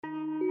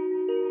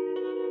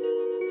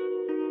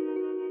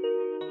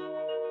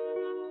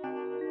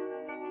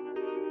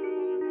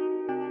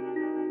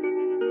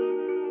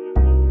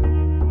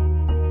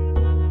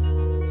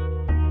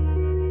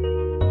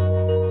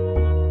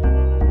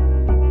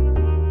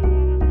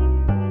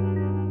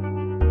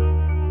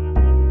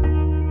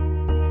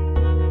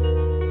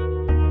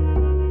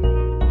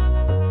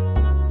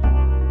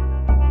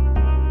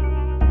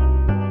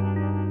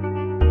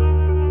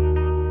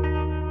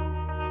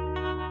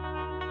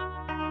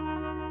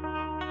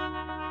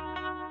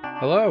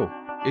Hello,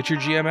 it's your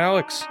GM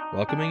Alex,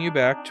 welcoming you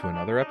back to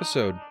another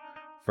episode.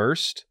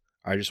 First,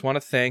 I just want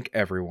to thank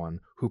everyone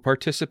who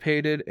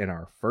participated in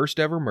our first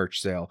ever merch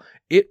sale.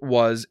 It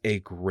was a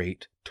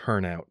great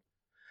turnout.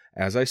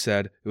 As I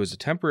said, it was a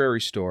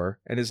temporary store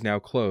and is now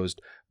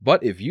closed,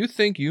 but if you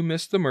think you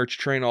missed the merch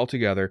train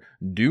altogether,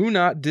 do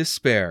not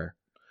despair.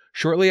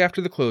 Shortly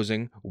after the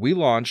closing, we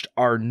launched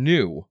our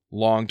new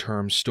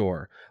long-term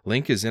store.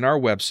 Link is in our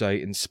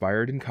website,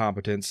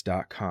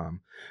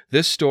 inspiredincompetence.com.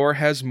 This store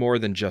has more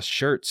than just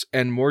shirts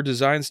and more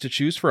designs to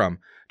choose from.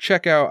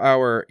 Check out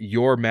our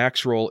Your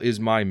Max Roll is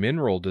My Min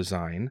Roll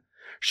design.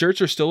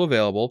 Shirts are still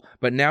available,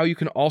 but now you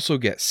can also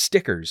get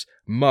stickers,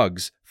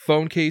 mugs,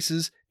 phone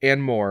cases,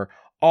 and more,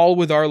 all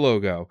with our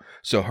logo.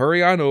 So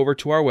hurry on over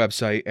to our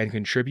website and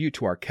contribute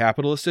to our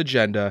capitalist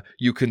agenda,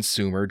 you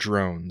consumer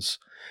drones.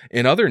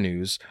 In other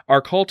news,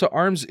 our call to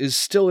arms is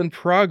still in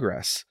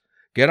progress.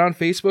 Get on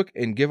Facebook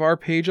and give our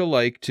page a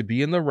like to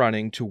be in the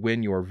running to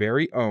win your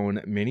very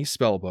own mini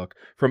spellbook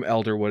from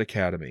Elderwood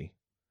Academy.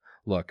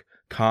 Look,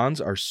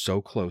 cons are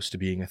so close to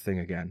being a thing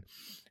again,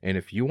 and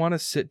if you want to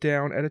sit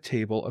down at a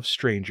table of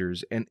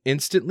strangers and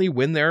instantly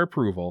win their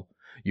approval,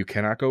 you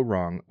cannot go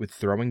wrong with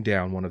throwing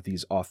down one of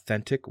these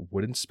authentic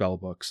wooden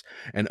spellbooks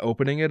and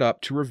opening it up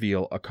to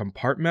reveal a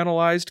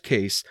compartmentalized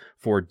case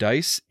for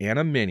dice and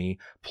a mini,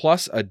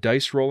 plus a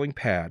dice rolling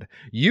pad.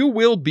 You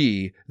will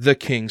be the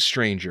King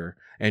Stranger,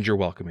 and you're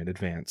welcome in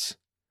advance.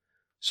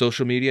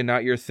 Social media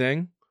not your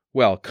thing?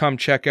 Well, come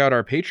check out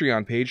our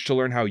Patreon page to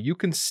learn how you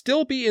can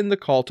still be in the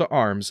call to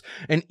arms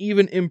and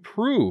even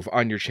improve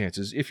on your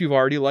chances if you've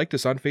already liked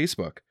us on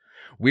Facebook.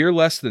 We're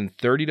less than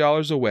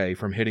 $30 away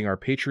from hitting our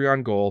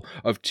Patreon goal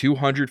of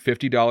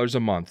 $250 a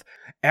month,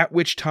 at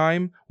which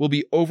time we'll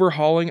be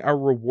overhauling our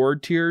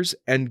reward tiers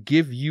and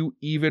give you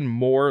even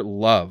more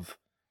love.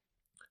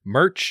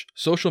 Merch,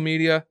 social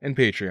media, and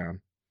Patreon.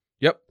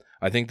 Yep,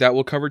 I think that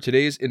will cover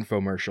today's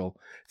infomercial.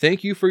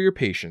 Thank you for your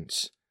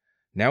patience.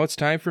 Now it's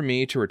time for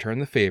me to return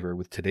the favor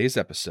with today's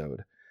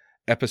episode.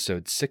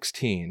 Episode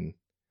 16.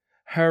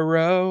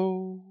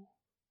 Hello.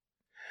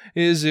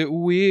 Is it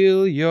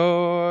wheel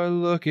you're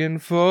looking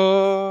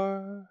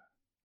for?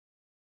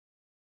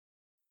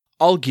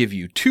 I'll give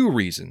you 2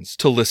 reasons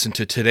to listen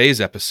to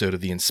today's episode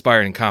of the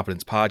Inspired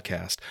Incompetence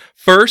podcast.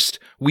 First,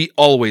 we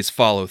always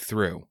follow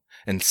through.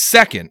 And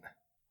second,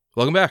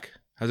 welcome back.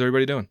 How's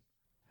everybody doing?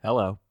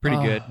 Hello. Pretty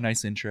good.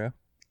 Nice intro.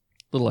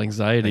 Little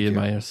anxiety in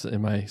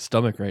my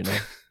stomach right now.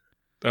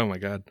 Oh my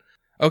god.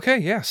 Okay,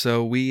 yeah.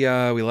 So we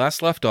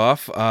last left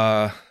off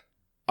on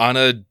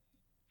a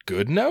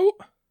good note.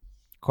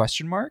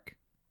 Question mark?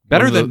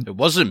 It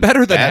wasn't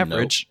better than bad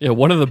average. Yeah,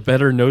 one of the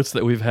better notes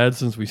that we've had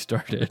since we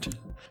started.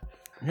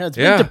 Yeah, it's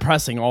been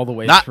depressing all the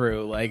way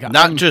through. Like,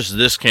 Not just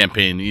this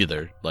campaign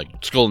either, like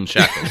Skull and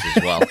Shackles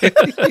as well.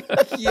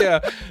 Yeah,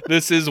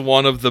 this is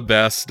one of the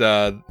best.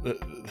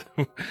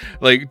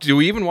 Like, do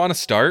we even want to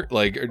start?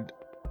 Like,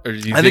 or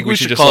do you I think we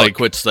should just call it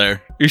quits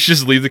there. You should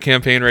just leave the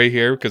campaign right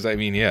here because I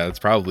mean, yeah, it's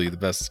probably the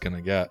best it's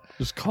gonna get.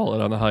 Just call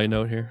it on a high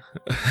note here.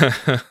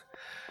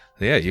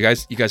 Yeah, you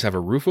guys have a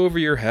roof over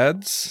your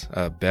heads,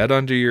 a bed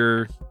under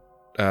your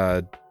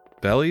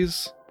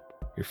bellies,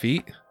 your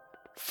feet.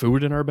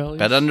 Food in our bellies?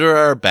 Bed under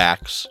our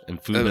backs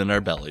and food in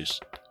our bellies.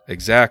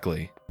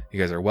 Exactly. You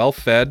guys are well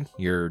fed.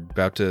 You're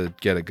about to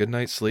get a good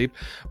night's sleep,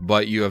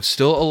 but you have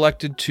still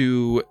elected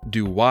to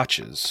do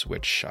watches,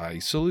 which I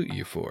salute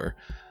you for.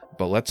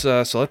 But let's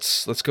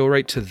go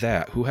right to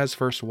that. Who has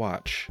first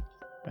watch?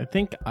 I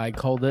think I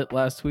called it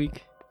last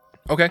week.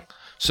 Okay.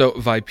 So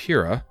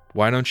Vipera,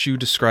 why don't you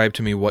describe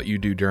to me what you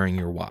do during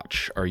your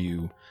watch? Are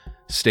you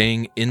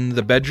staying in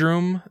the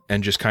bedroom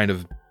and just kind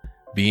of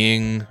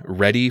being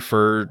ready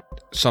for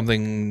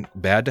something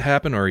bad to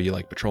happen, or are you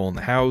like patrolling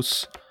the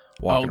house,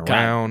 walking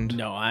around?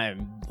 No,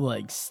 I'm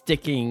like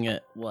sticking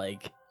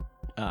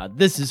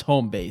this is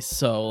home base,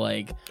 so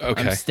like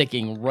I'm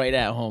sticking right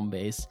at home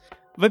base.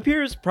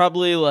 Vipera's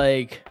probably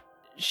like,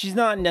 she's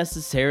not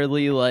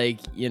necessarily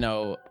like,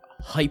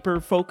 hyper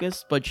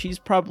focused, but she's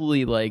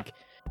probably like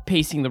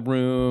pacing the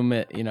room,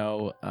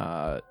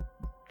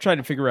 trying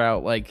to figure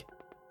out like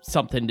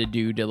something to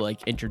do to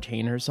like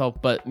entertain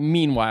herself. But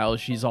meanwhile,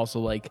 she's also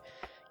like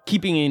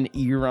keeping an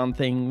ear on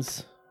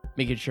things,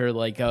 making sure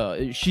like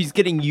she's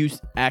getting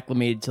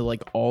acclimated to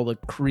like all the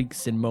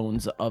creaks and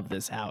moans of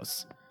this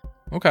house.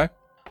 Okay.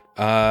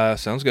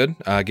 Sounds good.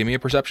 Give me a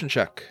perception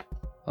check.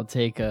 I'll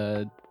take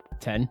a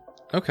 10.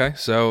 Okay,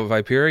 so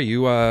Vipera,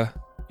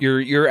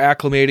 you're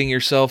acclimating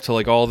yourself to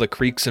like all the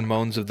creaks and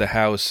moans of the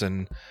house,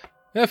 and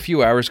a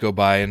few hours go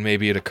by, and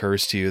maybe it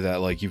occurs to you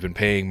that like you've been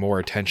paying more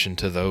attention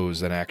to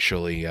those than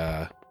actually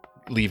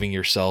leaving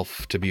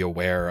yourself to be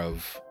aware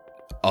of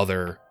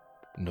other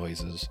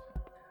noises.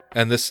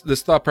 And this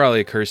thought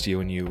probably occurs to you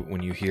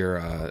when you hear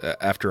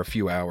after a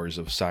few hours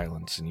of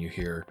silence, and you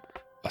hear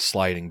a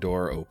sliding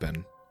door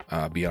open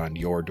beyond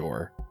your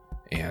door,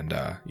 and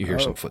you hear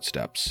some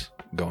footsteps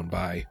going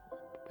by,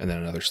 and then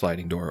another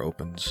sliding door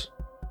opens,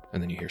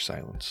 and then you hear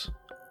silence.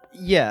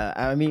 Yeah,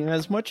 I mean,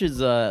 as much as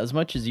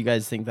you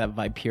guys think that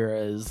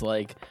Vipera is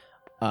like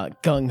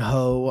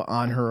gung-ho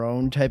on her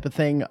own type of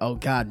thing. Oh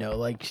god, no.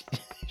 Like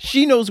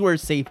she knows where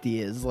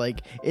safety is.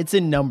 Like it's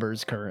in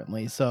numbers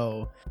currently.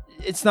 So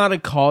it's not a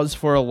cause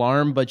for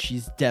alarm, but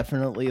she's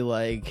definitely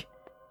like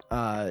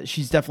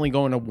she's definitely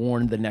going to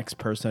warn the next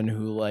person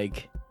who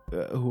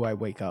I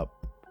wake up.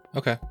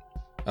 Okay.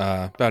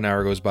 About an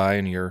hour goes by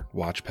and your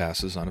watch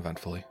passes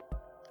uneventfully.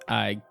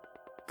 I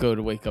go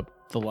to wake up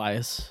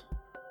Thelias.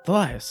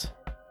 Thelias.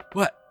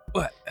 What?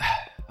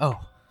 Oh,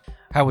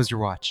 how was your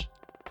watch?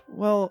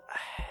 Well,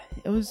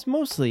 it was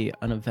mostly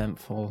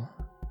uneventful.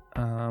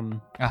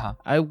 Uh-huh.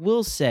 I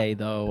will say,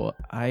 though,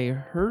 I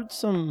heard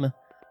some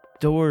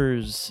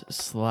doors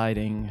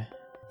sliding.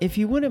 If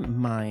you wouldn't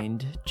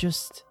mind,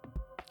 just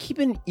keep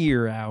an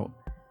ear out.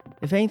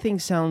 If anything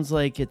sounds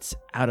like it's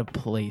out of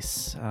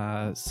place,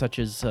 such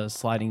as a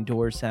sliding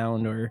door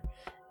sound or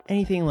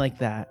anything like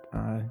that,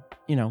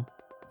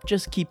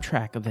 just keep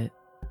track of it.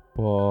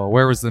 Well,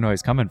 where was the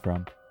noise coming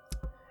from?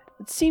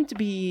 It seemed to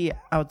be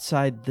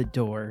outside the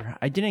door.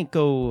 I didn't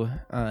go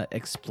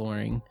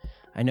exploring.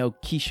 I know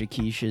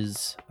Keisha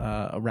is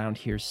around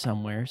here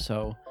somewhere,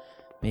 so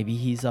maybe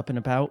he's up and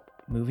about,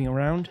 moving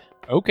around.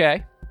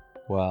 Okay.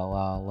 Well,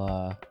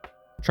 I'll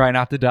try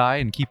not to die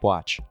and keep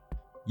watch.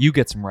 You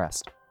get some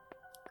rest.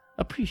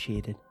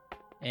 Appreciated.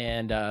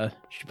 And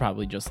she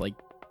probably just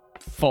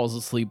falls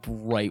asleep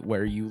right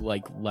where you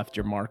left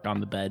your mark on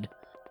the bed.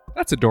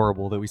 That's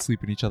adorable that we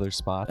sleep in each other's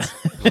spots.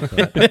 I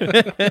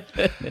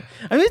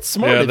mean, it's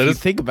smart if you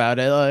think about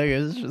it.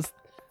 It's just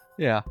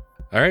yeah.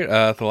 All right,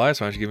 Thelias,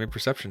 why don't you give me a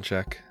perception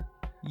check?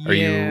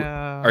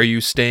 Are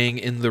you staying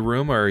in the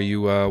room or are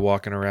you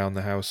walking around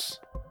the house?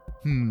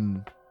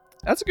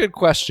 That's a good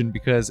question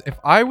because if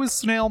I was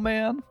Snail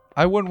Man,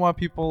 I wouldn't want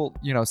people,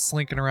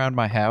 slinking around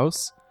my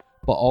house.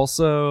 But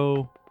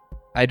also,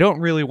 I don't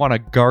really want to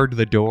guard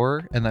the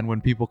door and then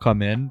when people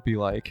come in, be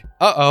like,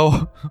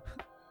 "Uh-oh,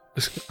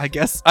 I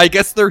guess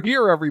they're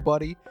here,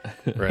 everybody."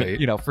 Right.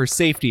 For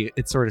safety,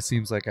 it sort of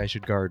seems like I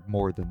should guard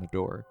more than the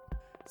door.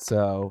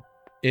 So,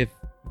 if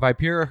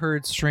Vipera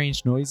heard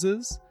strange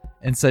noises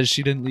and says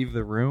she didn't leave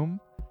the room,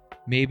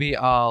 maybe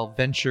I'll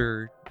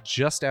venture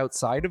just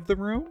outside of the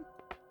room,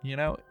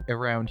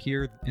 around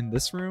here in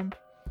this room,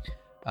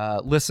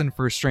 listen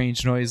for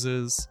strange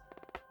noises.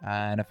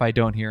 And if I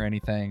don't hear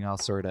anything, I'll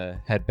sort of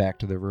head back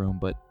to the room,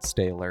 but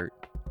stay alert.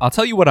 I'll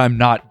tell you what I'm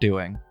not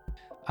doing.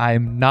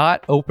 I'm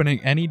not opening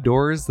any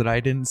doors that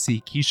I didn't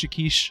see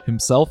Keisha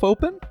himself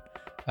open,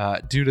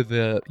 due to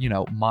the,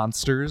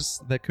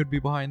 monsters that could be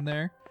behind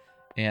there.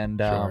 And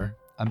Sure.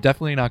 I'm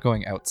definitely not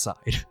going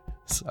outside.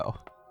 So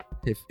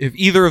if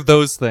either of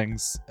those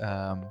things,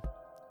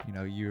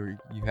 you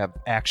have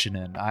action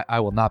in, I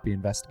will not be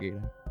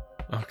investigating.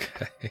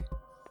 Okay.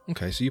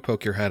 Okay, so you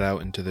poke your head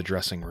out into the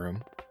dressing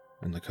room.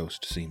 And the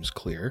coast seems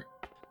clear.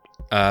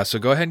 So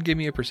go ahead and give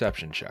me a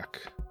perception check.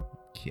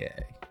 Okay.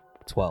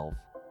 12.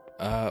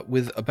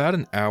 With about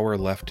an hour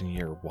left in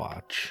your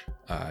watch,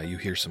 you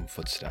hear some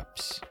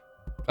footsteps.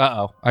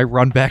 Uh-oh. I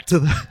run back to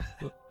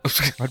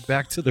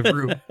the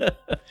room.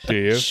 Do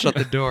you? Shut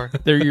the door.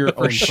 they're your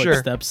own sure.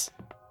 footsteps.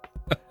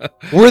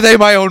 Were they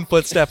my own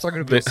footsteps? I'm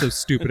going to be so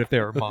stupid if they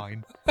were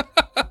mine.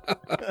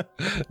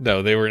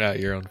 No, they were not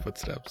your own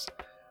footsteps.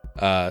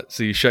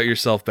 So you shut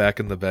yourself back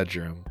in the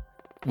bedroom.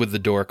 With the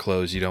door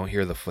closed, you don't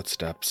hear the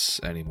footsteps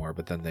anymore,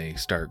 but then they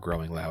start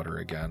growing louder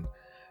again.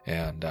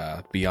 And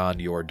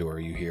beyond your door,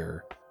 you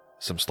hear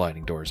some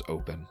sliding doors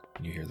open.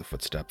 And you hear the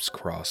footsteps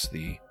cross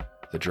the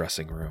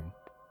dressing room.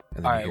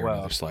 And then you hear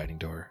another sliding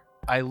door.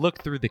 I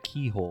look through the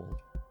keyhole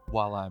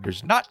while I'm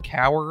not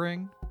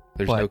cowering.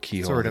 There's no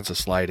keyhole, sort of. It's a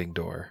sliding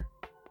door.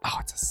 Oh,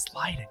 it's a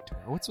sliding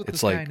door. What's with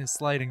It's this guy like- and his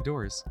sliding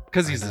doors?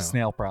 Because he's a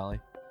snail, probably.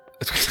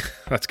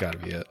 That's gotta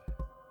be it.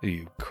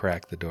 You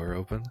crack the door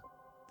open.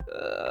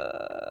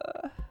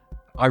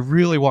 I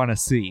really want to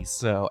see,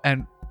 so...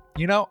 And,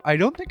 I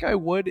don't think I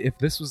would if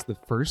this was the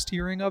first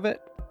hearing of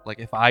it. Like,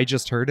 if I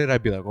just heard it,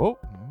 I'd be like, oh,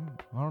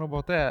 I don't know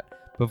about that.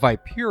 But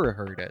Vipera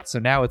heard it, so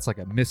now it's like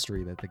a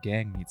mystery that the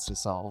gang needs to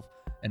solve.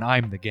 And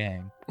I'm the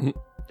gang.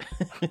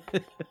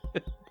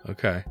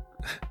 Okay.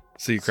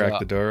 So you crack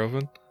the door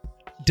open?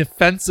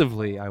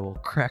 Defensively, I will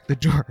crack the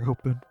door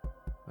open.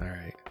 All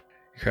right.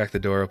 You crack the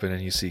door open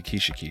and you see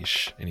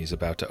Keisha, and he's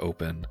about to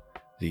open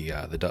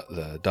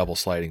the double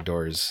sliding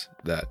doors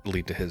that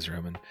lead to his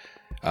room,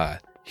 and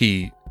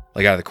he,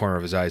 out of the corner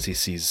of his eyes, he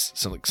sees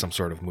some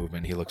sort of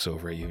movement. He looks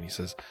over at you and he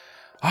says,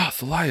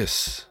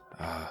 Thelias,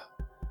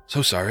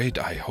 so sorry,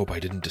 I hope I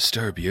didn't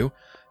disturb you.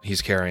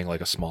 He's carrying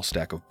a small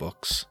stack of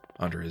books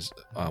under his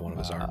one of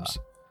his arms.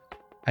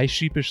 I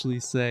sheepishly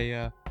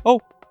say,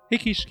 oh, hey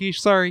Keisha,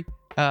 sorry,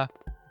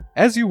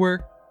 as you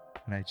were,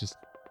 and I just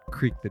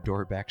creak the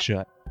door back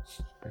shut.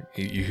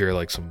 You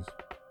hear some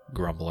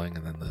grumbling,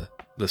 and then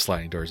the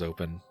sliding doors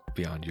open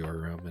beyond your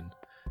room, and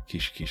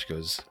Keisha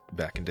goes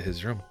back into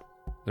his room.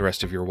 The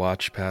rest of your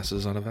watch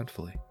passes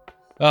uneventfully.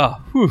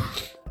 Oh, whew.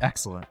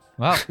 Excellent.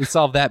 Well, we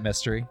solved that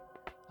mystery.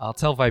 I'll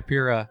tell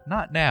Vipera,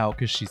 not now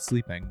because she's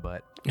sleeping,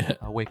 but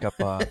I'll wake up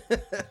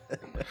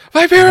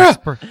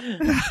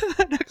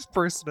Vipera! next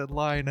person in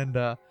line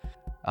and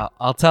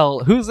I'll tell.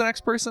 Who's the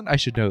next person? I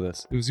should know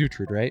this. It was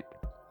Uhtred, right?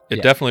 It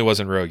Yeah. definitely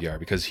wasn't Rogyar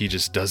because he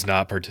just does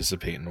not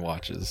participate in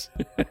watches.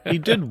 He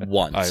did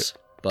once.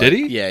 But Did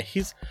he? Yeah,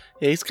 he's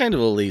kind of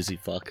a lazy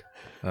fuck.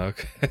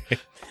 Okay.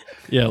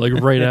 Yeah, like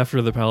right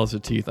after the Palace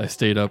of Teeth, I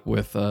stayed up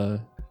with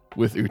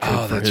Uhtred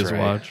for that's his right.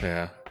 watch.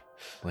 Yeah.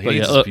 Well, he But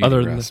needs yeah, his beauty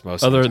other rest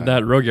most of other the than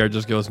time. that, Rogyar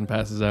just goes and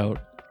passes out.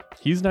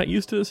 He's not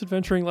used to this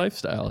adventuring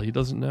lifestyle. He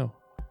doesn't know.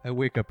 I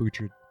wake up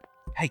Uhtred.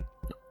 Hey,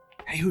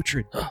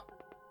 Uhtred.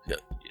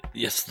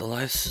 Yes, the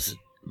last is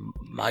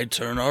my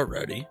turn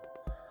already.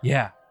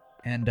 Yeah,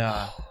 and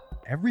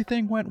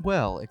everything went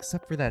well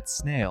except for that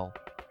snail.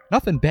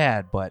 Nothing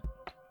bad, but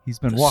he's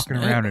been The walking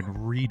snail? around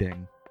and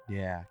reading.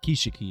 Yeah,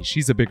 Kisha.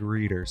 She's a big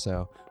reader,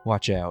 so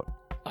watch out.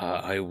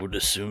 I would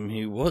assume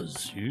he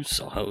was. You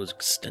saw how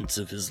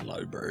extensive his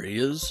library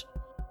is.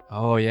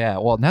 Oh yeah.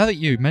 Well, now that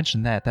you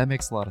mentioned that, that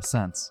makes a lot of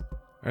sense. All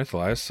right,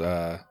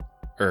 Thalias,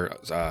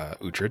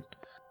 Uhtred,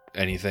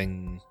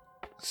 anything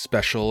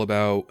special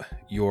about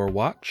your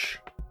watch?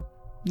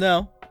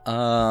 No.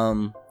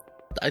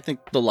 I think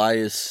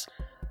Thalias,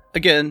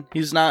 again,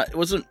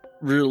 wasn't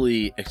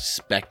really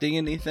expecting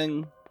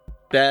anything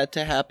bad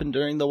to happen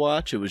during the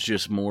watch. It was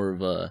just more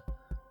of a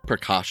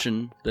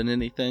precaution than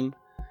anything.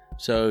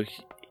 So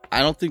I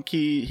don't think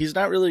he's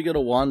not really going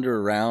to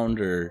wander around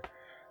or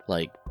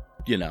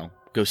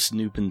go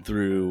snooping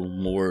through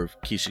more of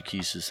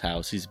Kisha's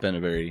house. He's been a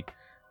very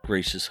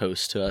gracious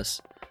host to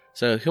us.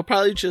 So he'll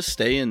probably just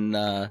stay in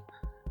the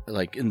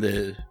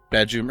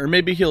bedroom, or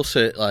maybe he'll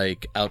sit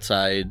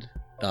outside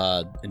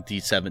in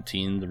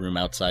D17, the room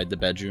outside the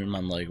bedroom,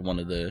 on one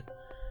of the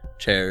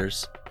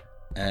chairs.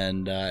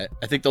 And I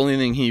think the only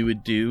thing he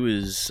would do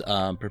is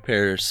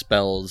prepare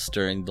spells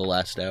during the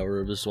last hour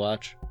of his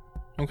watch.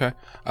 Okay.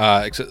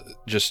 Except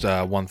just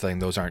one thing,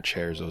 those aren't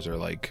chairs, those are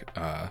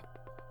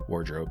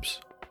wardrobes.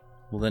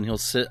 Well, then he'll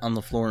sit on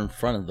the floor in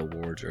front of the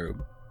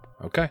wardrobe.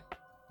 Okay.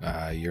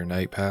 Your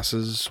night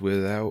passes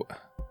without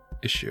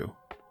issue.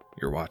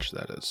 Your watch,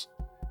 that is.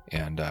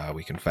 And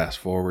we can fast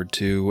forward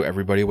to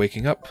everybody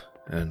waking up.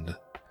 And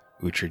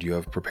Uhtred, you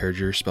have prepared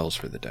your spells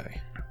for the day.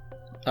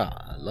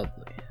 Ah,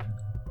 lovely.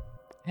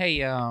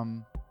 Hey,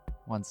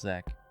 one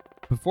sec.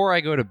 Before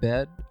I go to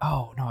bed.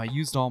 Oh no, I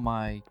used all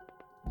my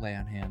lay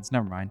on hands.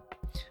 Never mind.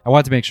 I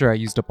wanted to make sure I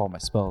used up all my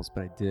spells,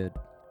 but I did.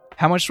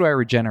 How much do I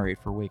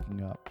regenerate for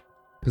waking up?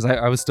 Because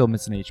I was still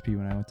missing HP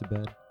when I went to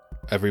bed.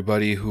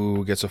 Everybody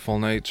who gets a full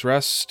night's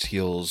rest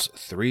heals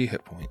 3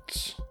 hit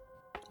points.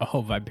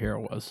 Oh, Vipera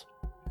was.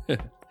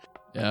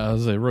 Yeah, I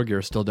was like,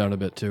 Rogyar's still down a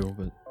bit too,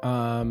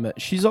 but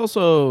She's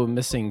also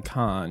missing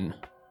con.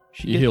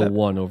 you heal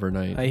 1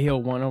 overnight. I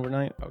heal 1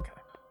 overnight? Okay.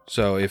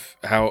 So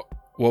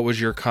what was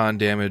your con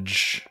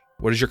damage?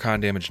 What is your con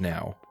damage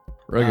now?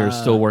 Rogyar's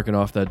still working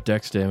off that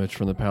dex damage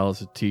from the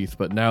Palace of Teeth,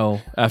 but now,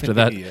 after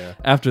that, Yeah.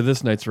 after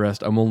this night's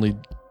rest, I'm only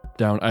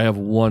down. I have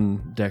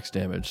 1 dex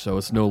damage, so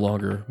it's no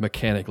longer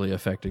mechanically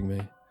affecting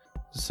me.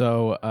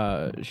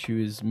 So she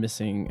was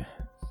missing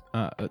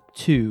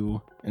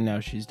 2, and now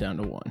she's down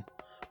to 1,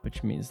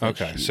 which means that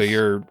Okay, she's... so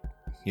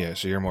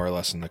you're more or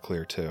less in the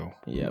clear too.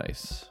 Yeah.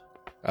 Nice.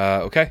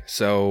 Okay,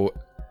 so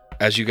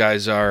as you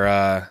guys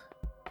are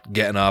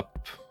getting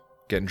up,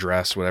 getting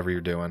dressed, whatever you're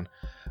doing,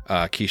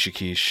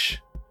 Kisha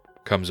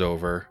comes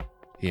over.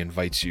 He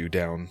invites you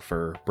down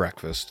for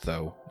breakfast,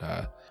 though,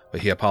 but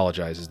he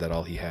apologizes that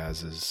all he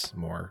has is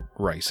more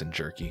rice and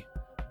jerky.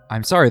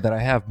 I'm sorry that I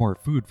have more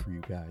food for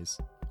you guys.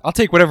 I'll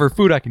take whatever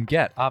food I can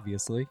get,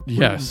 obviously.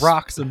 Yes.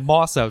 Rocks and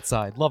moss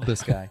outside. Love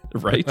this guy.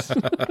 Right?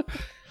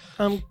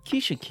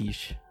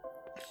 Kisha.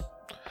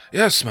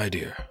 Yes, my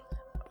dear.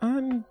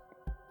 I'm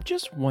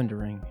just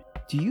wondering,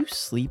 do you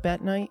sleep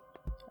at night?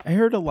 I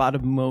heard a lot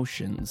of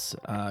motions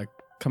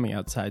coming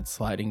outside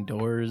sliding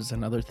doors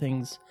and other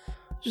things.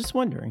 Just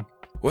wondering.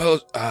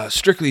 Well,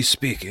 strictly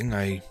speaking,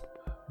 I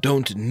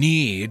don't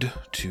need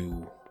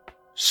to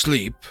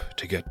sleep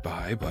to get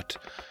by, but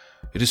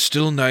it is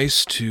still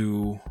nice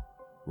to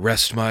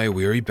rest my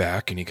weary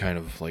back, and he kind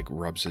of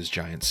rubs his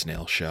giant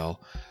snail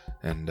shell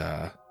and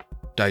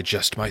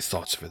digest my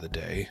thoughts for the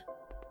day.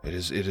 It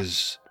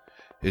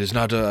is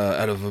not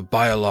out of a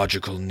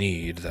biological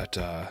need that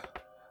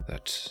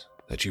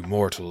you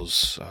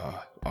mortals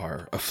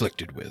are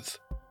afflicted with.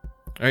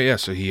 All right, yeah.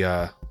 So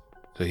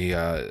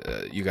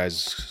you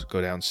guys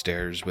go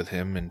downstairs with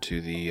him into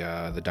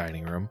the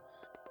dining room,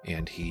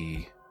 and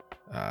he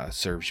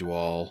serves you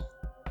all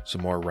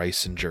some more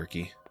rice and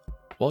jerky.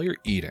 While you're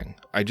eating,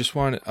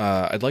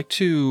 I'd like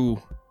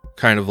to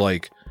kind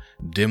of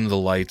dim the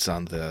lights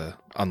on the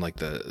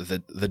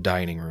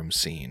dining room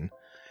scene,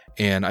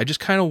 and I just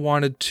kind of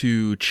wanted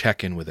to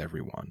check in with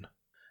everyone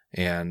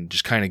and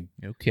just kind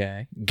of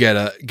Okay. get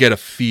a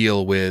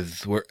feel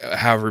with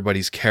how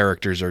everybody's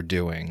characters are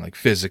doing,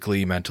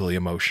 physically, mentally,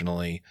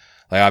 emotionally.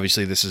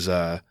 Obviously this is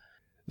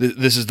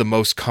the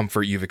most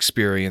comfort you've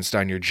experienced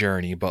on your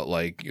journey, but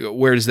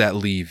where does that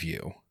leave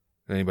you?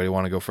 Anybody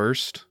want to go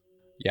first?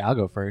 Yeah, I'll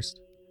go first.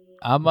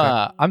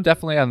 I'm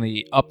definitely on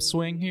the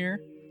upswing here.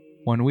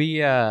 When we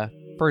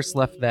first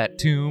left that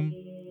tomb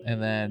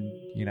and then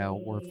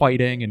were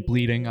fighting and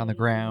bleeding on the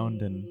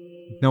ground, and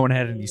no one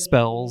had any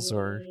spells,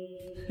 or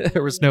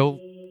there was no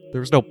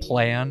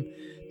plan.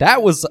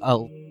 That was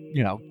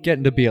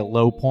getting to be a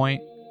low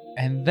point.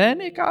 And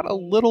then it got a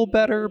little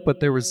better, but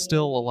there was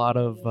still a lot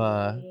of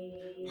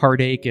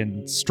heartache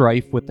and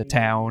strife with the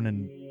town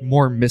and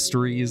more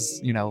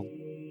mysteries.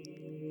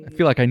 I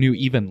feel like I knew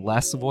even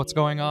less of what's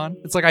going on.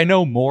 It's like I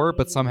know more,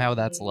 but somehow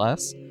that's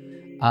less.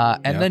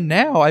 Then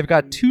now I've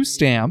got 2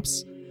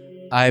 stamps.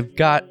 I've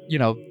got,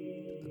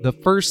 the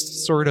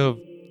first sort of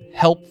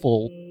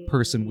helpful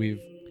person we've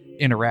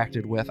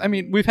interacted with. I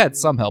mean, we've had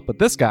some help, but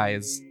this guy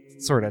is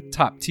sort of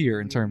top tier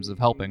in terms of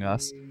helping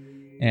us.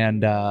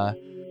 And,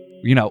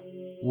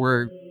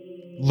 we're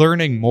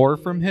learning more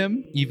from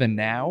him even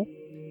now.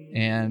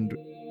 And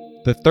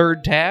the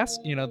third task,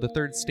 the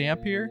third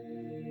stamp here,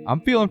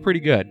 I'm feeling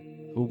pretty good.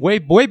 Way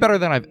better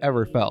than I've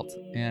ever felt.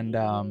 And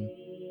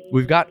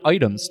we've got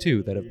items,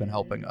 too, that have been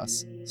helping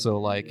us. So,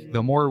 like,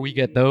 the more we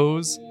get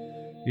those,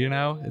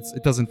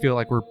 it doesn't feel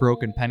like we're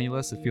broke and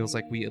penniless. It feels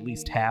like we at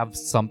least have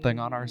something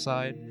on our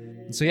side.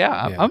 So,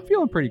 I'm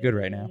feeling pretty good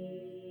right now.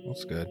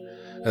 That's good.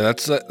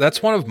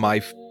 That's one of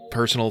my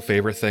personal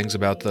favorite things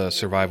about the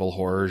survival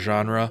horror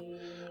genre,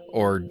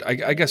 or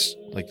I guess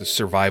like the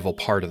survival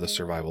part of the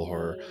survival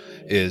horror,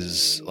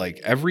 is like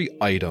every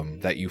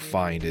item that you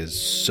find is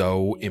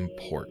so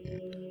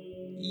important.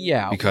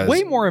 Yeah, because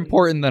way more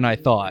important than I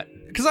thought.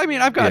 Because I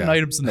mean, I've gotten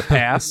items in the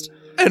past,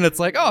 and it's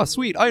like, oh,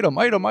 sweet, item.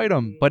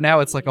 But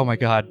now it's like, oh my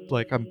god,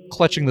 like I'm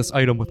clutching this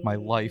item with my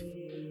life.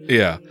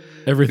 Yeah.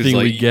 Everything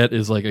we get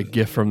is like a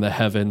gift from the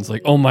heavens.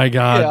 Like, oh my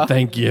god,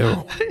 thank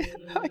you.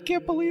 I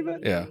can't believe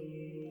it. Yeah.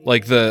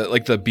 Like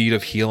the bead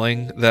of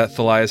healing that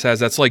Thalias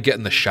has, that's like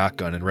getting the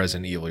shotgun in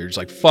Resident Evil. You're just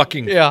like,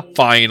 fucking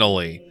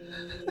finally.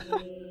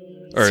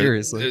 Or,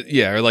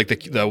 seriously. Or like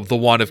the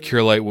wand of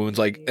cure light wounds,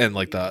 like, and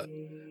like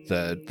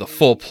the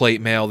full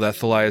plate mail that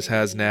Thalias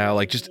has now,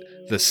 like just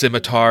the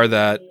scimitar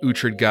that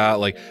Uhtred got,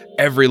 like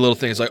every little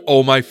thing is like,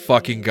 oh my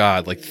fucking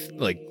god, like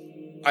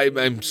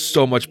I'm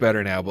so much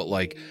better now. But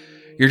like,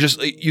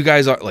 you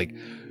guys are like,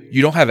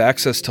 you don't have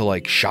access to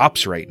like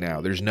shops right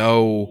now. There's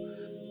no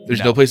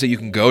place that you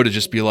can go to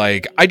just be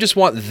like, I just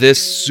want this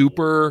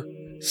super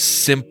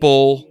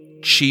simple,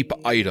 cheap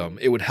item.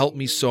 It would help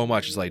me so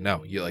much. It's like,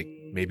 no, you like,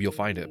 maybe you'll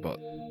find it, but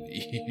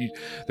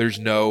there's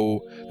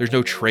no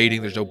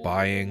trading, there's no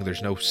buying,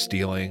 there's no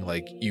stealing.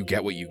 Like, you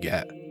get what you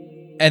get.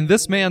 And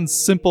this man's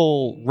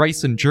simple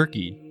rice and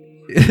jerky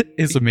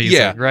is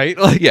amazing, right?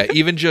 Like,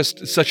 even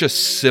just such a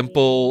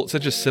simple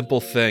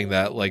thing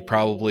that like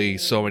probably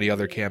so many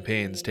other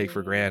campaigns take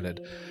for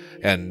granted.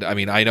 And I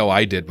mean, I know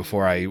I did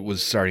before I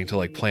was starting to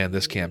like plan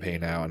this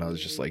campaign now, and I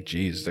was just like,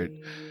 geez, they're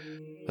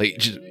like,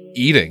 just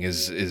eating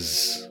is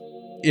it's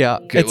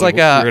like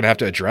we're gonna have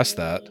to address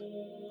that.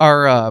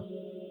 Our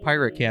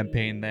pirate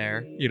campaign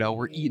there,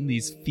 we're eating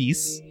these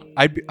feasts.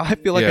 I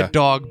feel like a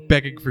dog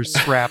begging for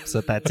scraps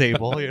at that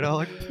table,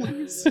 like,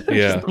 please,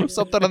 just throw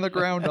something on the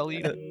ground, I'll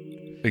eat it.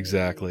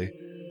 Exactly.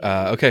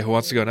 Okay, who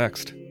wants to go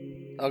next?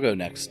 I'll go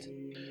next.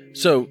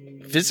 So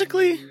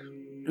physically,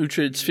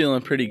 Uhtred's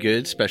feeling pretty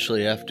good,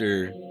 especially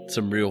after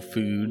some real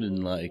food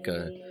and like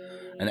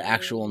an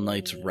actual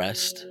night's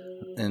rest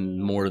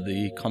and more of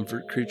the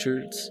comfort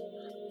creatures.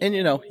 And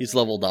he's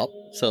leveled up,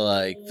 so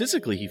like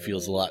physically he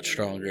feels a lot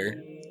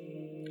stronger.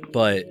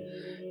 But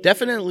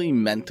definitely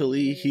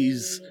mentally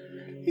he's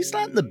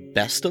not in the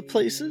best of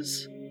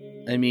places.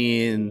 I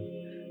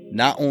mean,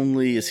 not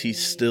only is he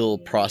still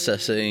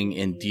processing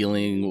and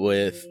dealing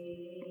with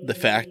the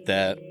fact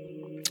that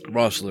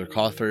Rosler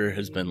Cawthor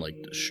has been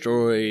like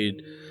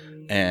destroyed,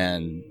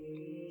 and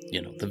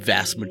the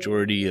vast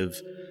majority of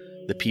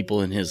the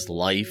people in his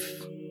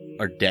life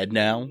are dead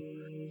now.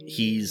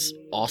 He's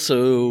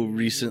also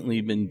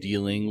recently been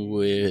dealing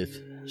with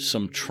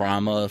some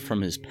trauma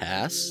from his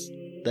past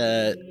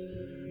that,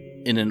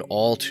 in an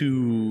all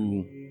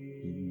too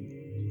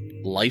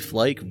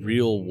lifelike,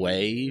 real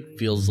way,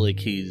 feels like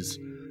he's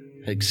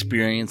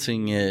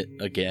experiencing it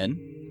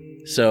again.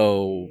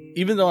 So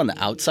even though on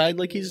the outside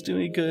like he's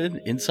doing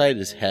good, inside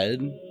his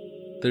head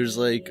there's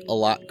like a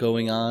lot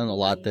going on, a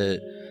lot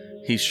that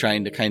he's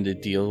trying to kind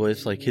of deal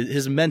with. Like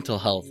his mental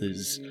health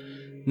is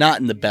not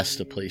in the best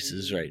of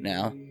places right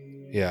now.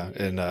 Yeah,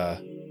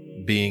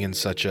 and being in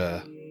such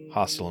a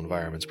hostile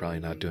environment is probably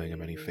not doing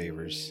him any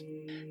favors.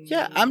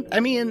 Yeah,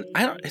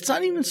 it's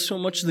not even so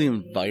much the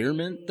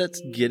environment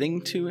that's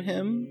getting to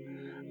him.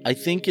 I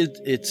think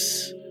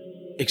it's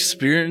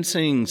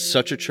experiencing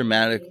such a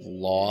traumatic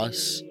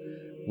loss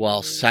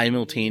while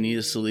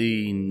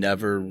simultaneously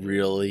never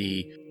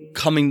really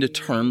coming to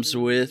terms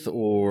with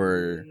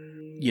or,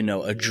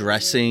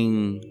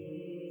 addressing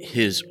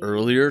his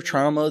earlier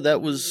trauma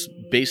that was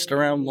based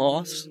around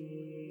loss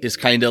is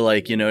kind of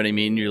like, you know what I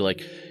mean? You're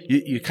like,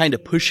 you kind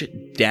of push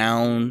it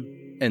down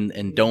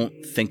and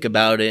don't think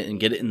about it and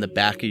get it in the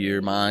back of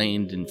your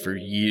mind. And for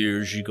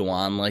years you go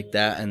on like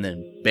that. And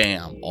then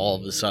bam, all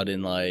of a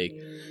sudden, like,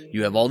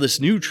 you have all this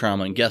new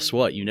trauma, and guess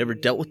what? You never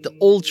dealt with the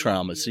old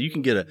trauma, so you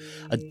can get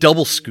a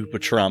double scoop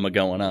of trauma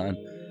going on.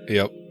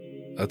 Yep.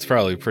 That's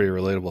probably a pretty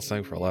relatable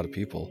thing for a lot of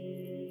people.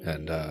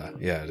 And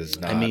it is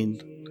not. I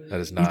mean, that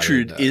is not.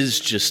 Uhtred is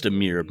just a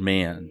mere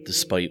man,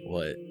 despite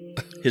what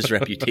his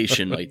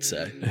reputation might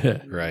say.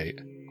 Right.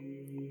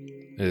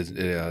 It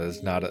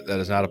is not. That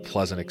is not a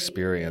pleasant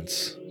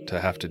experience to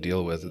have to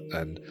deal with,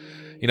 and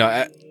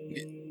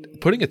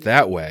putting it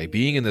that way,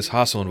 being in this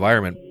hostile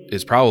environment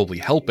is probably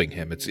helping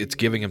him. It's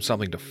giving him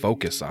something to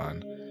focus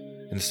on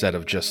instead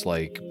of just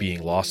like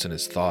being lost in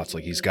his thoughts.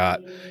 Like he's got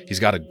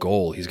a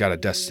goal, he's got a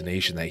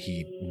destination that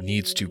he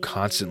needs to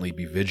constantly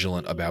be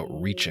vigilant about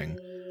reaching.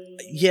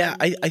 Yeah,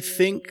 I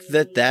think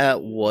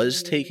that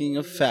was taking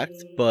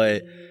effect,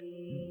 but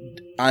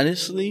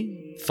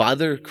honestly,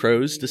 Father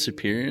Crow's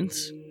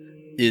disappearance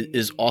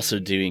is also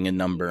doing a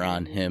number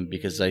on him,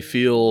 because I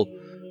feel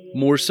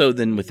more so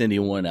than with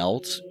anyone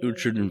else,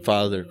 Uhtred and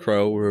Father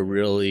Crow were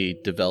really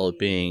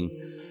developing,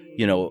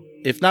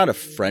 if not a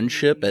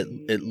friendship,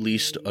 at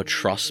least a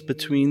trust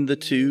between the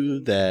two,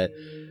 that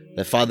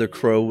Father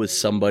Crow was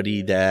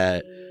somebody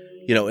that,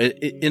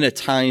 in a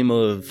time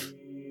of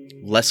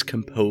less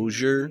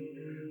composure,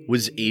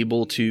 was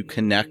able to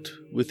connect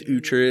with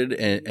Uhtred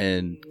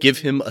and give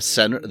him a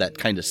that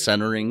kind of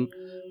centering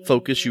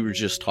focus you were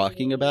just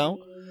talking about.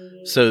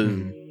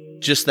 So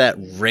just that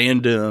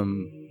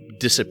random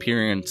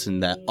disappearance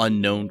and that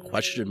unknown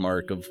question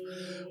mark of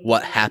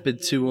what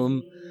happened to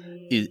him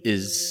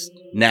is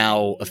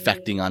now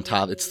affecting on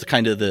top. It's the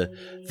kind of the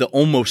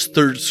almost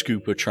third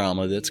scoop of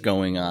trauma that's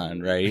going on,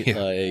 right?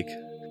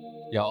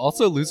 Yeah.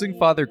 Also, losing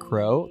Father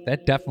Crow,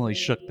 that definitely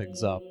shook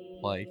things up.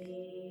 Like,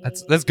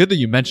 that's good that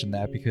you mentioned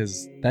that,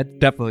 because that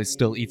definitely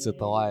still eats at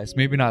the last.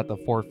 Maybe not at the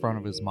forefront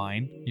of his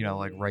mind,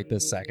 like right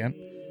this second.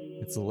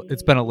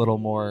 It's been a little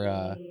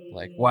more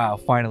like, wow,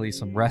 finally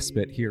some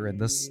respite here in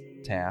this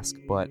task,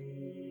 but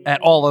at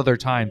all other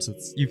times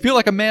you feel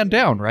like a man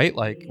down, right?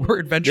 Like, we're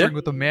adventuring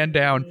with a man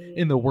down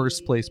in the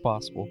worst place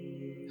possible.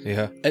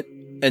 Yeah.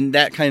 And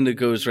that kind of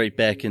goes right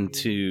back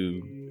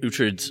into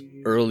Uhtred's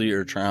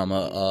earlier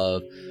trauma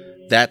of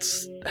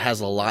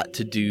has a lot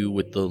to do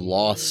with the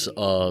loss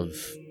of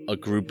a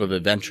group of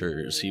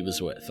adventurers he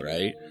was with,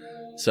 right?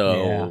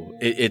 So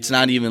it's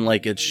not even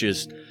like it's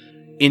just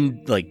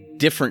in like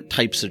different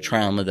types of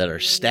trauma that are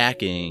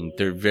stacking.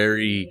 They're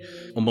very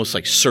almost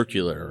like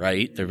circular,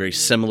 right? They're very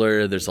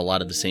similar. There's a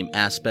lot of the same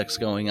aspects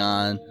going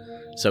on.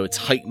 So it's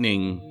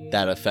heightening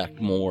that effect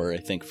more, I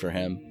think, for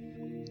him.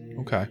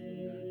 Okay.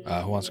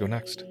 Who wants to go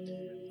next?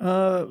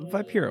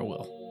 Vipera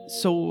will.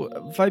 So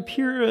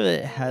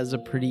Vipera has a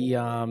pretty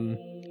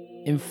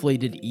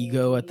inflated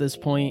ego at this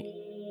point.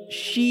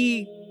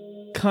 She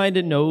kind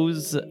of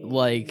knows,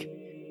 like,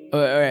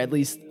 or at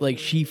least like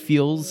she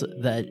feels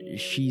that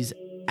she's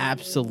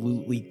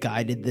absolutely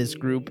guided this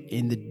group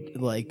in the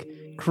like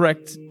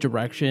correct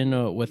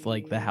direction with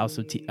like the House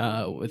of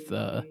with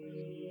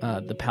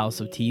the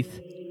Palace of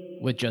Teeth,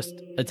 with just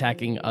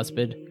attacking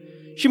Uspid.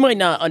 She might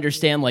not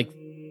understand like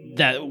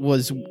that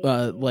was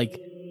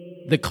like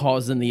the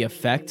cause and the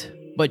effect,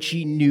 but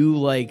she knew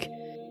like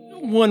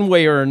one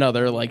way or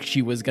another like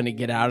she was gonna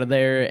get out of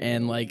there,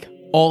 and like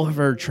all of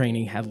her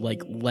training had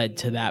like led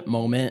to that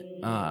moment.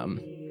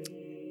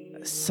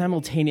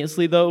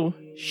 Simultaneously though,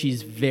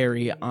 she's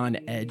very on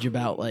edge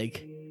about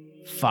like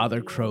Father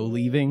Crow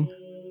leaving,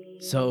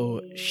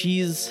 so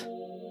she's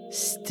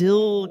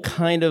still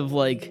kind of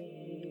like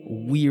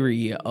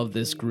weary of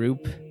this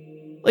group.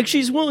 Like,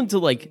 she's willing to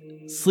like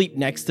sleep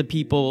next to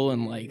people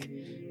and like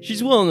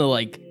she's willing to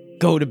like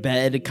go to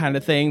bed kind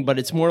of thing, but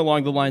it's more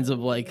along the lines of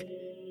like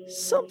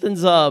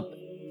something's up,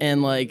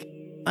 and like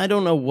I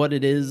don't know what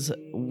it is.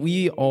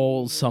 We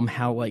all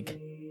somehow like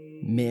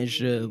managed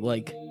to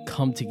like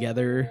come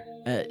together.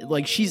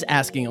 Like, she's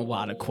asking a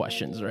lot of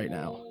questions right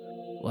now,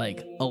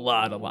 like a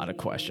lot of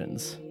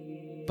questions,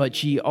 but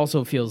she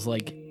also feels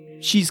like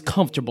she's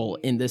comfortable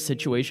in this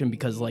situation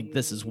because like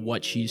this is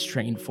what she's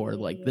trained for.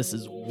 Like, this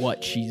is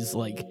what she's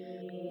like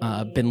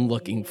been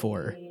looking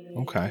for.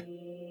 Okay.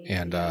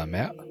 And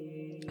Matt?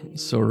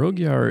 So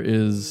Rogiar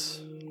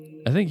is,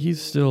 I think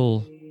he's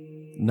still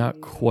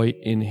not quite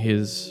in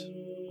his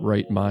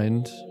right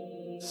mind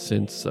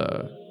since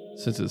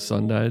his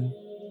son died.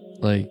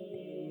 Like,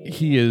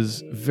 he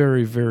is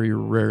very, very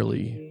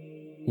rarely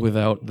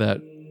without that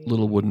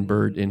little wooden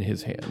bird in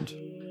his hand.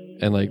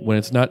 And like, when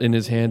it's not in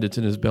his hand, it's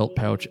in his belt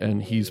pouch,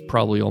 and he's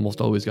probably almost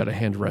always got a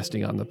hand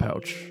resting on the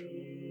pouch.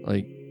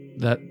 Like,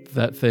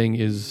 that thing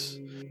is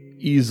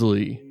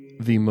easily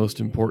the most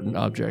important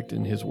object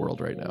in his world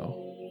right now.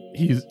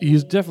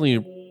 He's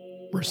definitely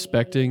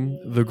respecting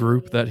the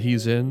group that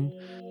he's in,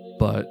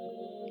 but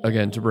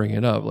again, to bring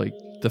it up, like,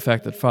 the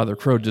fact that Father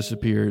Crow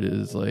disappeared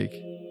is like,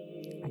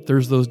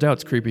 there's those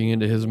doubts creeping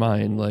into his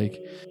mind. Like,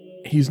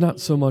 he's not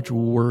so much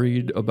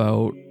worried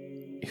about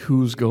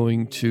who's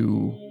going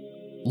to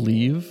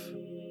leave.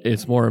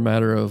 It's more a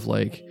matter of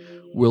like,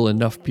 will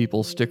enough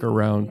people stick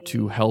around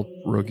to help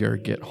Rogier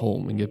get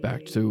home and get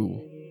back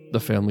to the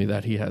family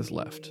that he has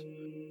left.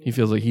 He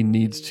feels like he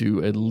needs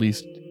to at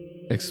least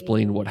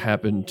explain what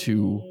happened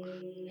to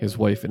his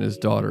wife and his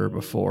daughter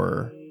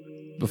before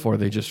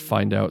they just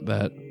find out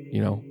that,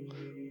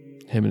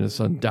 him and his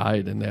son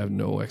died and they have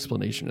no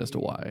explanation as to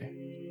why.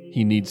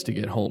 he needs to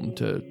get home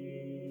to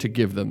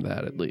give them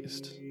that at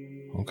least.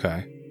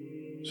 Okay.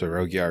 So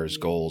Rogyar's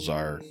goals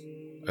are,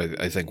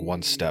 I think,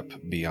 one step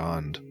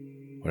beyond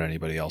what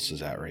anybody else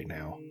is at right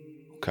now.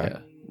 Okay.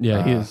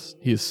 Yeah,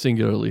 he is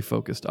singularly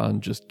focused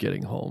on just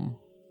getting home.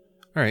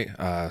 All right.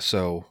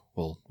 So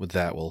with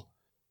that, we'll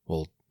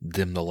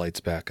dim the lights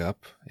back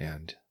up,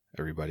 and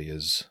everybody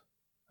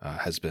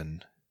has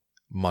been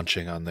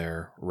munching on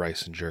their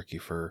rice and jerky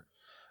for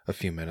a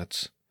few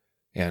minutes,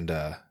 and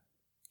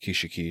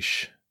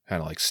Kishikish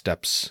kind of like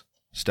steps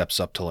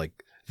up to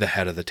like the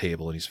head of the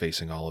table, and he's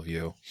facing all of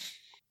you,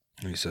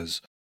 and he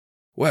says,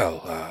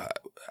 "Well,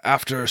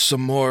 after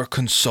some more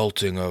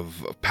consulting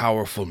of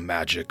powerful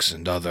magics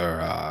and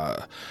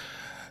other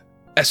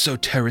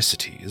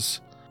esotericities,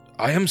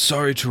 I am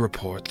sorry to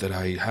report that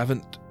I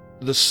haven't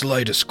the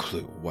slightest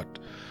clue what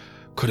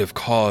could have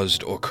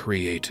caused or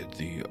created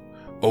the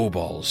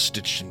oballs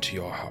stitched into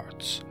your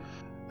hearts.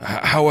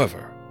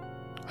 However,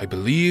 I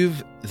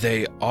believe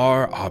they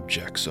are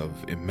objects of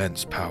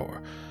immense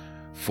power,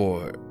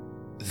 for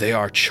they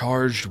are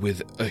charged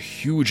with a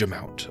huge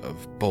amount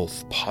of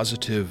both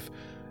positive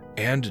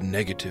and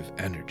negative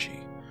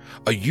energy,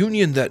 a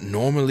union that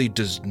normally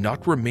does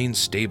not remain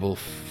stable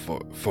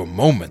for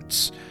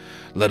moments,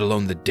 let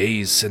alone the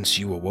days since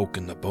you awoke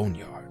in the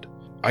boneyard.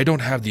 I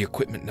don't have the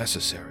equipment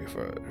necessary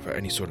for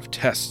any sort of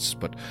tests,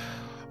 but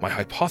my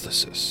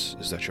hypothesis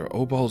is that your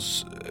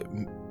oballs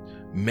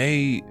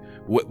may,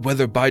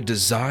 whether by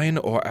design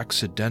or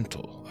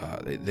accidental,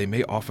 they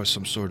may offer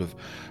some sort of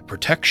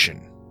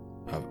protection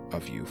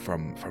of you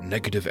from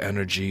negative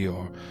energy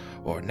or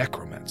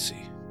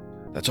necromancy.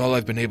 That's all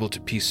I've been able to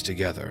piece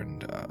together,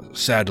 and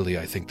sadly,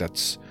 I think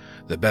that's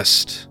the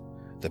best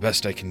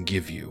I can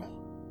give you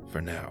for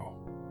now."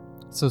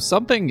 So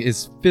something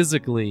is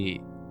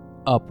physically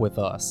up with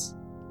us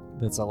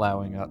that's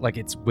allowing us, like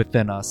it's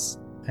within us,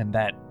 and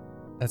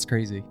that's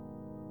crazy.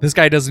 This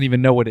guy doesn't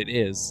even know what it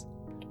is.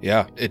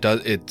 Yeah, it does.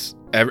 It's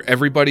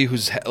everybody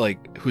who's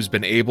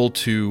been able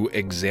to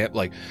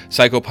like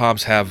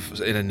psychopomps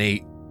have an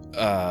innate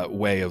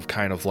way of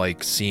kind of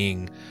like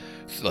seeing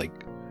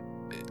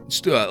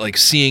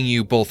seeing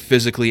you both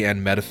physically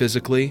and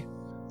metaphysically,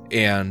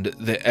 and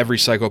every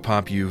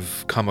psychopomp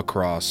you've come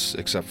across,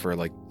 except for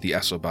like the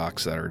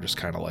Esobox that are just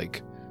kind of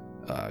like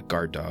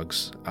guard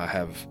dogs,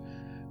 have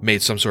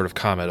made some sort of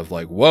comment of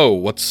like, "Whoa,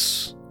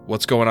 what's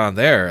going on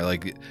there?"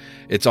 Like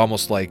it's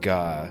almost like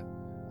how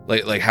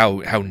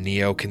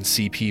Neo can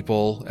see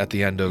people at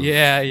the end of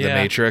the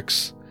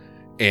Matrix,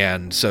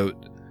 and so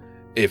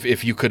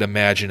if you could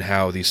imagine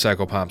how these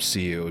psychopomps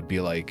see you, it would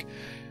be like,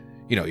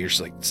 you're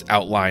just like this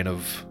outline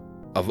of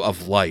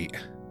light,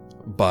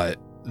 but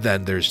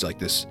then there's like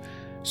this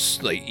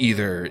like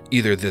either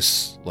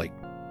this like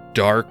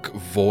dark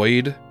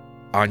void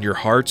on your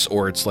hearts,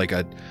 or it's like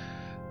a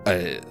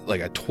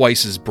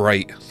twice as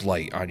bright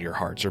light on your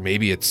hearts, or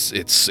maybe it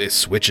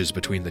switches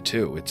between the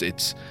two.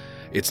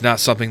 It's not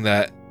something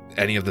that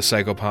any of the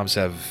psychopomps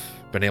have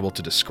been able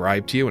to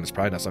describe to you, and it's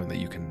probably not something that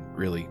you can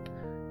really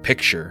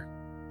picture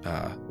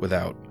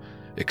without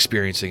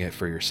experiencing it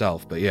for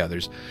yourself. But yeah,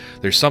 there's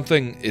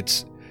something,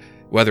 it's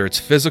whether it's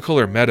physical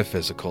or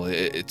metaphysical,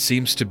 it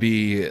seems to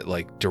be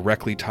like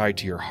directly tied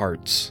to your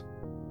hearts,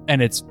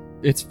 and it's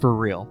for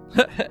real.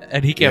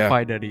 And he can't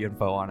find any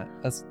info on it.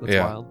 That's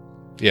wild.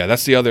 Yeah,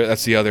 that's the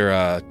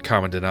other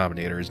common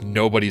denominator, is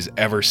nobody's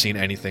ever seen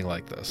anything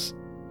like this.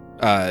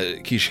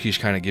 Kish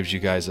kind of gives you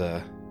guys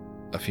a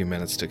few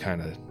minutes to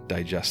kind of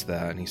digest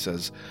that, and he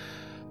says,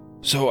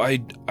 "So I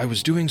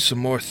was doing some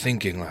more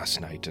thinking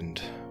last night,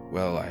 and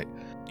well,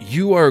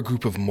 you are a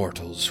group of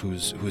mortals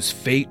whose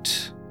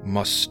fate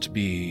must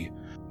be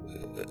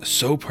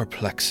so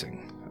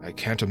perplexing. I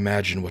can't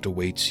imagine what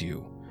awaits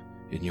you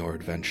in your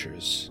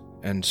adventures.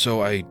 And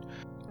so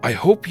I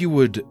hope you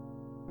would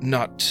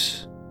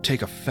not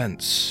take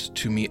offense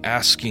to me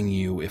asking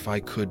you if I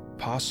could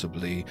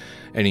possibly,"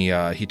 and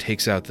he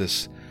takes out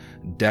this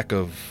deck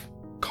of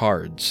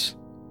cards.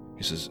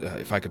 He says,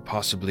 "if I could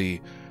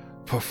possibly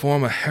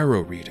perform a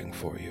hero reading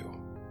for you."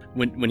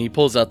 When he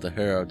pulls out the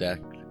hero deck,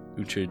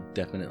 Uhtred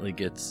definitely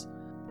gets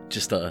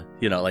just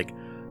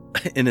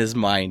in his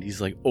mind,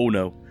 he's like, "Oh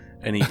no,"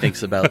 and he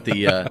thinks about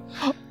the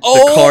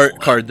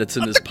card that's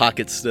in his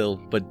pocket still,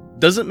 but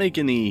doesn't make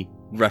any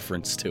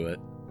reference to it.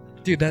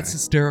 Dude, that's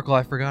hysterical.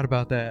 I forgot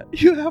about that.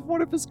 You have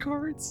one of his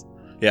cards.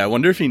 Yeah, I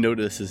wonder if he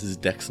notices his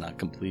deck's not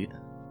complete.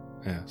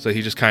 Yeah, so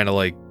he just kind of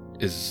like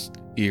is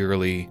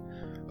eagerly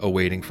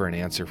awaiting for an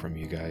answer from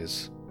you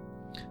guys.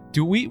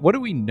 What do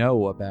we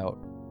know about?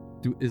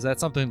 Is that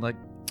something like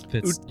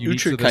that's unique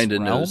to Uhtred this kind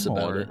of realm, knows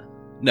about it.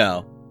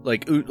 No,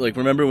 like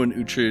remember when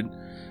Uhtred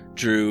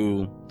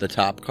drew the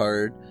top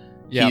card?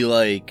 Yeah.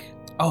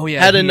 He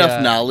had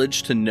enough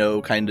knowledge to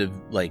know kind of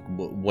like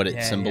what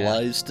it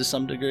symbolized to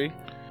some degree.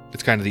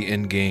 It's kind of the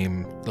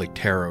in-game like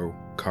tarot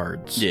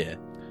cards. Yeah.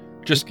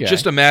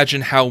 Just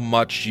imagine how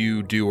much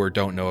you do or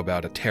don't know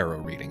about a tarot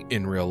reading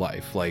in real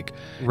life. Like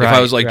if Right,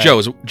 I was like,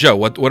 right. Joe,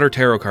 what are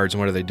tarot cards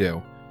and what do they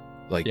do?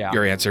 Like Yeah.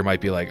 your answer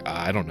might be like,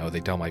 I don't know, they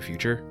tell my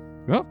future.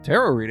 Well,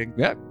 tarot reading.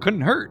 That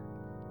couldn't hurt.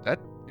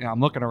 I'm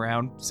looking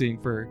around, seeing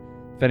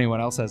if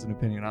anyone else has an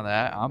opinion on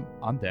that.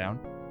 I'm down.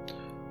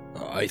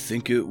 I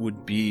think it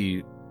would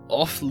be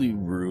awfully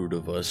rude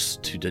of us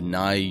to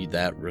deny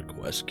that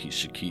request,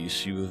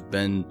 Kishikish. You have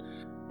been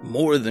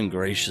more than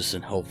gracious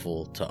and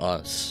helpful to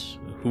us.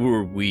 Who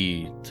are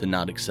we to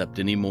not accept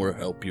any more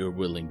help you're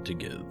willing to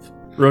give?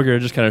 Rogar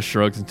just kind of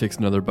shrugs and takes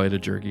another bite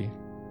of jerky.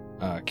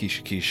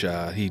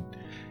 Kishikish,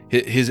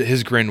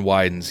 his grin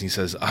widens. He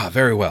says,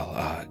 very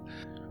well.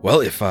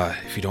 Well, if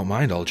you don't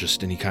mind, I'll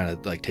just... And he kind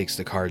of like takes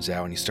the cards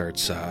out and he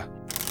starts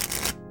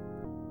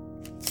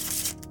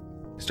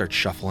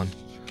shuffling.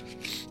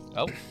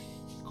 Oh,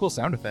 cool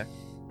sound effect.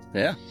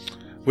 Yeah.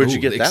 Where'd you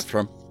get that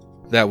from?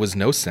 That was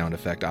no sound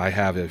effect. I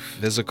have a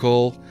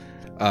physical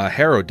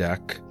Harrow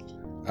deck,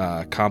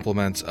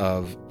 compliments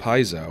of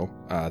Paizo.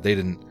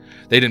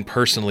 They didn't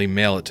personally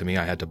mail it to me.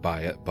 I had to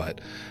buy it,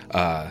 but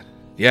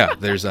yeah,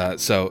 there's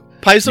so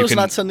Paizo's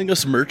not sending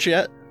us merch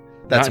yet.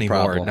 That's not a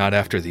anymore. problem. Not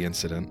after the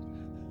incident.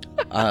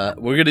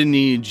 We're gonna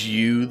need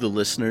you, the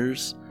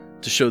listeners,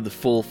 to show the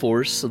full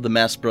force of the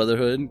Masked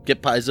Brotherhood.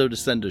 Get Paizo to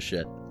send us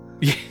shit.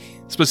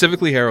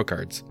 Specifically Harrow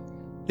cards.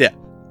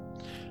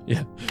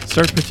 Yeah,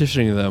 start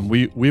petitioning them.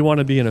 We want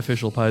to be an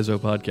official Paizo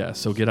podcast,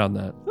 so get on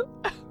that.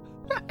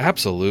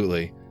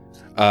 Absolutely.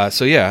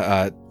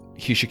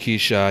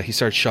 Kishikish, he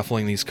starts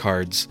shuffling these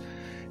cards,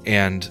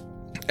 and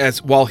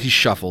while he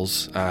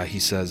shuffles, he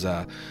says,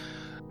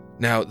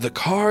 now, the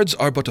cards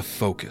are but a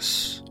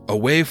focus, a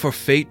way for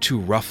fate to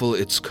ruffle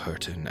its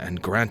curtain and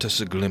grant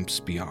us a glimpse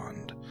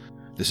beyond.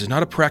 This is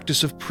not a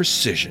practice of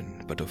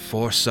precision, but of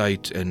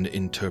foresight and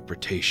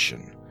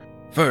interpretation.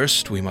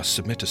 First, we must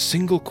submit a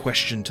single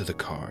question to the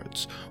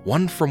cards,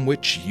 one from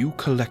which you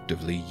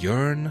collectively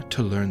yearn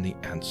to learn the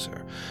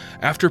answer.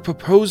 After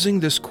proposing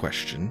this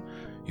question,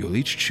 you'll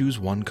each choose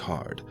one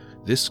card.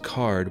 This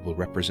card will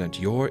represent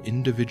your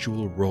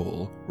individual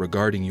role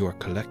regarding your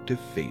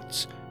collective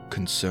fates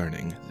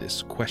concerning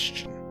this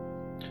question.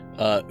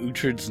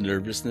 Uhtred's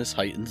nervousness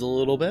heightens a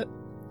little bit.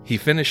 He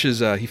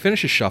finishes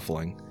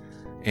shuffling,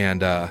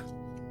 and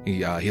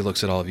he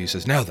looks at all of you and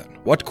says, now then,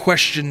 what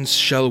questions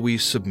shall we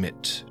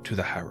submit to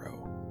the Harrow?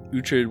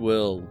 Uhtred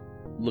will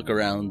look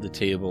around the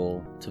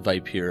table to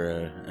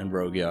Vipera and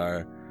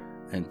Rogyar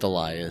and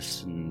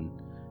Thalias, and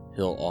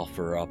he'll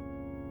offer up,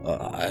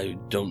 I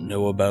don't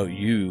know about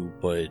you,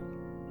 but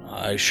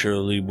I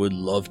surely would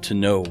love to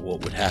know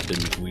what would happen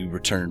if we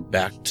return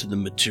back to the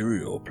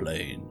material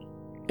plane.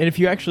 And if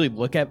you actually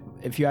look at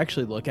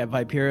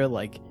Vipera,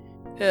 like,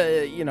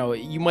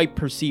 you might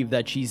perceive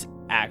that she's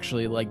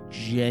actually like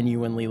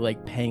genuinely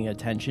like paying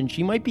attention.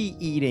 She might be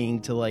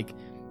eating to like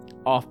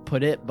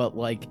off-put it, but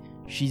like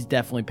she's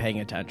definitely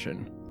paying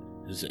attention.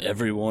 Is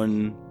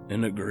everyone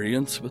in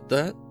agreement with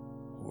that?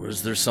 Or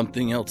is there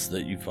something else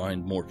that you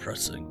find more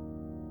pressing?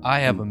 I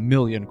have a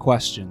million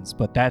questions,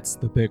 but that's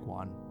the big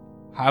one.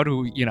 How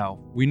do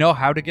we know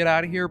how to get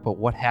out of here, but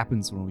what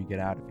happens when we get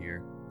out of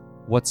here?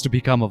 What's to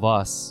become of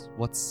us?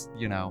 What's,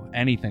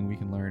 anything we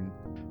can learn?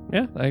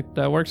 Yeah,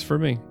 that works for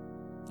me.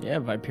 Yeah,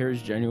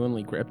 Vipera's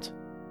genuinely gripped.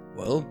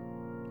 Well,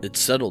 it's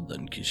settled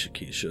then,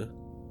 Kishikish.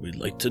 We'd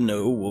like to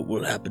know what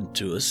will happen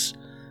to us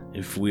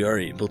if we are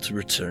able to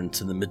return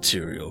to the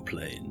material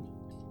plane.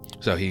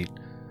 So he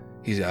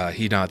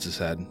nods his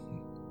head.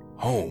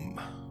 Home,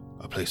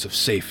 a place of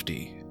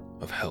safety,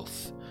 of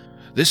health.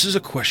 This is a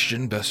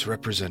question best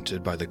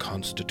represented by the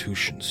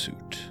Constitution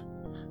suit.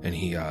 And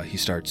he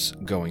starts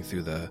going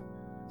through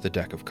the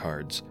deck of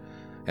cards.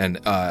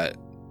 And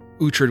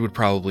Uhtred would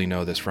probably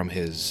know this from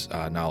his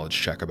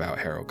knowledge check about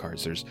Harrow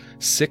cards. There's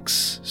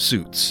 6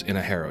 suits in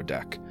a Harrow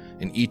deck,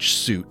 and each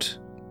suit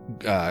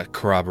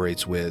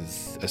corroborates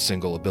with a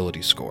single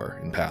ability score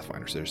in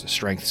Pathfinder. So there's the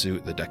strength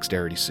suit, the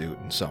dexterity suit,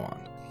 and so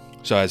on.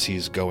 So as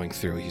he's going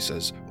through, he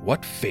says,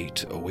 what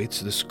fate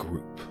awaits this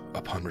group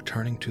upon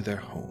returning to their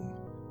home?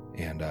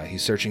 And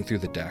he's searching through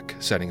the deck,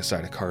 setting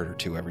aside a card or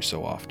two every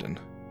so often.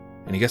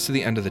 And he gets to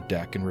the end of the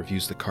deck and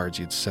reviews the cards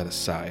he had set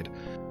aside,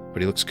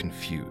 but he looks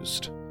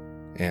confused.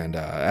 And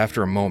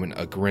after a moment,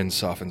 a grin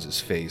softens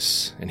his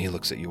face, and he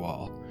looks at you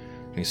all.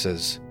 And he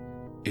says,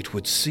 it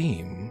would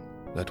seem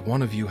that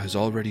one of you has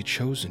already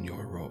chosen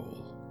your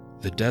role.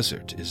 The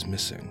desert is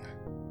missing.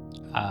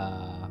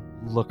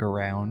 Look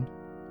around.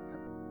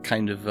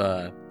 Kind of,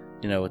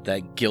 with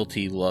that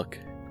guilty look,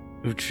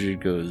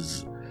 Uhtred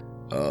goes,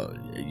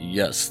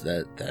 yes,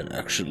 that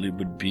actually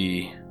would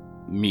be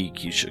me,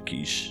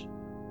 Kishikish.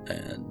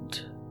 And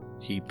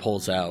he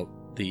pulls out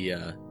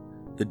the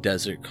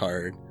desert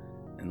card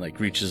and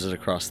like reaches it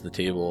across the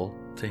table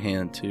to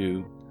hand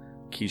to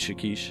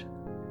Kishikish.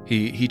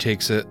 He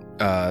takes it,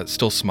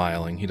 still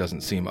smiling. He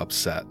doesn't seem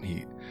upset.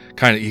 He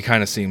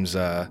kind of seems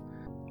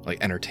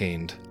like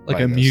entertained, like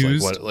by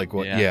amused. This. Like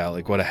what? Yeah,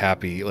 like what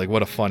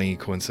a funny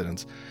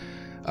coincidence.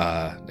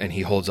 And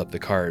he holds up the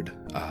card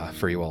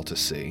for you all to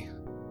see.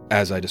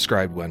 As I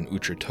described when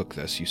Uhtred took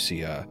this, you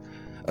see a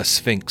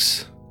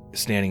sphinx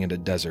standing in a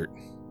desert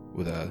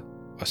with a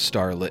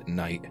starlit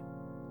night,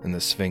 and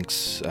the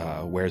sphinx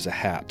wears a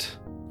hat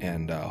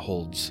and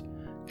holds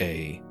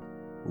a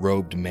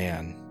robed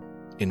man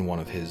in one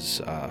of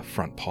his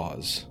front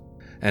paws.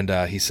 And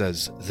he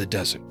says, "The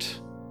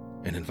desert,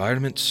 an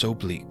environment so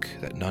bleak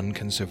that none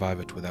can survive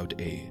it without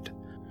aid.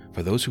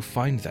 For those who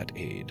find that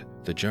aid,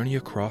 the journey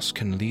across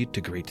can lead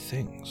to great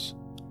things.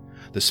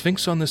 The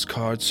Sphinx on this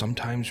card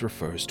sometimes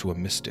refers to a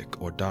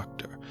mystic or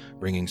doctor,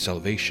 bringing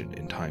salvation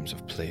in times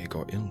of plague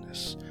or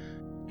illness."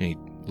 And he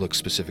looks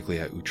specifically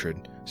at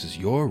Uhtred, says,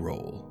 "Your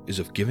role is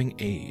of giving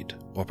aid,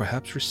 or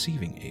perhaps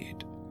receiving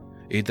aid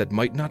that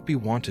might not be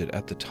wanted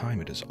at the time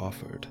it is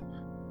offered."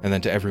 And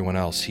then to everyone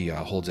else, he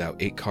holds out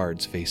 8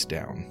 cards face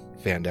down,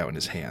 fanned out in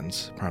his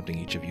hands, prompting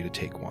each of you to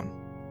take one.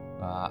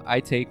 I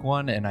take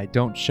one, and I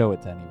don't show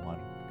it to anyone,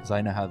 because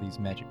I know how these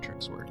magic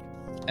tricks work.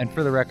 And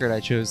for the record, I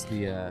chose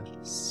the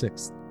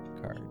 6th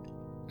card.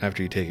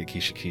 After you take it,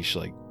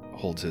 Kishikish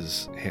holds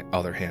his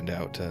other hand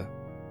out to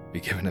be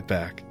given it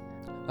back.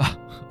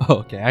 Oh,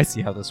 okay, I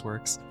see how this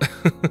works.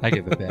 I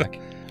give it back.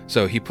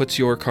 So he puts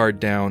your card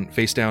down,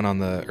 face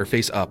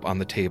up on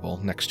the table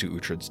next to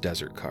Uhtred's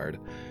desert card,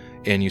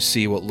 and you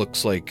see what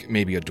looks like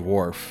maybe a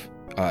dwarf,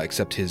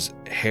 except his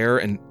hair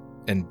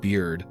and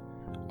beard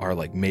are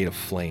made of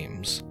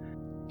flames.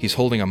 He's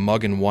holding a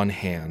mug in one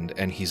hand,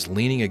 and he's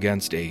leaning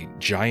against a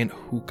giant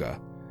hookah,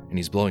 and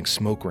he's blowing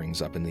smoke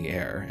rings up in the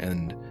air,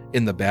 and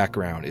in the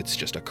background, it's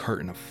just a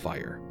curtain of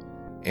fire.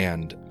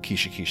 And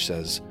Kishikish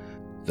says,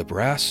 "The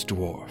brass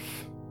dwarf,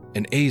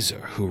 an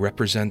Azer who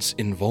represents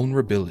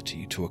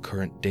invulnerability to a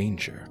current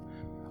danger.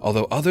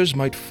 Although others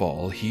might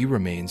fall, he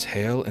remains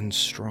hale and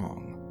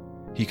strong.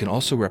 He can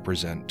also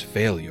represent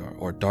failure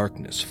or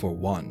darkness for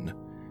one,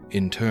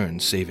 in turn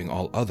saving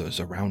all others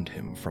around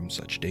him from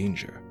such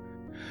danger.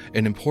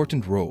 An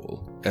important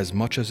role, as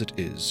much as it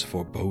is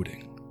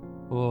foreboding."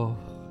 Oh,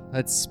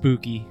 that's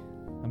spooky.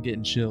 I'm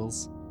getting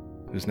chills.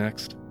 Who's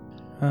next?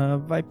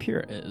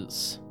 Vipera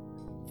is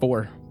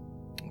 4.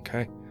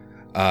 Okay.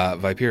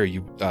 Vipera,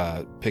 you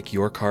pick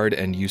your card,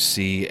 and you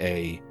see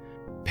a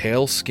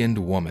pale-skinned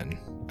woman.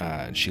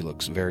 She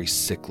looks very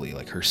sickly,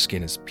 like her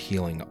skin is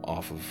peeling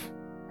off of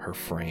her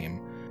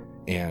frame.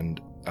 And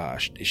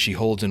she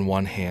holds in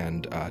one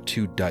hand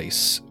 2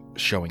 dice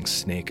showing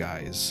snake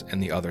eyes,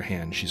 and the other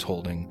hand she's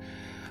holding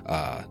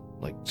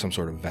some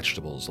sort of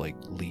vegetables like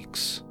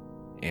leeks.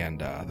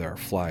 And there are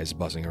flies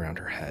buzzing around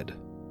her head.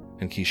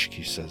 And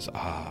Kishikish says,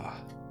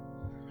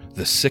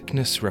 "The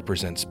sickness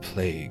represents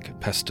plague,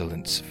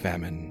 pestilence,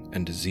 famine,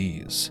 and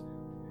disease.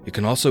 It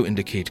can also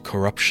indicate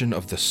corruption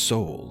of the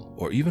soul,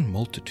 or even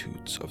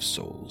multitudes of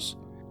souls.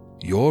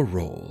 Your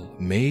role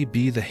may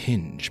be the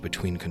hinge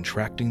between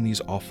contracting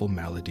these awful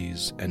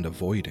maladies and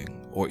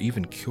avoiding, or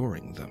even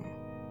curing them."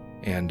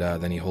 And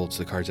then he holds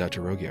the cards out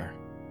to Rogier.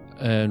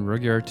 And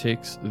Rogier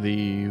takes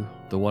the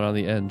one on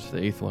the end,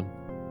 the 8th one.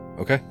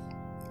 Okay.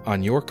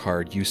 On your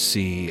card, you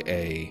see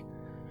a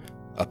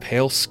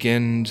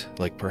pale-skinned,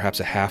 perhaps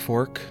a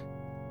half-orc,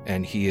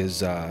 and he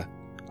is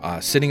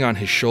sitting on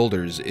his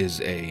shoulders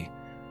is a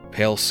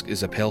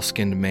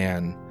pale-skinned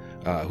man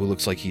who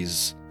looks like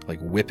he's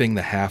whipping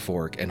the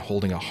half-orc and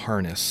holding a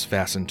harness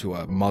fastened to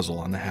a muzzle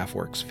on the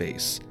half-orc's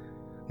face.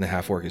 And the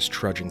half-orc is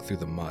trudging through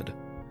the mud.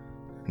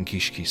 And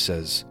Kishikish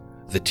says,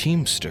 "The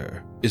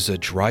Teamster is a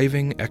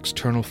driving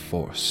external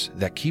force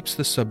that keeps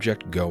the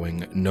subject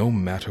going no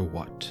matter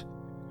what.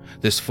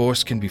 This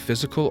force can be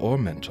physical or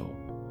mental.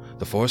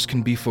 The force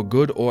can be for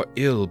good or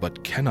ill,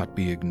 but cannot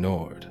be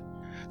ignored.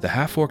 The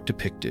half-orc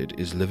depicted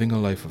is living a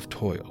life of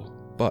toil,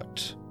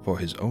 but for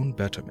his own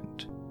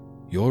betterment.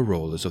 Your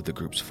role is of the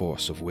group's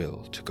force of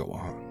will to go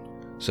on."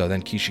 So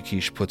then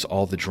Kishikish puts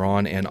all the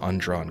drawn and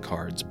undrawn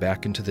cards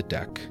back into the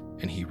deck,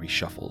 and he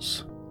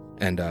reshuffles.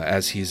 And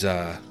as he's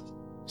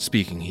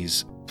speaking,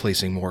 he's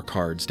placing more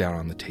cards down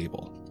on the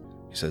table.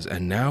 He says,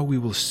 "And now we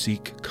will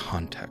seek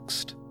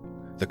context.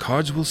 The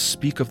cards will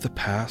speak of the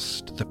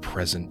past, the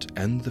present,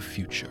 and the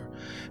future,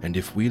 and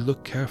if we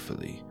look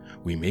carefully,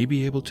 we may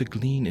be able to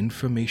glean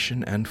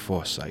information and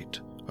foresight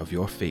of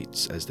your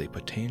fates as they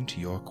pertain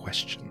to your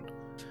question."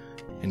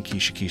 And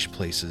Kishikish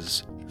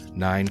places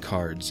 9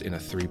 cards in a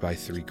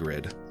 3x3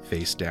 grid,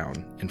 face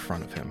down, in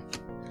front of him.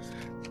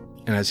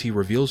 And as he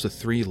reveals the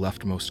 3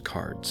 leftmost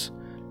cards,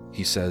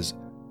 he says,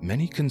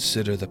 "Many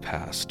consider the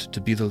past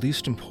to be the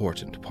least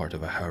important part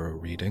of a Harrow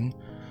reading.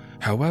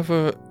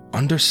 However,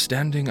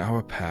 understanding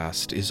our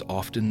past is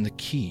often the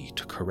key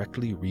to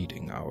correctly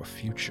reading our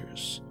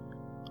futures.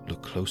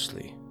 Look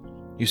closely."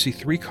 You see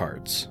 3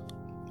 cards.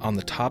 On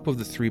the top of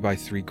the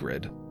 3x3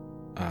 grid,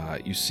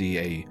 you see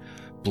a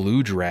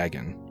blue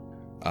dragon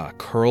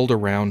curled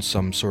around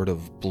some sort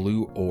of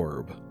blue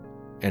orb,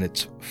 and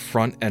its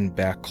front and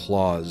back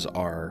claws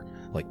are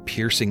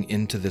piercing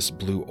into this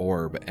blue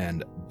orb,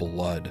 and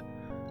blood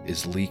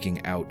is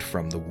leaking out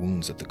from the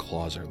wounds that the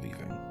claws are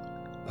leaving.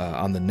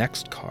 On the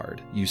next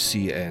card, you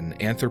see an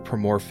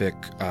anthropomorphic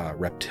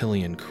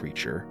reptilian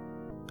creature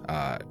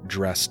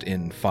dressed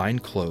in fine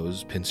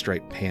clothes,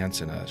 pinstripe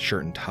pants, and a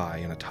shirt and tie,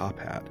 and a top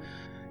hat.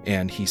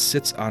 And he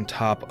sits on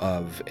top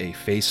of a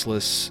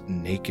faceless,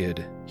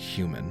 naked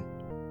human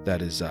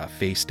that is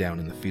face down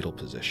in the fetal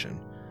position.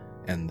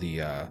 And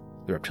the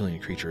reptilian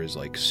creature is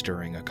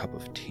stirring a cup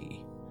of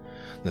tea.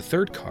 The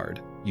third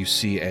card, you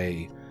see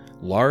a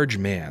large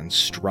man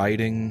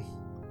striding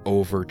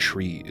over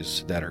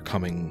trees that are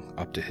coming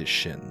up to his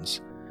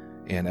shins.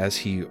 And as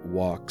he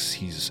walks,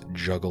 he's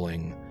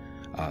juggling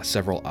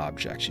several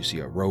objects. You see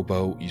a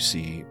rowboat, you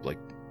see like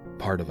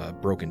part of a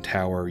broken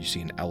tower, you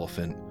see an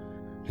elephant.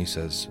 And he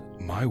says,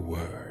 "My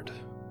word,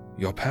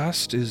 your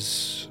past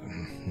is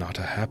not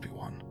a happy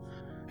one."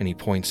 And he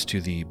points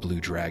to the blue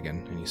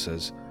dragon and he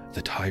says,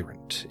 "The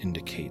tyrant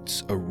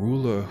indicates a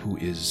ruler who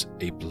is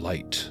a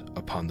blight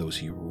upon those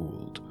he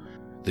ruled.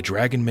 The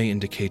dragon may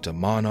indicate a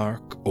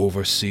monarch,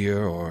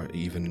 overseer, or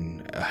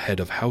even a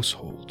head of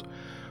household.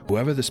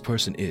 Whoever this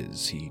person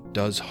is, he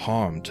does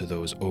harm to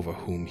those over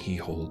whom he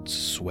holds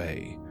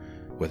sway,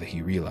 whether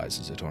he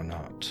realizes it or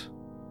not."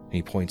 And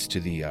he points to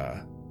the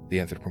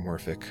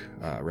anthropomorphic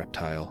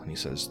reptile, and he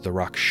says, "The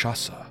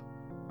Rakshasa,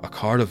 a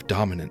card of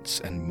dominance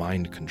and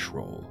mind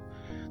control.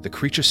 The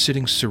creature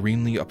sitting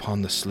serenely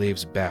upon the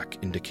slave's back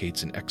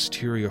indicates an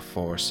exterior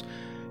force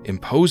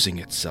imposing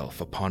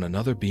itself upon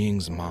another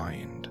being's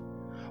mind.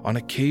 On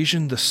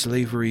occasion, the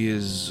slavery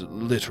is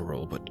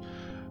literal, but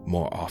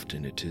more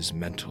often it is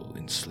mental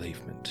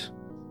enslavement."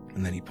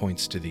 And then he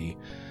points to the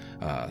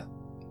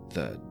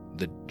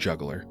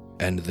juggler.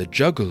 "And the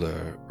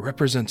juggler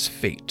represents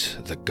fate,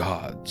 the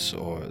gods,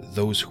 or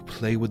those who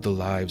play with the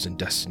lives and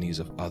destinies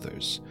of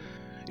others.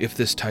 If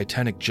this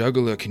titanic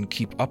juggler can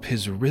keep up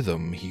his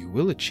rhythm, he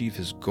will achieve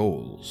his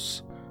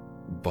goals.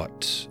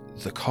 But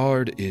the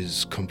card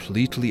is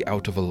completely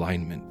out of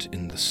alignment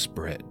in the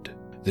spread.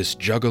 This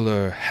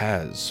juggler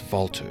has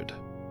faltered.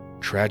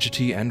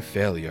 Tragedy and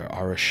failure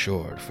are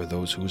assured for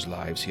those whose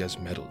lives he has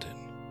meddled in."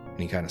 And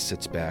he kind of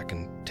sits back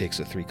and takes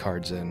the 3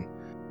 cards in.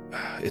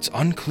 "It's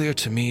unclear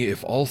to me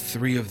if all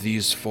 3 of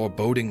these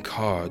foreboding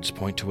cards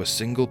point to a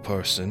single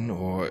person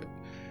or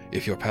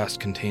if your past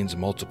contains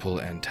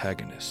multiple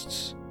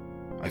antagonists.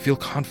 I feel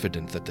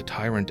confident that the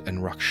tyrant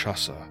and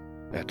Rakshasa,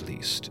 at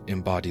least,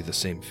 embody the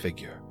same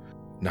figure.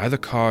 Neither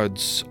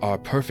cards are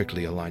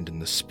perfectly aligned in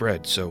the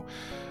spread, so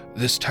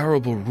this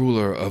terrible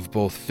ruler of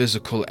both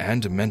physical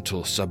and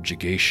mental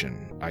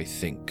subjugation, I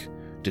think,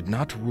 did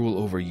not rule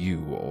over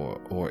you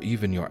or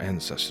even your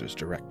ancestors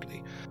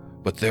directly,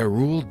 but their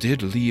rule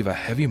did leave a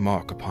heavy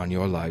mark upon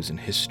your lives in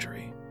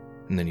history."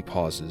 And then he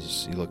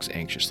pauses, he looks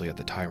anxiously at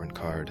the tyrant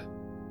card.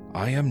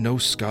 "I am no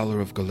scholar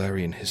of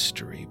Galarian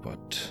history,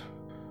 but,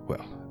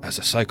 well, as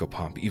a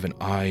psychopomp, even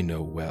I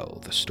know well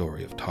the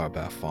story of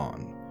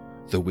Tar-Baphon,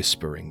 the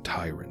Whispering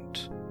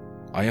Tyrant.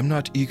 I am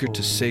not eager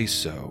to say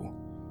so,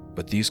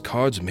 but these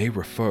cards may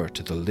refer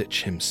to the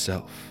Lich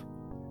himself,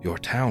 your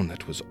town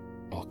that was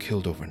all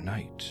killed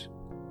overnight,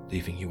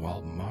 leaving you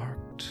all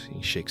marked."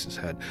 He shakes his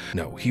head.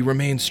 "No, he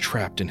remains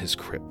trapped in his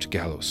crypt,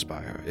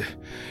 Gallowspire.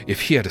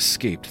 If he had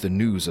escaped, the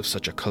news of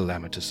such a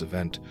calamitous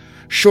event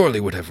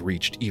surely would have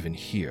reached even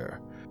here.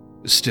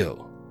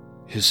 Still,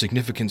 his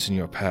significance in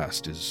your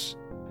past is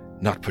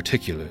not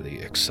particularly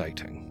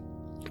exciting.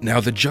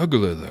 Now the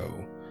juggler,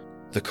 though,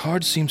 the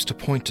card seems to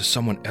point to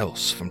someone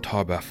else from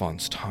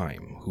Tar-Baphon's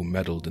time who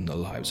meddled in the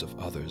lives of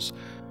others,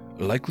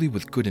 likely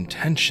with good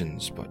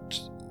intentions, but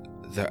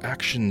their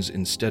actions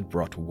instead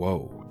brought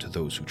woe to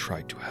those who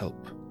tried to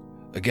help.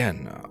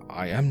 Again,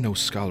 I am no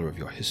scholar of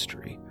your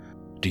history.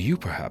 Do you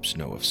perhaps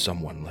know of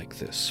someone like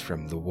this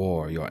from the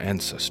war your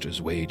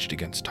ancestors waged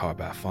against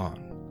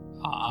Tar-Baphon?"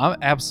 I'm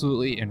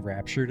absolutely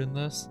enraptured in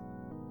this.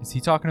 Is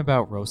he talking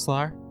about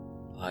Roslar?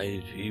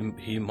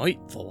 He might,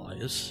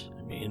 Thalias.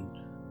 I mean,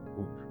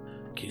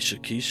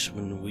 Kishakish,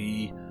 when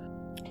we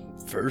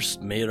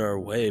first made our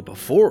way,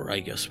 before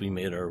I guess we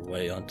made our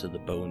way onto the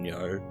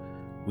boneyard,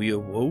 we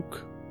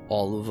awoke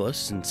all of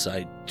us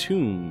inside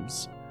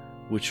tombs,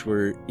 which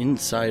were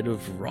inside of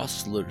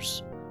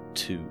Roslar's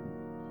tomb.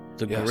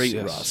 The Great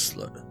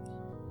Roslar.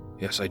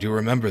 Yes, I do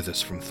remember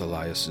this from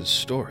Thalias'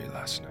 story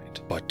last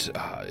night. But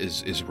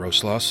is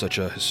Roslar such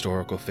a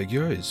historical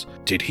figure?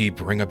 Did he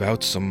bring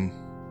about some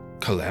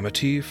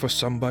calamity for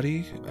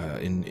somebody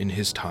in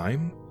his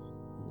time?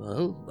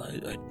 Well,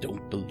 I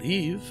don't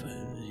believe.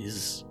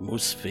 He's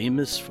most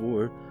famous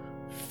for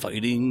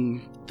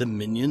fighting the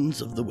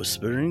minions of the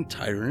Whispering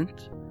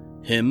Tyrant.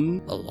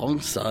 Him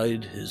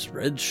alongside his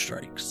red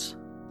strikes.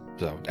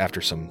 So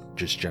after some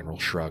just general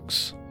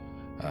shrugs,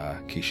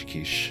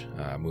 Kishakish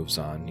moves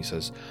on. He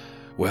says,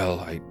 "Well,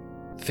 I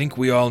think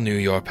we all knew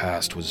your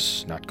past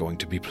was not going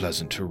to be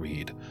pleasant to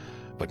read,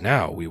 but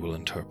now we will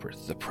interpret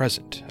the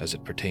present as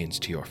it pertains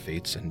to your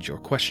fates and your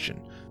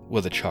question."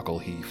 With a chuckle,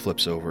 he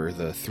flips over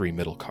the 3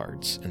 middle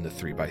cards in the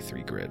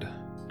 3x3 grid.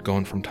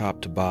 Going from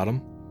top to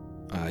bottom,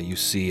 you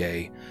see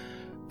a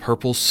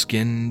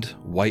purple-skinned,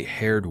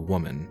 white-haired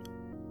woman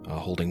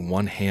holding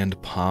one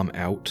hand palm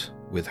out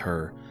with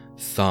her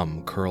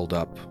thumb curled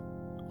up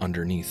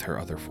underneath her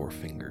other 4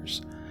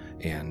 fingers.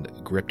 And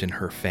gripped in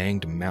her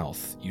fanged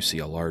mouth, you see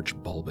a large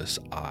bulbous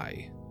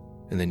eye.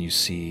 And then you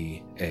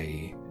see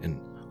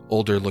an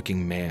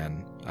older-looking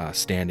man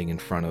standing in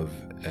front of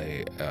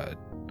a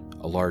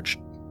large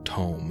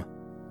tome,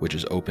 which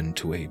is open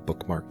to a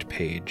bookmarked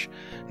page.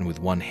 And with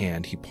one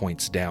hand, he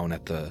points down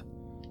at the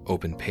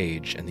open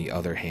page, and the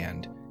other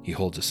hand, He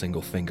holds a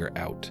single finger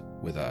out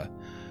with a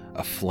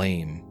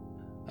flame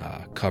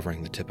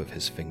covering the tip of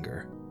his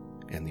finger.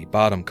 And the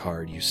bottom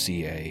card, you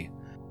see a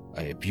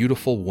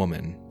beautiful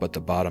woman, but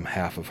the bottom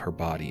half of her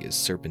body is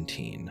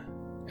serpentine.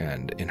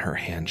 And in her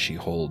hand she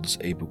holds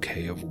a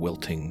bouquet of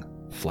wilting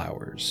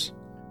flowers.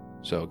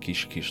 So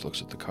Kishikish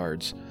looks at the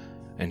cards,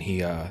 and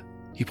he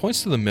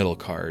points to the middle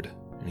card,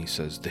 and he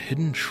says, "The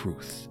hidden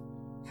truth.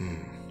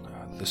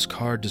 This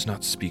card does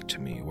not speak to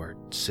me where it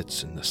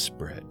sits in the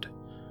spread.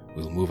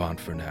 We'll move on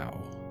for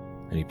now."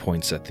 And he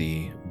points at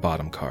the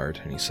bottom card,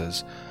 and he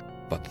says,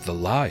 "But the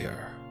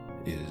liar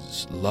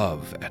is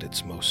love at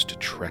its most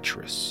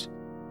treacherous.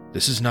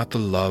 This is not the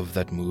love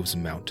that moves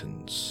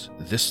mountains.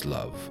 This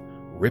love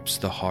rips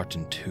the heart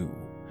in two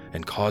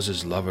and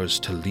causes lovers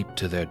to leap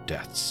to their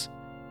deaths.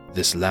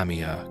 This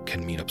Lamia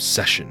can mean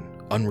obsession,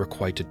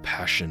 unrequited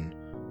passion,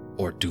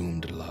 or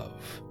doomed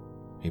love."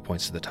 He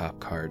points to the top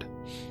card.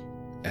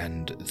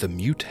 "And the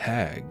mute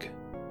hag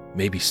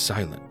may be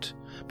silent,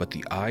 but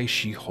the eye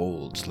she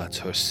holds lets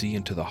her see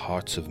into the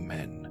hearts of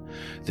men.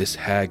 This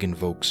hag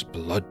invokes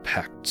blood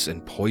pacts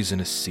and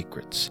poisonous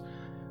secrets,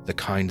 the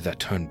kind that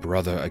turn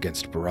brother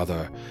against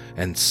brother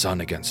and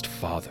son against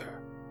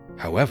father.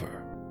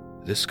 However,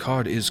 this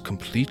card is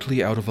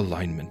completely out of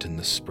alignment in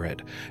the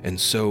spread, and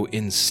so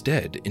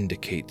instead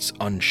indicates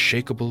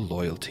unshakable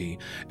loyalty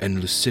and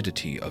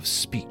lucidity of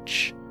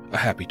speech. A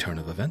happy turn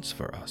of events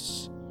for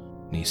us."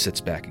 And he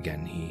sits back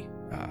again. He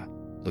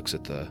looks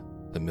at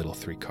the middle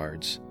three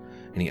cards,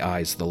 and he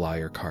eyes the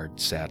liar card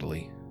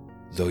sadly.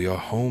 "Though your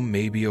home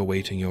may be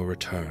awaiting your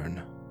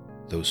return,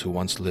 those who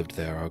once lived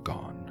there are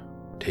gone,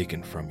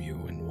 taken from you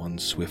in one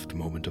swift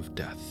moment of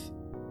death.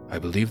 I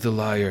believe the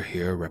liar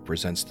here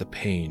represents the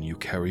pain you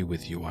carry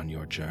with you on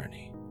your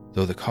journey,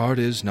 though the card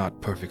is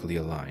not perfectly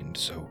aligned,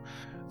 so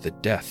the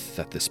death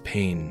that this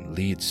pain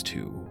leads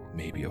to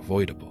may be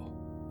avoidable.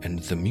 And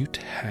the mute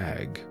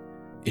hag,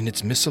 in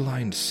its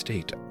misaligned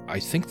state, I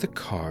think the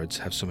cards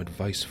have some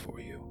advice for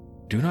you.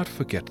 Do not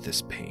forget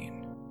this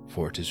pain,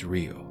 for it is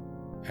real,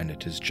 and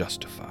it is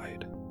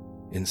justified.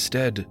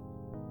 Instead,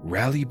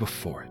 rally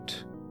before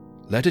it.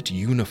 Let it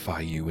unify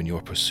you in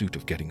your pursuit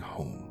of getting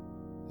home.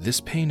 This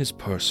pain is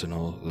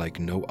personal like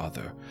no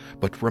other,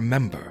 but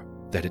remember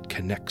that it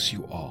connects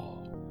you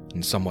all."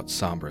 And somewhat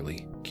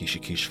somberly,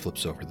 Kishikish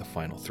flips over the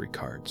final three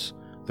cards,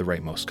 the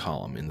rightmost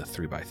column in the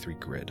 3x3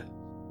 grid.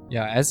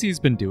 Yeah, as he's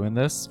been doing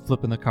this,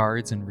 flipping the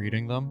cards and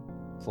reading them,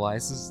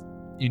 Thalias is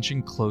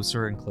inching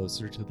closer and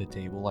closer to the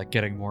table, like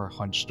getting more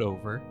hunched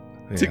over.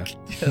 Yeah. To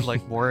get,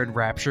 like, more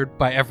enraptured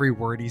by every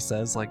word he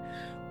says. Like,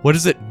 what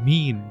does it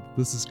mean?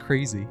 This is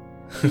crazy.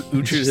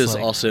 Uhtred just has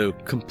like- also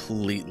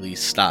completely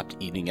stopped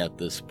eating at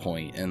this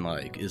point, and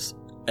is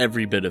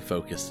every bit of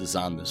focus is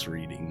on this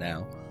reading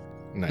now.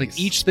 Nice. Like,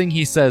 each thing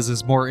he says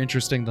is more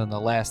interesting than the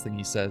last thing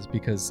he says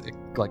because it,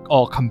 like,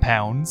 all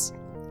compounds.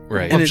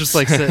 Right. I'm And just,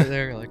 it's- like, sitting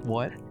there like,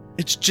 what?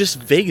 It's just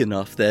vague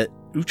enough that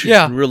Uhtred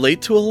Yeah. can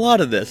relate to a lot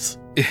of this.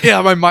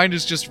 Yeah, my mind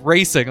is just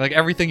racing. Like,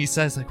 everything he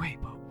says, like, wait,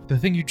 but the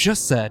thing you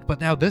just said,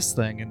 but now this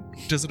thing, and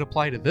does it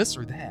apply to this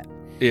or that?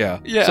 Yeah.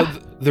 Yeah. So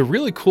the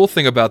really cool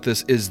thing about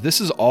this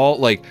is all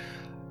like,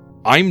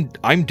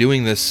 I'm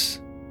doing this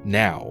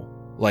now.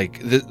 Like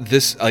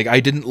this, like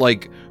I didn't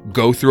like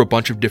go through a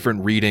bunch of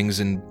different readings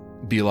and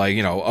be like,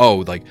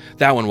 oh, like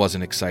that one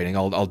wasn't exciting.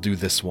 I'll do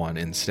this one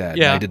instead.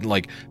 Yeah. And I didn't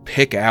like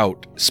pick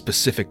out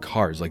specific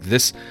cards. Like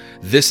this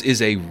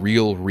is a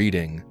real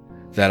reading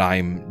that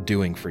I'm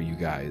doing for you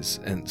guys.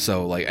 And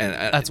so like, and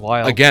That's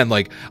wild. again,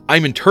 like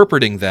I'm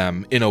interpreting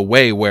them in a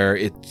way where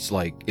it's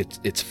like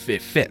it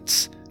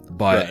fits.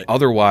 But Right.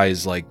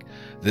 otherwise, like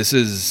this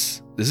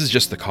is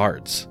just the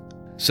cards.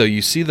 So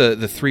you see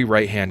the three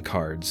right hand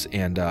cards,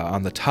 and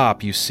on the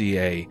top you see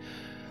a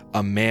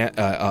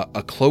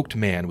cloaked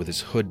man with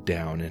his hood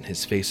down and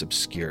his face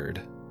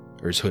obscured,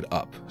 or his hood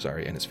up,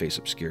 sorry, and his face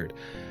obscured.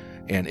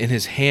 And in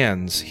his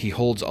hands he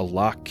holds a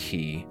lock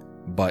key,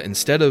 but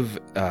instead of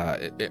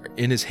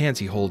in his hands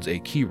he holds a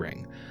key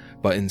ring,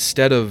 but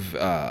instead of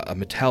a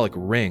metallic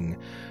ring,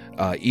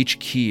 each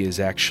key is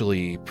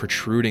actually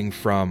protruding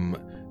from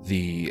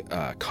the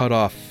cut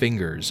off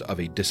fingers of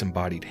a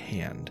disembodied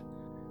hand.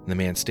 And the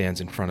man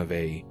stands in front of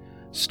a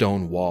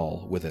stone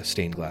wall with a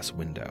stained glass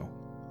window.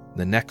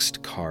 The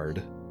next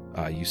card,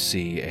 you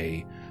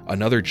see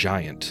another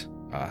giant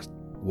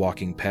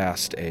walking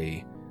past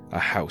a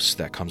house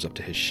that comes up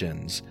to his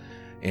shins,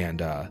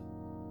 and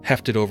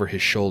hefted over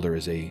his shoulder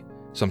is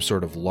some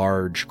sort of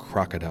large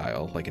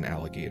crocodile, like an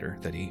alligator,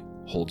 that he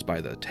holds by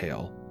the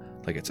tail,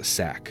 like it's a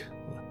sack.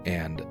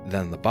 And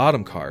then the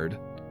bottom card,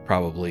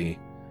 probably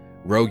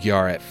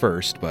Rogyar at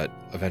first, but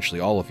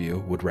eventually all of you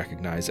would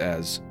recognize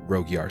as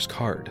Rogyar's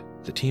card,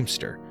 the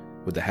Teamster,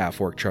 with the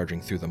half-orc charging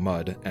through the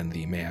mud and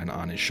the man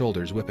on his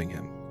shoulders whipping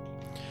him.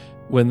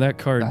 When that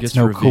card That's gets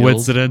no revealed,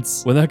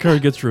 coincidence. when that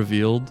card gets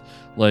revealed,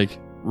 like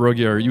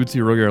Rogyar, you would see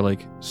Rogyar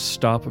like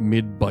stop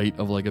mid-bite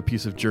of like a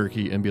piece of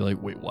jerky and be like,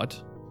 "Wait,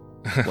 what?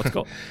 What's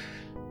going?"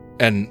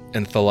 And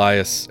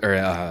Thalias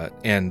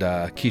and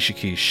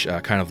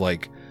Kishikish kind of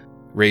like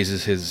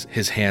raises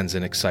his hands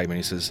in excitement.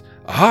 He says,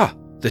 "Aha!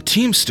 The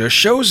Teamster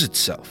shows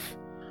itself.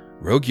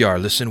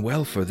 Rogyar, listen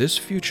well, for this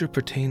future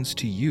pertains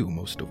to you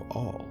most of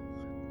all.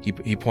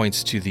 He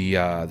points to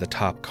the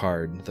top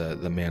card,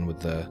 the man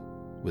with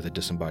a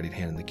disembodied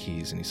hand and the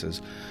keys, and he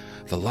says,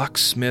 "The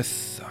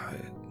locksmith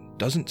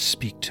doesn't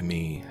speak to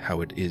me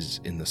how it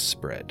is in the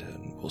spread,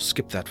 and we'll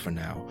skip that for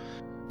now.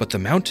 But the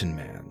Mountain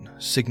Man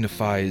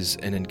signifies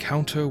an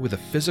encounter with a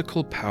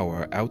physical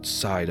power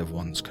outside of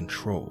one's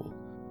control.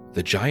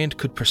 The giant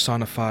could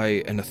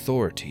personify an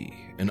authority,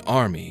 an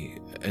army,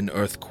 an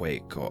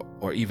earthquake,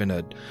 or even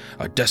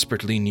a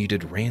desperately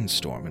needed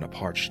rainstorm in a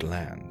parched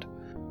land.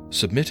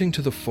 Submitting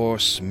to the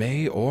Force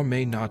may or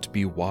may not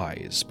be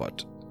wise,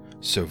 but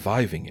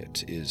surviving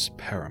it is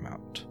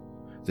paramount.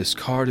 This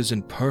card is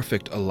in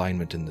perfect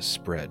alignment in the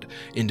spread,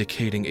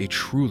 indicating a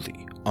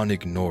truly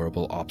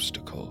unignorable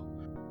obstacle.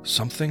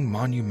 Something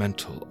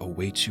monumental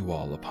awaits you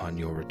all upon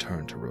your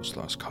return to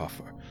Roslar's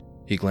coffer."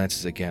 He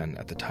glances again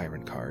at the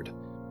Tyrant card.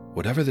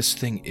 "Whatever this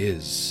thing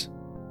is,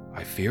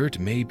 I fear it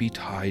may be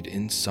tied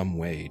in some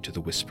way to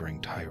the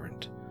Whispering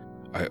Tyrant.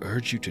 I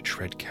urge you to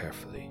tread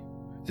carefully.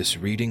 This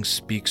reading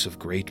speaks of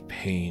great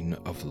pain,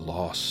 of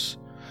loss,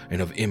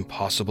 and of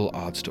impossible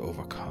odds to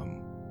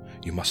overcome.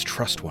 You must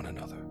trust one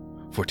another,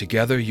 for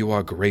together you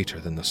are greater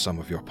than the sum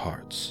of your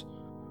parts.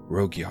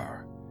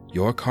 Rogyar,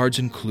 your card's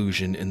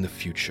inclusion in the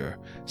future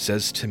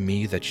says to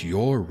me that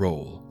your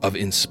role of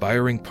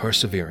inspiring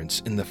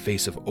perseverance in the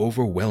face of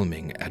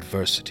overwhelming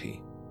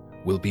adversity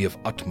will be of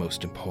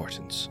utmost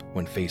importance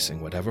when facing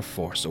whatever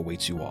force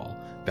awaits you all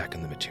back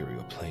in the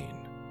material plane."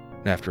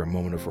 And after a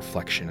moment of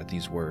reflection at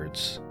these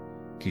words,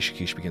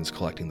 Kishikish begins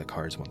collecting the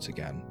cards once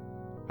again.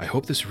 "I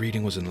hope this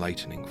reading was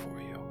enlightening for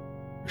you.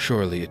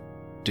 Surely it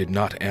did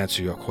not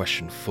answer your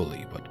question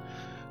fully, but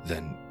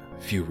then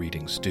few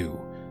readings do.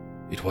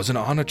 It was an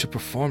honor to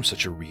perform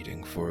such a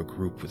reading for a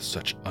group with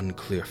such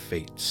unclear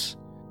fates."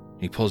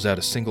 He pulls out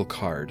a single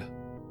card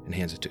and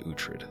hands it to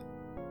Uhtred.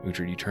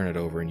 Uhtred, you turn it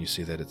over and you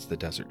see that it's the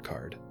desert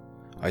card.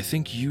 "I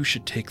think you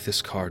should take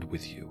this card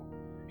with you.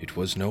 It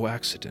was no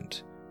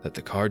accident that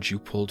the cards you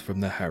pulled from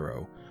the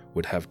Harrow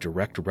would have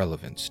direct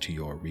relevance to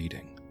your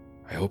reading.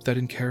 I hope that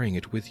in carrying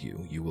it with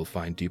you, you will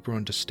find deeper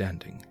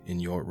understanding in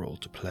your role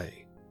to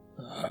play."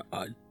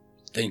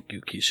 Thank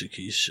you,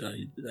 Kishikish.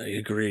 I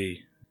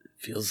agree. It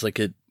feels like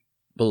it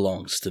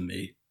belongs to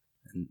me.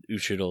 And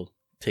Uhtred will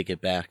take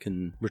it back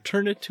and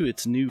return it to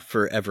its new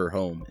forever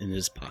home in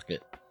his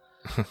pocket.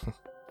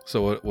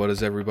 So what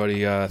is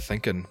everybody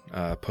thinking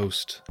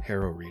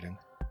post-Harrow reading?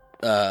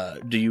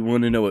 Do you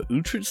want to know what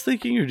Uhtred's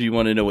thinking, or do you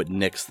want to know what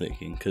Nick's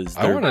thinking? Because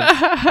I want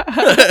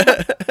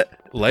to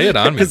lay it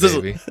on me,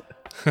 baby.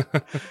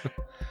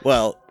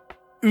 Well,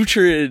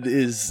 Uhtred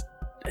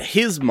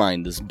his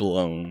mind is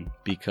blown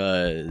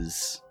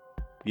because,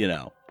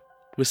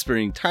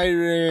 Whispering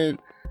Tyrant.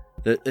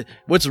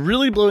 What's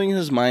really blowing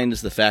his mind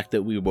is the fact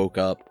that we woke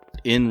up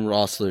in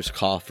Rosler's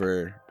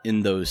coffer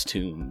in those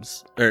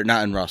tombs. Or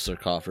not in Rosler's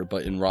coffer,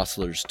 but in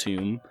Rosler's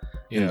tomb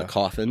in the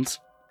coffins.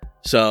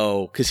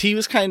 So, because he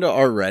was kind of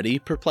already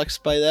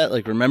perplexed by that.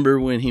 Like, remember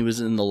when he was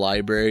in the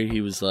library,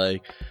 he was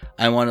like,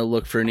 "I want to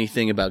look for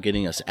anything about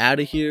getting us out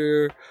of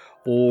here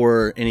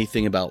or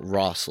anything about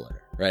Rosler,"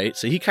 right?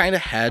 So he kind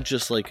of had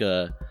just like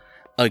a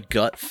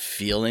gut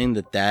feeling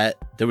that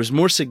there was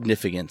more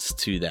significance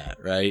to that,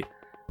 right?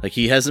 Like,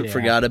 he hasn't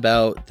forgot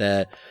about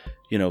that,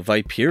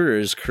 Vipera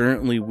is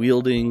currently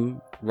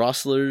wielding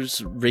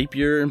Rosler's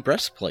rapier and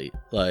breastplate.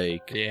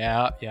 Like,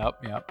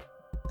 Yep.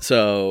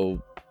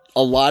 So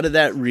a lot of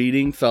that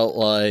reading felt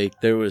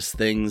like there was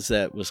things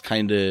that was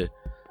kind of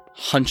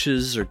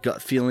hunches or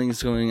gut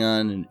feelings going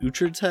on in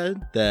Uhtred's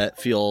head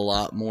that feel a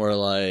lot more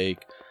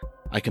like,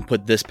 I can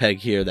put this peg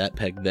here, that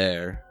peg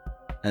there.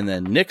 And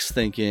then Nick's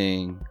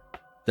thinking,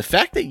 the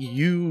fact that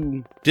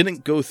you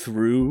didn't go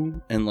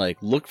through and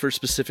look for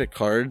specific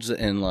cards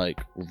and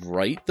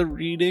write the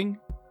reading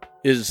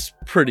is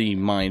pretty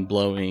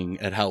mind-blowing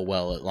at how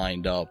well it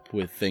lined up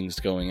with things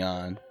going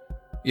on.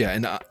 Yeah,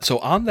 and so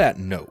on that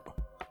note,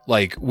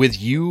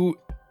 with you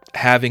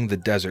having the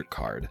desert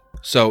card,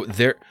 so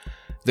there,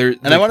 and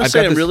I want to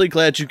say I'm really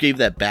glad you gave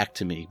that back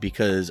to me,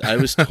 because I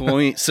was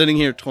sitting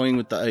here toying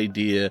with the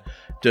idea,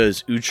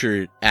 does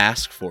Uhtred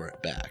ask for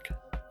it back?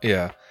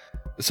 Yeah.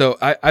 So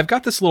I've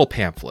got this little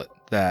pamphlet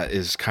that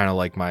is kind of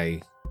like my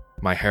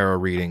Harrow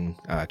reading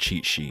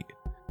cheat sheet.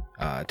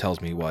 It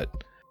tells me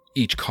what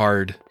each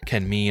card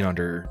can mean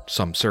under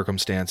some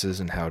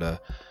circumstances and how to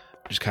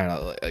just kind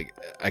of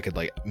I could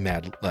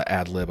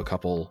ad-lib a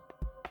couple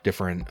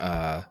different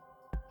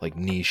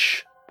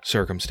niche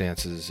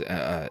circumstances,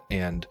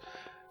 and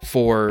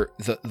for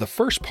the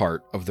first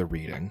part of the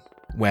reading,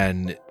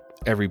 when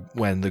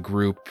the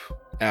group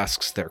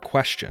asks their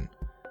question,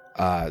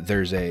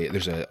 there's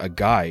a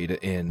guide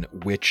in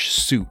which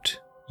suit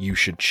you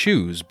should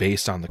choose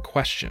based on the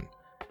question.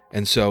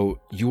 And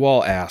so you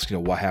all ask,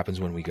 what happens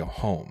when we go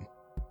home?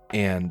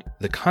 And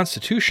the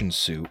Constitution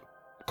suit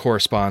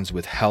corresponds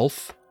with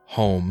health,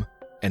 home,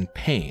 and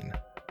pain.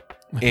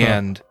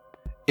 And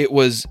I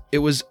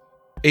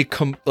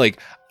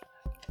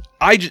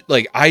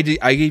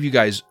gave you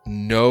guys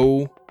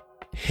no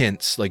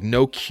hints, like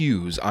no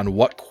cues on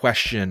what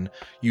question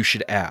you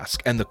should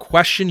ask. And the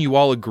question you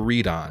all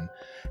agreed on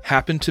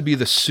happened to be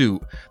the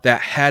suit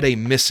that had a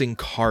missing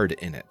card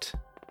in it.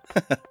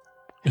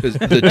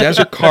 The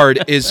desert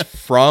card is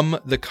from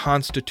the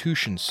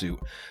Constitution suit.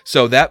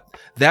 So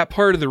that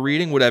part of the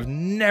reading would have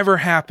never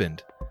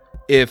happened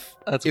if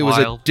it was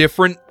a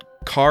different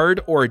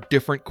card or a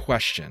different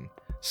question.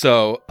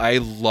 So I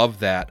love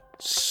that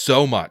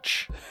so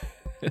much.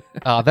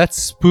 Oh,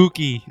 that's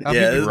spooky.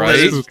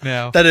 right? Spook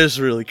now. That is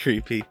really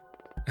creepy.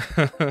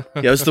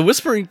 Yeah, is the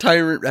Whispering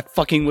Tyrant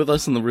fucking with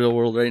us in the real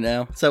world right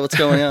now? Is that what's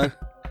going on?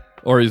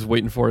 Or he's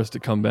waiting for us to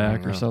come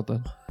back or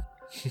something.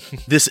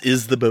 This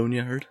is the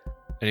Boneyard.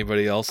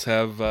 Anybody else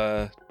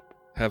have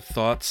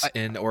thoughts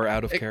in or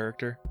out of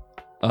character?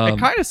 It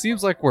kind of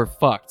seems like we're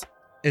fucked.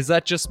 Is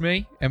that just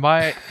me? Am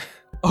I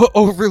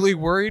overly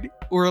worried?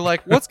 Or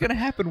like, what's going to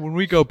happen when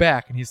we go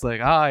back? And he's like,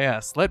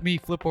 yes, let me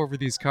flip over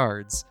these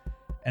cards.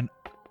 And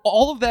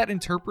all of that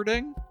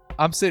interpreting,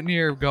 I'm sitting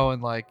here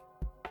going like,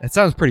 it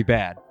sounds pretty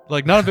bad.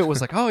 Like, none of it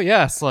was like, oh,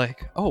 yes,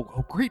 like, oh,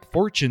 great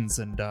fortunes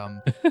and,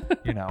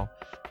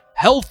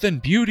 health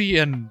and beauty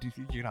and,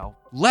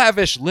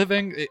 lavish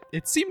living.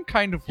 It seemed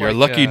kind of Your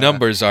lucky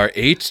numbers are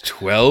 8,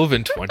 12,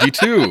 and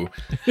 22.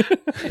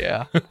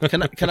 Yeah.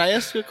 Can I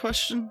ask a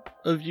question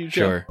of you,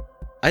 Joe? Sure.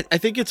 I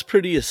think it's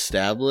pretty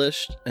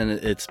established, and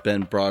it's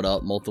been brought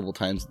up multiple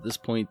times at this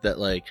point, that,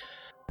 like,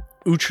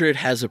 Uhtred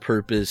has a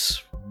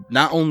purpose,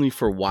 not only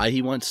for why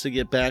he wants to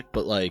get back,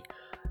 but, like,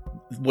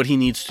 what he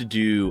needs to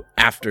do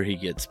after he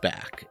gets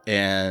back.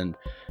 And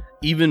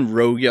even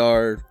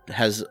Rogyar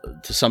has,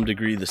 to some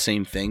degree, the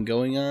same thing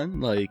going on.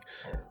 Like,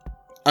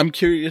 I'm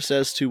curious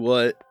as to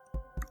what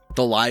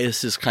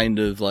Thalias's kind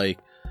of, like,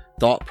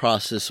 thought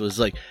process was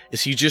like.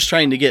 Is he just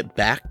trying to get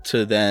back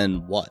to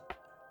then what?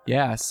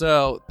 Yeah,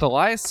 so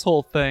Thalias'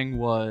 whole thing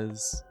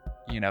was,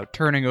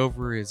 turning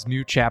over his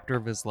new chapter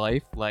of his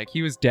life. Like,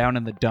 he was down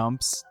in the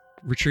dumps,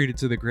 retreated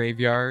to the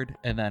graveyard,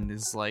 and then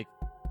is, like,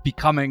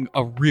 becoming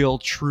a real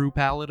true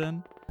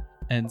paladin.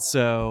 And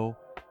so,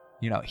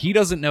 he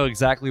doesn't know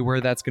exactly where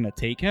that's going to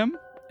take him.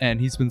 And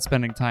he's been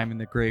spending time in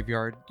the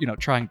graveyard,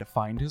 trying to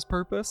find his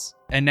purpose.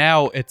 And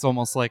now it's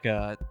almost like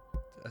a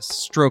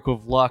stroke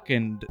of luck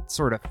and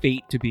sort of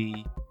fate to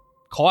be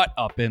caught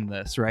up in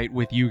this, right,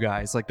 with you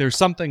guys. Like, there's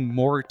something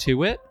more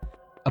to it,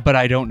 but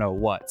I don't know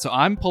what. So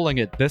I'm pulling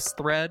at this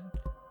thread,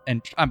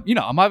 and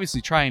I'm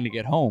obviously trying to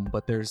get home,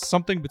 but there's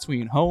something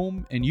between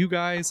home and you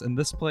guys and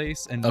this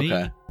place and me.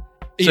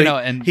 So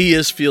and he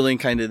is feeling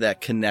kind of that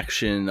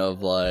connection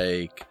of,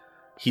 like,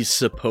 he's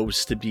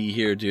supposed to be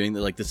here doing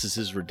that. Like, this is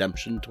his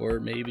redemption tour,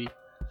 maybe.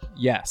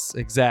 Yes,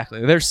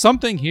 exactly. There's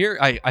something here.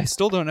 I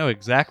still don't know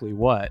exactly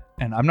what,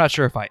 and I'm not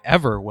sure if I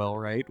ever will,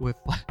 right? With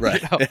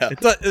right. Yeah.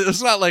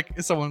 It's not like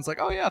someone's like,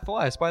 oh yeah,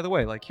 Thalias, by the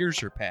way, like,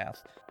 here's your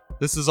path.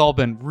 This has all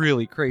been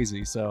really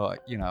crazy, so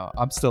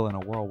I'm still in a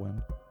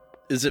whirlwind.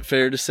 Is it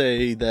fair to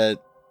say that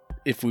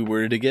if we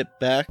were to get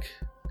back,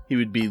 he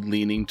would be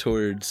leaning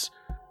towards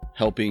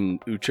helping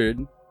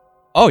Uhtred?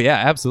 Oh yeah,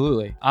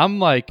 absolutely. I'm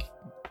like,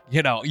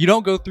 you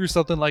don't go through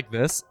something like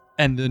this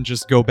and then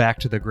just go back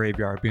to the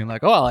graveyard being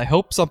like, oh, well, I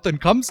hope something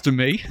comes to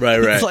me. Right.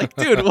 It's like,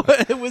 dude,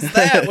 what was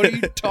that? What are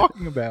you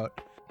talking about?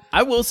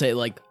 I will say,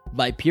 like,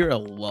 Vipera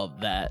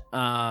loved that.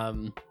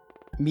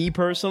 Me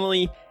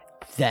personally,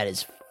 that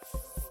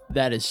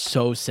is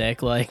so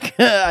sick. Like,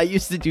 I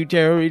used to do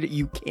tarot reading.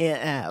 You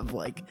can't have,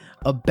 like,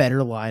 a better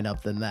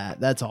lineup than that.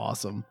 That's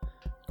awesome.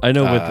 I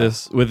know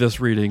with this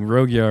reading,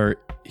 Rogyar,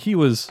 he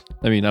was,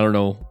 I don't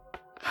know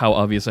how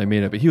obvious I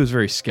made it, but he was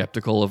very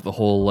skeptical of the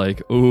whole,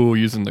 like,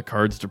 using the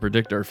cards to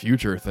predict our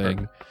future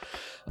thing.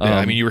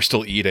 Yeah, you were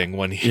still eating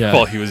while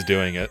he was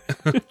doing it.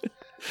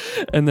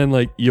 And then,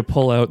 like, you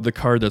pull out the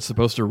card that's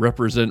supposed to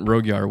represent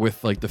Rogyar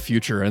with, like, the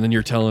future, and then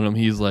you're telling him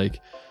he's, like,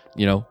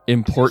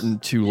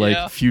 important to,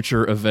 like,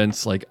 future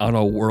events, like, on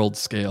a world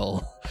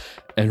scale.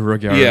 And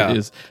Rogyar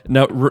is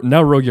now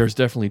Rogyar's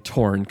definitely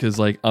torn, because,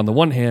 like, on the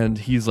one hand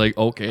he's like,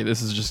 okay,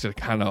 this is just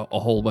kind of a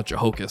whole bunch of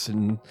hocus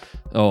and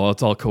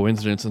it's all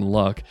coincidence and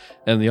luck,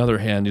 and the other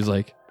hand he's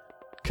like,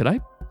 could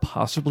I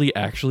possibly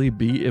actually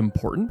be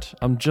important?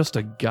 I'm just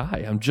a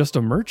guy. I'm just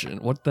a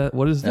merchant.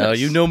 What is this?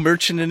 You no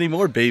merchant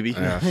anymore, baby.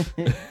 Yeah.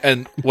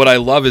 And what I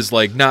love is,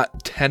 like,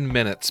 not 10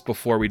 minutes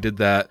before we did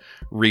that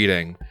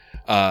reading,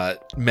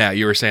 Matt,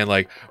 you were saying,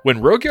 like,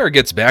 when Rogyar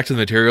gets back to the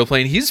material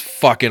plane, he's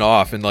fucking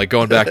off and, like,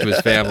 going back to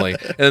his family.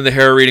 And then the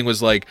Hera reading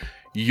was like,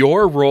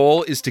 your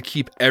role is to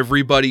keep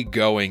everybody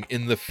going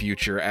in the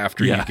future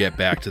after you get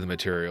back to the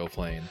material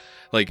plane.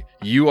 Like,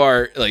 you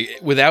are, like,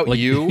 without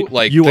you,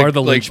 like, you are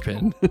the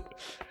linchpin.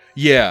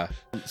 Yeah.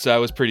 So I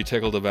was pretty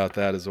tickled about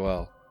that as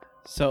well.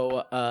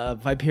 So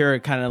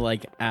Vipera kind of,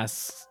 like,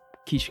 asks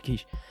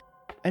Kish,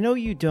 I know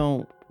you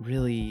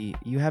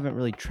haven't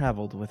really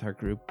traveled with our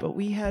group, but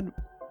we had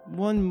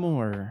one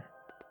more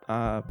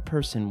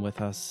person with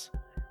us.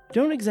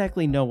 Don't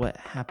exactly know what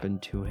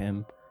happened to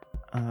him,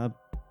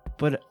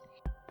 but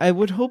I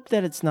would hope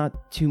that it's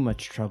not too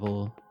much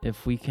trouble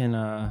if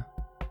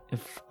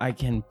I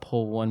can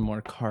pull one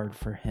more card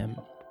for him.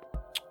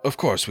 Of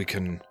course, we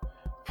can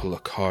pull a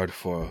card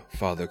for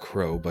Father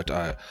Crow, but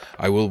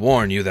I will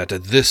warn you that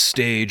at this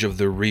stage of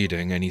the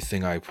reading,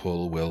 anything I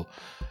pull will...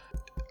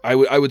 I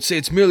would say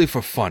it's merely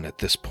for fun at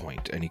this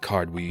point. Any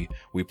card we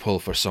pull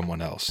for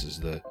someone else is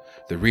the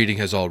reading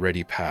has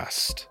already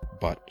passed.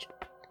 But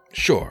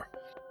sure.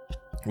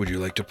 Would you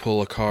like to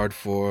pull a card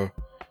for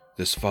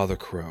this Father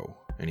Crow?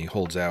 And he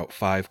holds out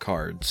 5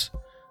 cards,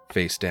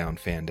 face down,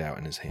 fanned out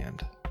in his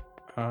hand.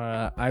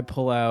 I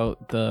pull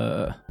out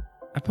the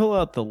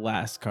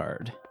last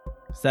card.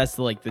 So that's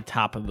like the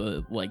top of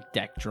the like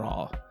deck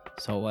draw.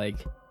 So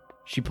like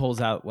she pulls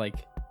out like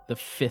the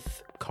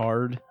 5th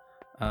card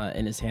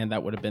in his hand.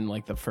 That would have been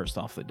like the first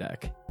off the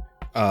deck.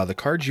 The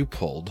card you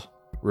pulled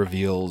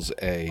reveals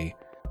a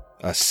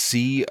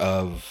sea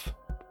of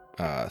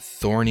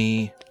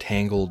thorny,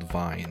 tangled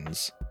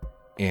vines,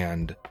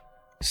 and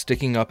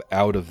sticking up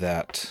out of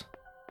that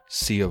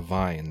sea of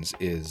vines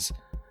is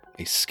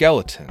a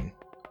skeleton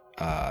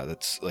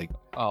that's like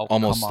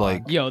almost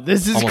like... Yo,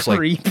 this is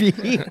creepy.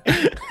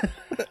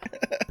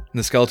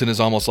 The skeleton is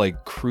almost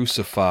like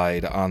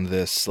crucified on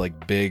this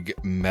like big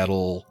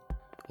metal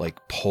like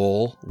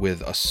pole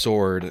with a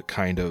sword,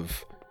 kind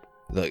of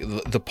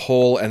the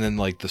pole and then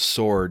like the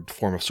sword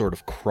form a sort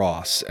of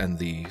cross, and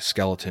the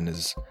skeleton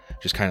is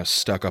just kind of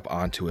stuck up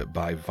onto it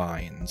by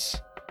vines.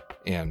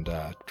 And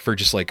for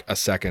just like a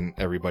second,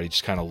 everybody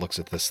just kind of looks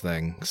at this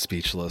thing,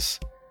 speechless.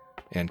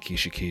 And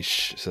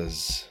Kishikish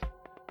says,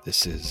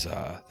 "This is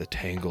the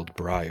Tangled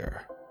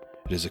Briar.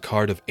 It is a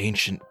card of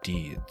ancient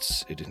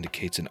deeds. It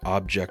indicates an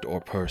object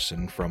or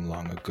person from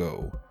long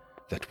ago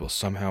that will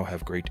somehow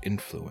have great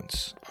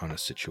influence on a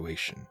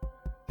situation.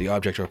 The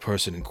object or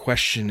person in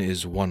question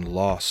is one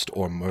lost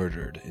or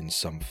murdered in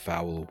some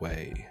foul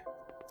way."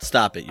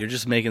 Stop it. You're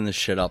just making this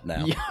shit up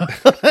now. You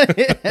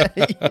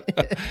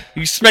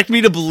expect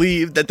me to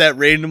believe that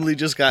randomly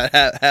just got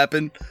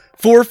happened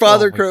for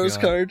Father Crow's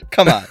card?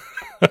 Come on.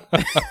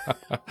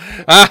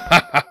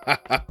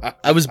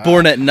 I was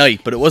born at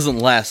night, but it wasn't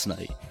last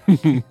night.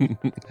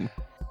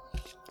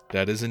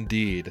 That is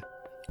indeed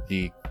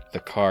the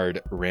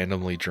card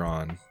randomly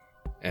drawn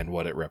and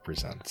what it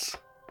represents.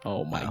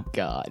 Oh my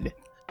god.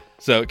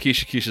 So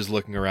Kishikish is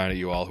looking around at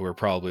you all, who are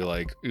probably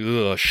like,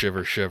 ugh,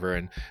 shiver,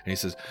 and he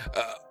says,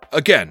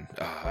 again,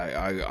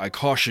 I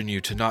caution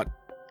you to not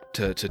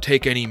to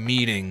take any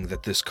meaning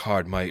that this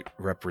card might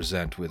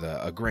represent with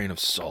a grain of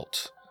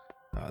salt.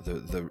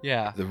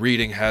 The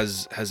reading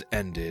has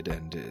ended,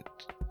 and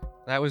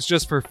that was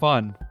just for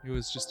fun. It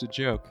was just a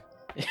joke.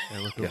 I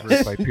look over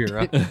at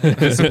Vipera,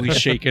 visibly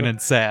shaken and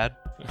sad.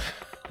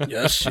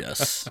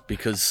 Yes,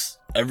 because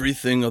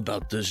everything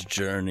about this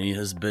journey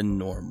has been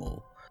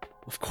normal.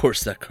 Of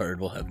course that card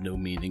will have no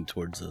meaning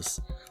towards us.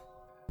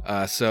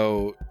 With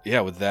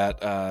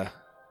that,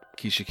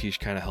 Kishikish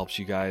kind of helps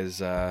you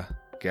guys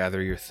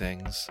gather your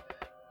things.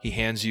 He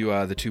hands you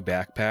the 2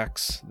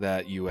 backpacks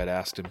that you had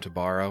asked him to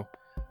borrow.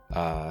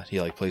 He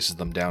places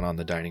them down on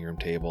the dining room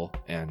table,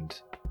 and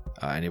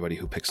anybody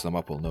who picks them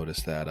up will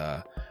notice that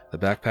the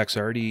backpacks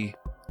already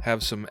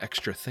have some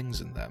extra things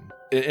in them.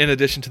 In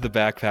addition to the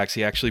backpacks,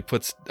 he actually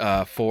puts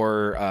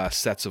 4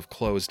 sets of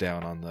clothes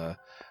down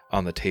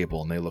on the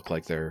table, and they look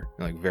like they're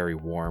like very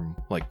warm,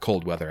 like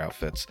cold weather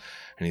outfits.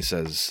 And he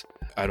says,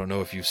 "I don't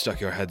know if you've stuck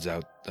your heads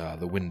out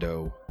the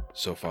window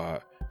so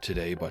far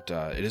today, but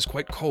it is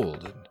quite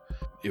cold, and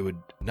it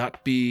would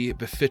not be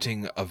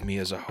befitting of me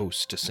as a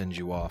host to send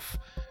you off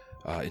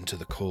into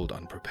the cold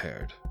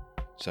unprepared."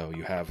 So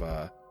you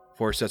have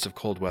 4 sets of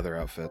cold weather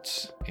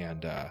outfits,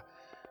 and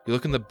you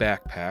look in the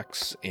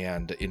backpacks,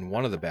 and in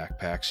one of the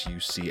backpacks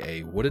you see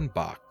a wooden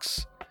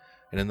box,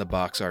 and in the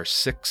box are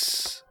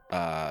 6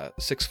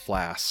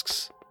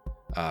 flasks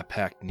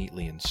packed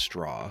neatly in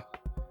straw.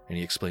 And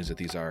he explains that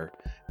these are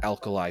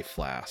alkali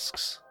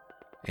flasks,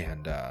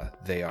 and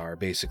they are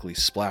basically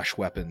splash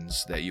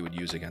weapons that you would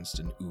use against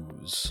an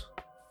ooze.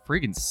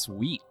 Friggin'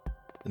 sweet.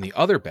 In the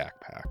other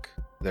backpack,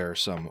 there are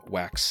some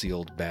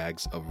wax-sealed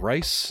bags of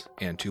rice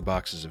and 2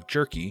 boxes of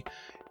jerky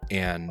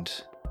and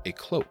a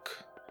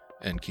cloak.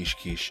 And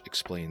Kishikish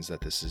explains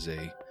that this is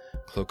a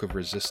cloak of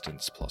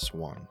resistance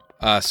 +1.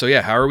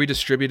 How are we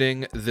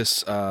distributing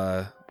this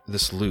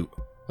loot?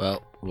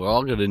 Well,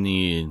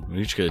 we're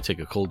each gonna take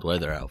a cold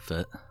weather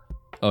outfit.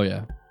 Oh,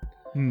 yeah.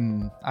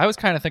 I was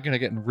kind of thinking of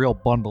getting real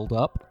bundled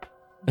up.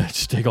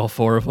 Just take all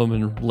 4 of them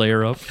and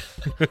layer up.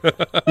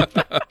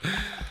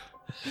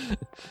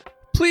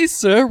 Please,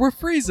 sir, we're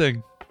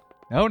freezing.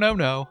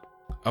 No.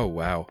 Oh,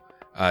 wow.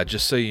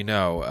 Just so you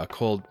know,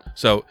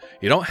 so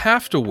you don't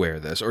have to wear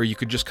this, or you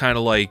could just kind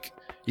of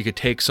you could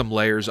take some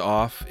layers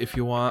off if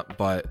you want,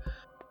 but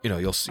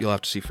you'll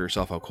have to see for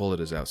yourself how cold it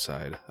is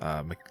outside.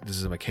 This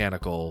is a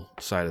mechanical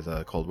side of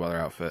the cold weather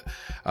outfit.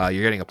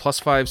 You're getting a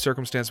 +5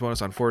 circumstance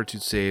bonus on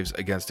fortitude saves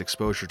against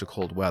exposure to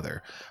cold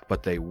weather,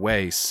 but they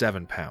weigh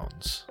 7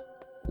 pounds.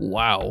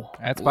 Wow.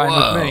 That's fine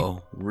with me.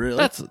 Really?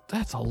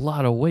 That's a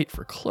lot of weight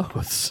for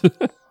clothes.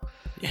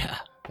 Yeah.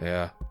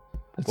 Yeah.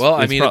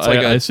 I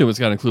assume it's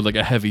got to include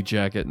a heavy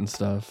jacket and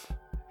stuff.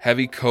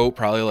 Heavy coat,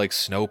 probably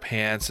snow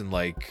pants, and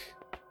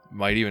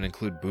might even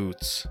include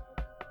boots.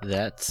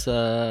 That's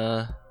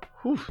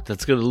Whew,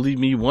 that's going to leave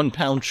me 1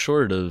 pound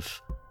short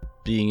of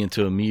being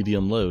into a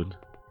medium load.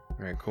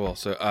 All right, cool.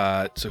 So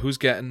who's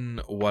getting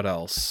what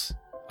else?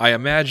 I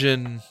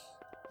imagine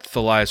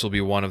Thalias will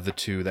be one of the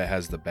two that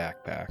has the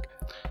backpack.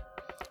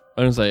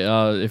 I was say,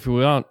 if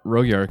we want,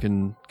 Rogyar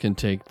can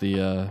take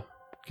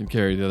can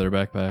carry the other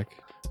backpack.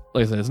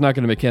 Like I said, it's not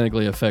going to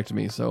mechanically affect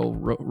me, so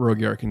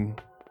Rogyar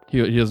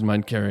he doesn't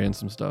mind carrying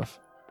some stuff.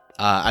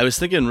 I was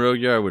thinking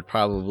Rogyar would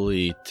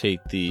probably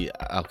take the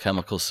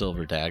alchemical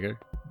silver dagger,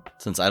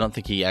 since I don't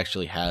think he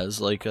actually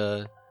has like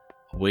a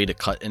way to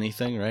cut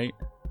anything, right?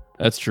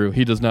 That's true.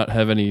 He does not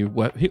have any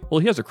weapon.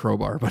 He has a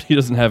crowbar, but he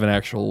doesn't have an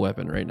actual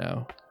weapon right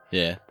now.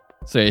 Yeah.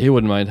 So yeah, he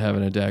wouldn't mind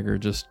having a dagger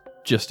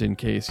just in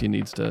case he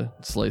needs to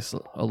slice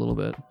a little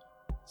bit.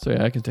 So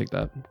yeah, I can take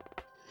that.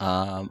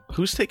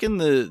 Who's taking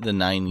the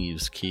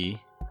Nynaeve's key?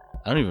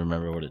 I don't even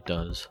remember what it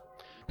does.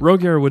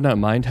 Rogyar would not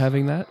mind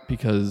having that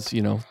because,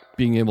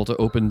 being able to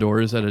open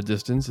doors at a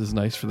distance is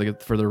nice for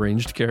the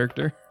ranged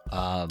character.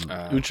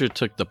 Uhtred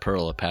took the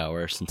Pearl of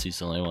Power since he's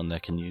the only one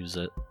that can use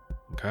it.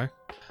 Okay.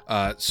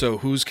 So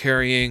who's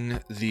carrying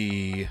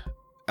the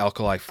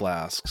alkali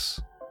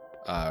flasks?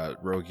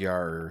 Rogyar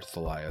or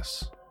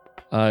Thalias?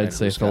 I'd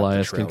say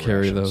Thalias can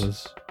carry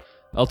those.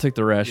 I'll take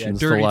the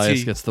rations.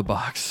 Thalias gets the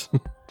box.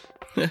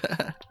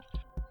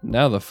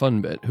 Now the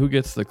fun bit. Who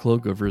gets the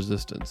Cloak of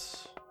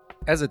Resistance?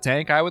 As a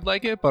tank, I would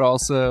like it, but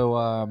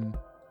also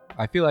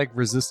I feel like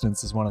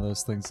resistance is one of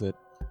those things that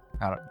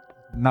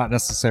not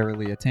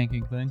necessarily a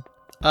tanking thing.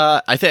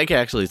 I think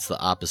actually it's the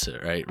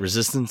opposite, right?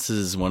 Resistance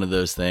is one of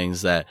those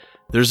things that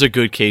there's a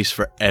good case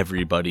for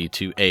everybody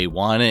to A,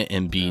 want it,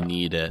 and B,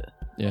 need it.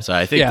 Yeah. So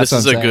I think this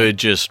is a good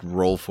just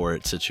roll for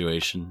it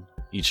situation.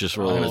 Each just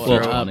roll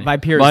it.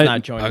 Viper's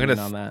not joining in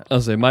on that.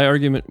 I'll say my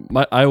argument,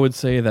 I would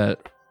say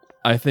that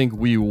I think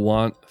we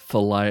want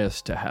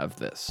Thalias to have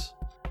this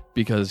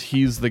because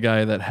he's the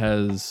guy that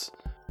has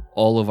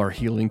all of our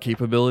healing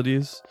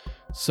capabilities.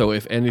 So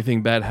if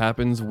anything bad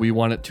happens, we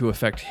want it to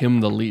affect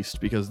him the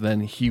least because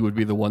then he would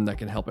be the one that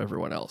can help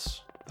everyone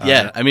else.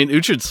 Yeah, I mean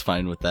Uhtred's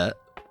fine with that.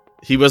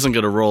 He wasn't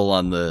gonna roll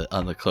on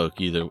the cloak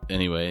either,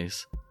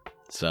 anyways.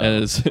 So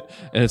and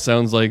it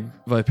sounds like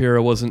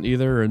Vipera wasn't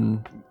either,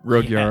 and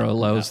Rogyar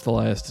allows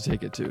Thalias to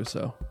take it too.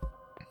 So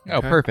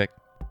okay. Perfect.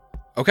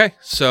 Okay,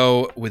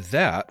 so with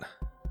that,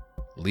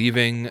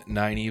 leaving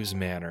Nynaeve's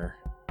Manor,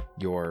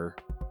 your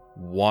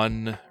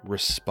one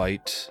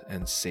respite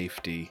and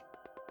safety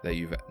that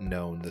you've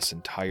known this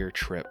entire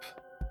trip,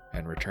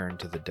 and return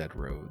to the Dead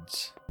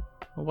Roads.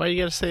 Well, why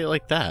you gotta say it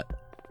like that?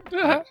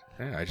 Yeah,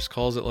 I just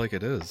calls it like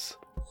it is.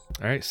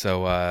 All right,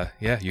 so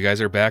you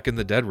guys are back in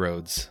the Dead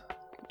Roads.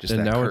 Just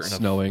and now it's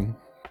snowing.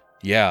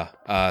 Yeah,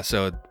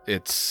 so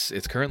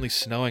it's currently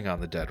snowing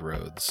on the Dead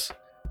Roads,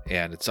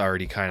 and it's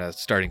already kind of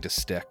starting to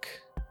stick.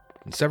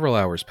 And several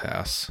hours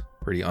pass,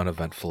 pretty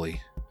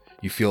uneventfully.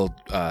 You feel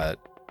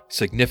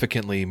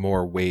significantly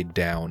more weighed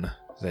down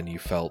than you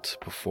felt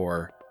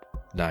before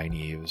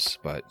Nynaeve's,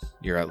 but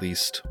you're at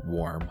least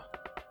warm.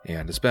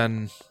 And it's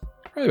been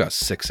probably about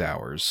 6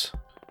 hours.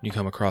 You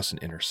come across an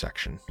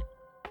intersection.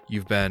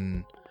 You've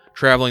been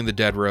traveling the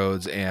Dead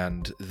Roads,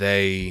 and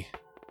the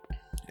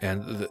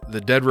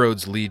Dead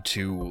Roads lead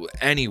to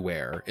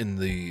anywhere in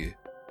the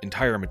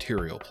entire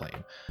material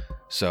plane.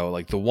 So,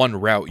 like, the one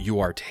route you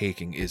are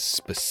taking is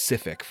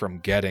specific from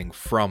getting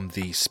from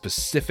the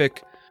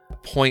specific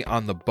point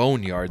on the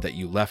boneyard that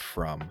you left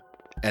from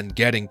and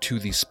getting to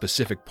the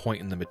specific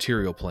point in the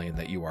material plane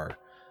that you are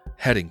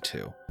heading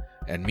to.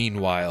 And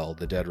meanwhile,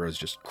 the Dead Roads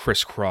just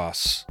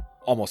crisscross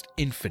almost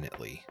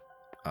infinitely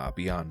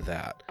beyond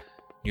that.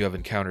 You have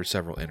encountered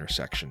several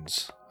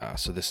intersections,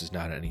 so this is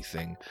not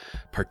anything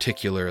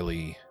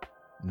particularly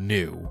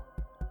new,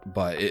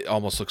 but it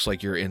almost looks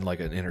like you're in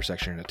like an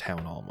intersection in a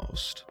town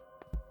almost.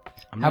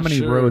 How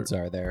many roads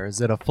are there?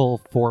 Is it a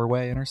full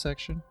 4-way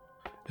intersection?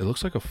 It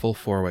looks like a full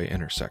 4-way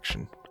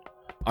intersection.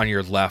 On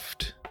your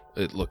left,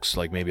 it looks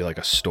like maybe like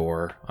a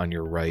store. On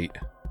your right,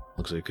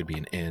 looks like it could be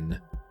an inn.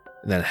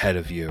 And then ahead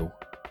of you,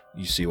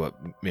 you see what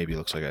maybe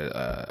looks like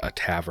a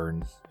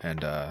tavern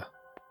and a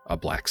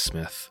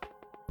blacksmith.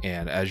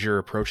 And as you're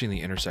approaching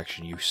the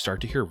intersection, you start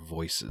to hear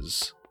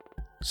voices.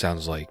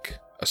 Sounds like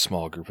a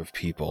small group of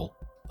people,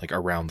 like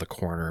around the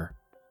corner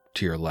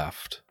to your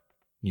left.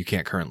 You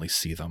can't currently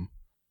see them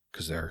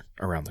because they're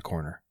around the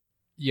corner.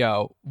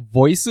 Yo,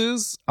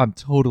 voices, I'm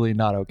totally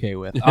not okay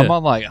with. I'm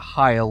on like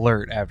high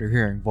alert after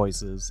hearing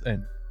voices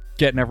and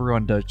getting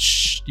everyone to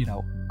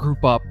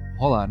group up.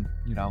 Hold on,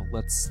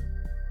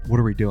 what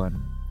are we doing?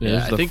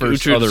 Yeah, I think the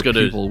first other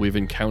people we've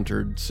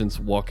encountered since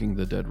walking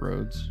the Dead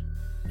Roads.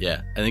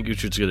 Yeah, I think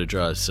Uhtred's gonna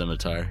draw a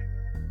scimitar.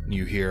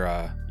 You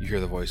hear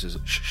the voices.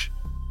 Shh!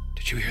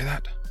 Did you hear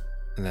that?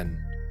 And then,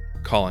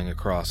 calling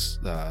across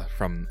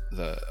from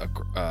the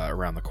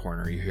around the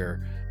corner, you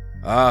hear,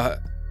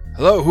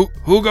 "Hello,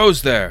 who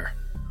goes there?"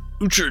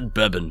 Uhtred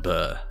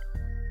Bebenba.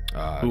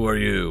 Who are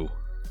you?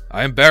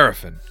 I am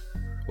Barafin.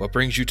 What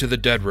brings you to the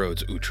Dead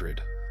Roads, Uhtred?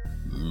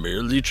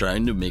 Merely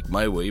trying to make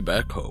my way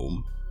back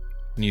home.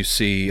 And you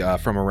see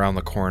from around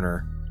the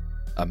corner,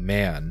 a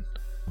man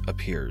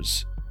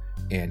appears.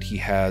 and he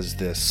has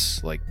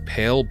this like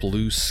pale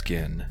blue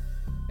skin,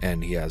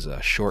 and he has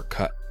a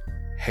short-cut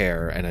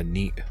hair and a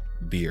neat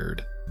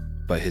beard,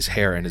 but his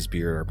hair and his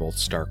beard are both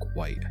stark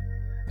white,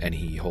 and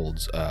he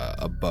holds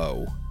a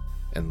bow,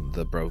 and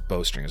the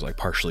bowstring is like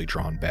partially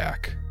drawn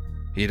back.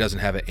 He doesn't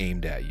have it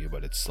aimed at you,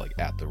 but it's like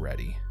at the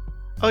ready.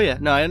 Oh yeah,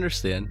 no, I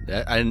understand.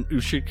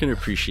 Ushid can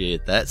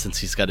appreciate that since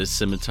he's got his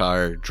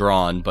scimitar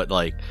drawn, but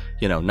like,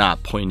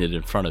 not pointed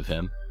in front of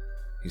him.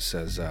 He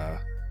says,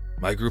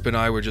 my group and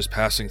I were just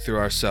passing through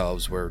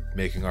ourselves. We're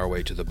making our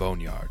way to the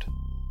boneyard.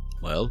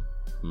 Well,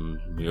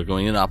 we are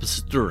going in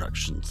opposite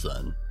directions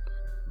then.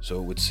 So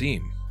it would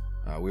seem.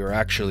 We were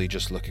actually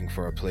just looking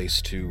for a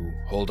place to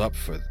hold up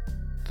for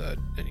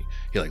and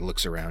he like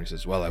looks around. He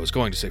says, well, I was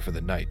going to say for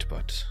the night,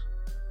 but...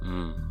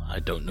 I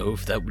don't know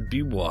if that would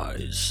be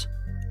wise.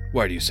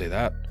 Why do you say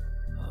that?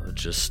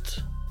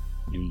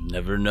 You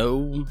never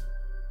know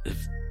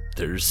if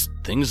there's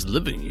things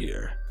living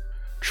here.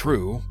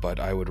 True, but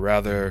I would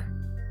rather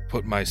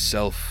put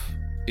myself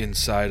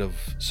inside of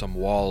some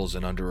walls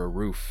and under a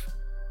roof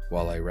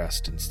while I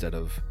rest instead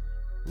of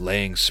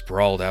laying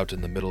sprawled out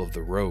in the middle of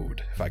the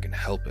road, if I can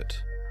help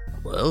it.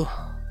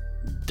 Well,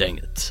 dang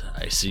it.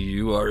 I see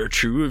you are a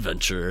true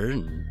adventurer,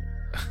 and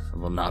I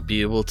will not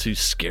be able to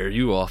scare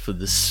you off of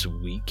this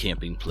sweet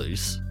camping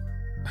place.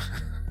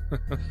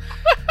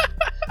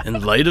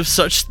 In light of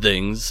such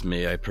things,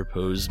 may I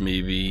propose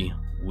maybe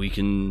we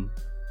can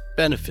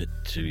benefit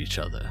to each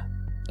other?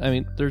 I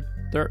mean,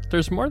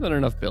 there's more than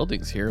enough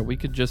buildings here. We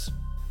could just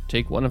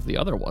take one of the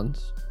other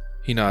ones.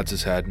 He nods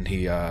his head and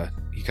he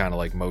kind of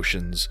like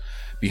motions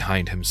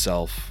behind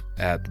himself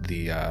at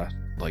the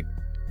like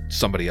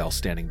somebody else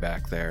standing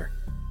back there,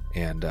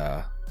 and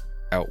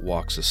out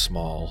walks a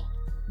small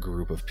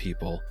group of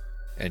people,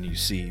 and you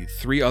see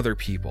 3 other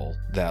people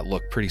that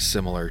look pretty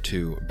similar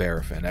to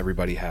Barafin.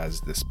 Everybody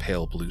has this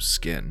pale blue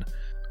skin.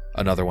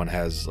 Another one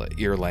has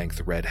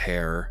ear-length red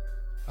hair.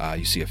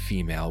 You see a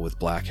female with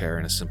black hair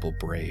and a simple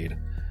braid,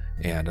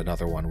 and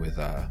another one with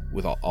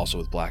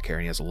black hair,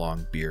 and he has a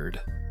long beard.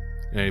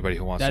 And anybody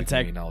who wants to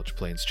give me a knowledge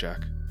planes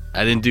check.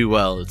 I didn't do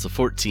well. It's a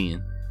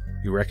 14.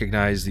 You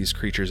recognize these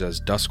creatures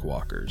as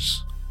Duskwalkers.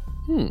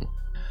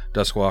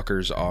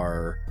 Duskwalkers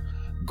are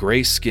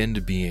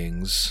gray-skinned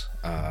beings,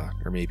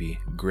 or maybe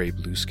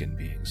gray-blue-skinned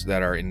beings,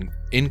 that are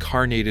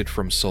incarnated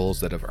from souls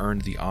that have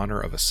earned the honor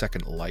of a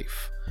second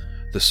life.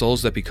 The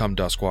souls that become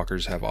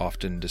Duskwalkers have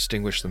often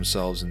distinguished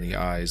themselves in the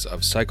eyes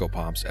of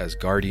psychopomps as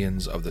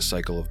guardians of the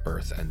cycle of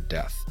birth and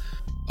death.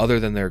 Other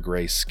than their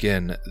gray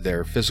skin,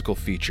 their physical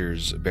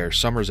features bear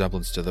some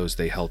resemblance to those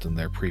they held in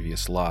their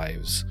previous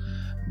lives,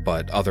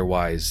 but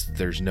otherwise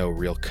there's no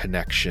real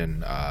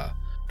connection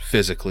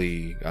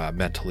physically,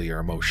 mentally, or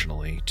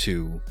emotionally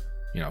to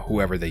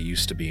whoever they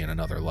used to be in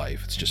another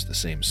life. It's just the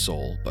same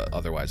soul, but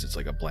otherwise it's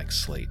like a blank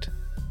slate.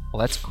 Well,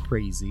 that's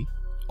crazy.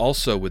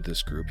 Also with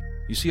this group,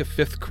 you see a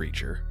 5th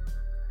creature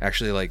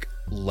actually like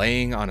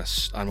laying on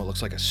what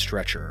looks like a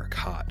stretcher or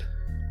cot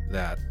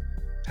that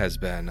has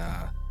been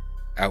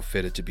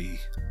outfitted to be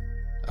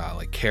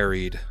like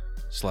carried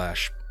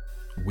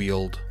 /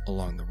 wheeled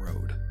along the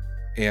road.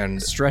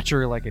 And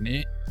stretcher, like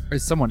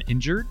is someone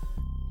injured?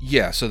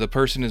 Yeah, so the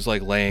person is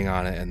like laying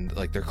on it, and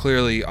like they're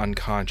clearly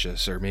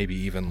unconscious or maybe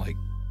even like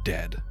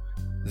dead.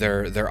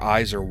 Their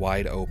eyes are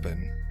wide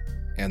open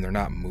and they're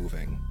not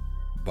moving,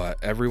 but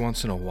every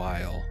once in a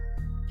while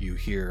you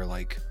hear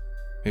like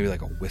maybe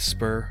like a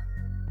whisper,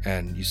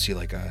 and you see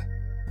like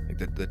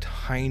the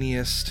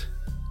tiniest,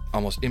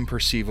 almost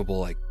imperceivable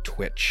like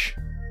twitch,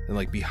 and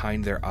like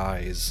behind their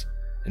eyes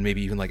and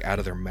maybe even like out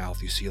of their mouth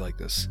you see like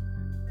this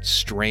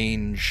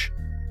strange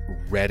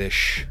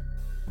reddish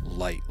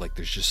light. Like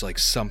there's just like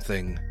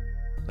something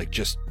like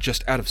just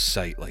out of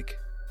sight, like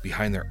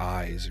behind their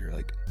eyes or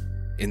like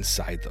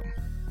inside them.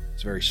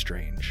 It's very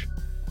strange.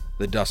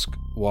 The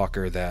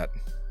Duskwalker that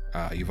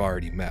you've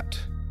already met,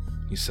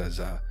 he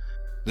says,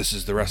 this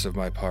is the rest of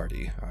my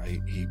party.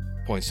 He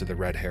points to the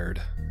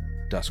red-haired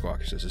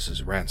Duskwalker, says, this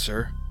is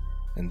Rancer.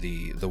 And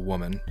the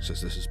woman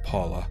says, this is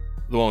Paula.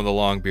 The one with the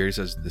long beard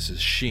says, this is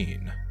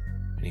Sheen.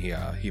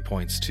 And he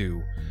points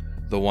to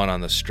the one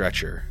on the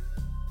stretcher,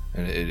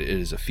 and it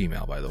is a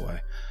female, by the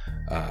way.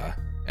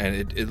 And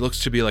it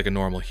looks to be like a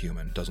normal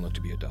human. It doesn't look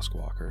to be a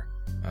Duskwalker.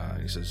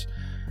 He says,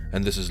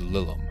 and this is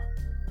Lilum.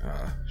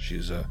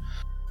 She's a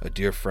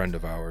dear friend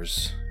of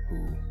ours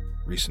who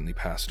recently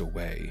passed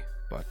away,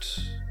 but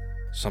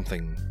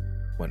something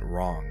went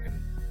wrong,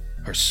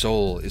 and her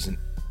soul isn't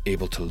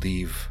able to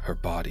leave her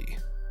body.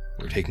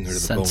 We're taking her to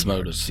the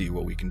boneyard to see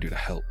what we can do to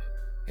help.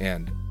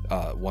 And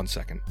 1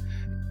 second.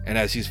 And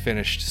as he's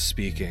finished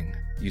speaking,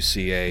 you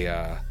see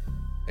a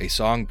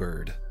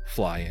songbird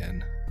fly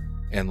in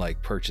and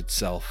like perch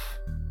itself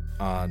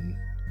on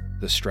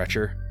the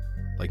stretcher,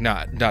 like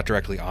not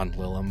directly on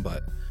Lilum,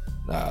 but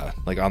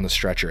like on the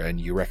stretcher, and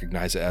you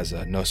recognize it as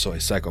a Nosoi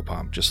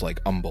psychopomp, just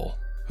like Umbel,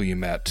 who you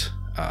met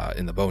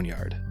in the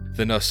boneyard.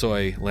 The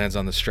Nosoi lands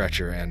on the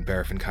stretcher, and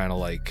Barafin kind of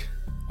like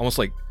almost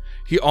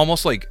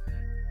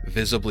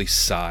visibly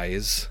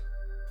sighs,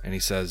 and he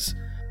says,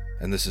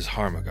 and this is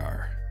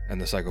Harmagar, And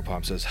the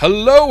psychopomp says,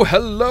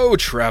 hello,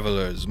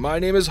 travelers. My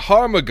name is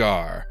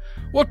Harmagar.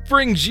 What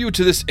brings you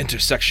to this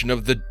intersection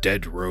of the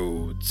dead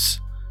roads?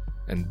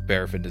 And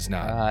Barafin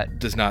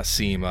does not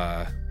seem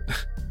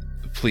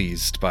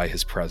pleased by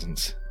his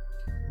presence.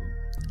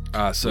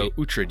 So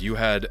Uhtred, you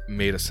had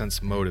made a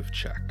sense motive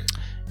check.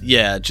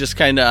 Yeah, just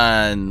kind of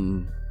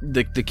on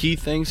the key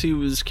things he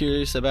was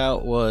curious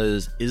about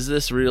was, is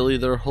this really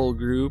their whole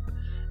group?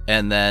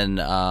 And then,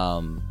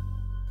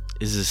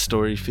 does his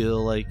story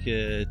feel like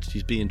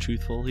he's being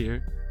truthful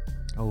here?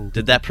 Oh,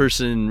 Did that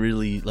person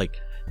really,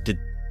 did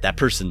that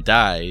person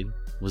die?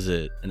 Was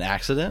it an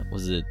accident?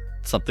 Was it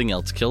something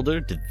else killed her?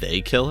 Did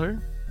they kill her?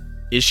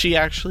 Is she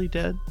actually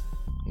dead?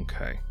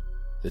 Okay.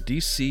 The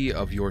DC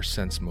of your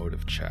sense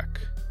motive check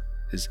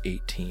is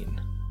 18.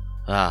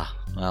 Well,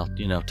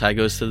 tie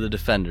goes to the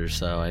defender,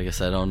 so I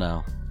guess I don't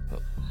know.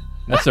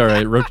 That's all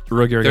right.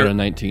 Rogyar got a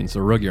 19,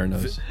 so Rogyar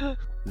knows.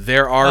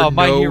 There are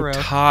my no hero.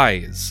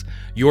 ties.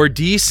 Your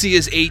DC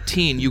is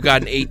 18. You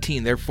got an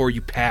 18, therefore you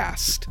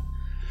passed.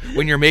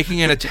 When you're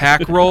making an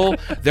attack roll,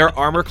 their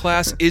armor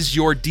class is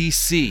your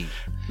DC.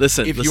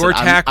 Listen, If your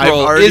attack I've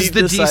roll already is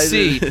the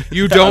decided DC,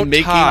 you don't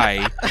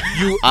tie.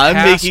 I'm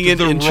passed making an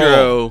the intro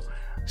roll.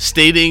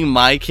 stating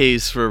my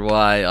case for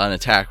why on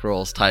attack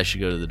rolls Ty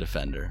should go to the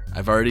defender.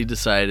 I've already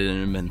decided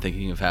and been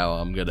thinking of how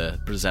I'm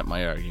gonna present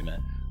my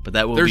argument, but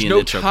that will There's be an no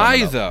intro tie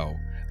coming up. though.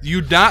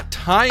 You're not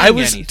tying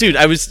anything.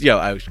 I was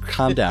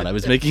calm down. I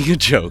was making a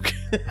joke.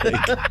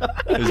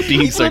 I was being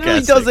He literally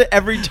sarcastic. does it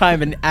every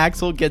time, and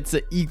Axel gets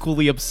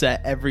equally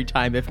upset every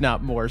time, if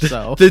not more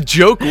so. The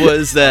joke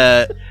was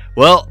that,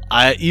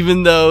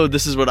 even though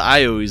this is what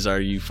I always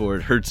argue for,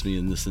 it hurts me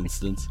in this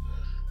instance.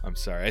 I'm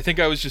sorry. I think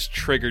I was just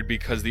triggered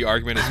because the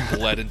argument has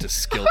bled into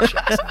skill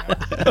checks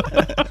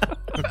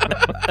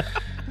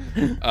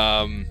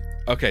now.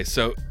 Okay,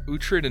 so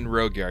Uhtred and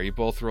Rogyar, you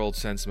both rolled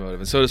sense motive,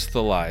 and so does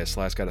Thalias.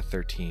 Thalias got a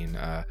 13.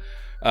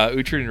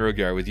 Uhtred and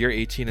Rogyar, with your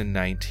 18 and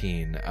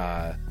 19,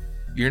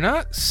 you're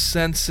not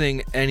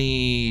sensing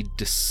any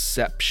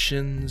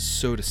deceptions,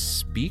 so to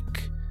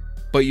speak,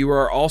 but you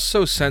are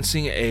also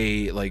sensing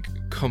a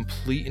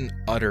complete and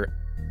utter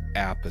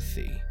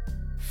apathy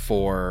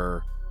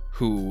for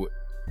who,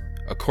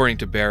 according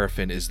to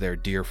Barafin, is their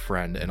dear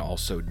friend and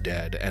also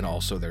dead, and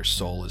also their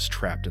soul is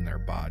trapped in their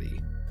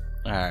body.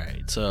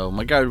 Alright, so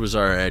my guard was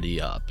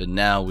already up, and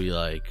now we,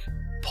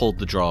 pulled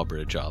the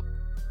drawbridge up.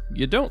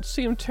 You don't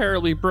seem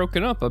terribly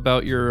broken up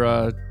about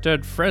your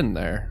dead friend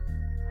there.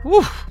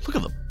 Whew, look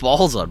at the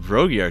balls on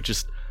Rogyar,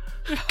 just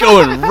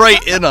going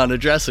right in on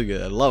addressing it.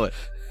 I love it.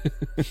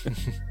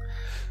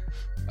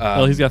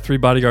 Well, he's got 3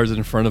 bodyguards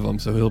in front of him,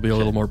 so he'll be a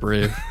little more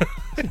brave.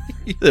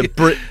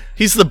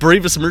 He's the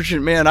bravest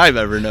merchant man I've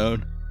ever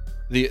known.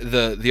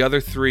 The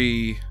other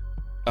 3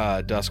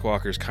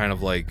 Duskwalkers kind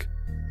of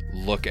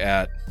look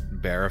at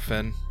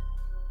Barafin,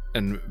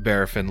 and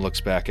Barafin looks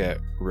back at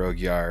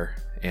Rogyar,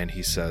 and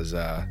he says,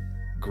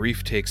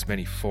 grief takes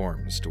many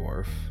forms,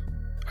 dwarf.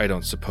 I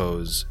don't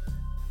suppose,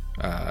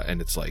 and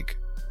it's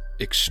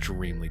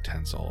extremely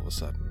tense all of a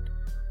sudden.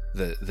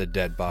 The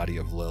dead body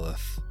of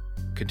Lilith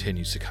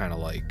continues to kind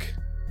of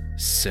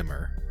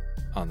simmer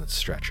on the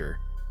stretcher.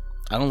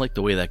 I don't like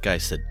the way that guy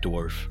said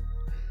dwarf.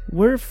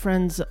 We're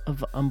friends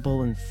of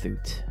Umbul and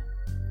Thoot.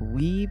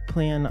 We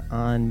plan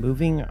on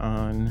moving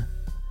on,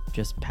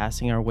 just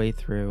passing our way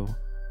through.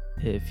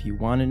 If you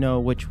want to know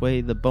which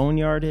way the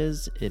boneyard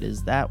is, it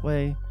is that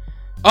way.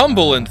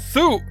 Umbul and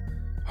Thoot!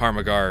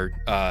 Harmagar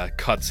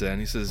cuts in.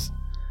 He says,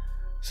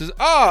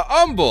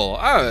 Umbul,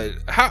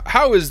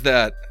 how is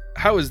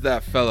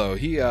that fellow?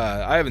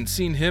 I haven't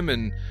seen him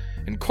in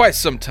quite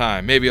some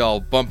time. Maybe I'll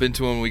bump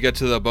into him when we get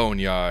to the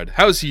boneyard.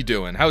 How's he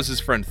doing? How's his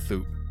friend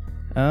Thoot?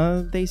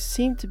 They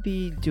seem to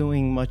be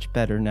doing much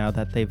better now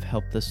that they've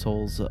helped the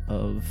souls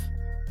of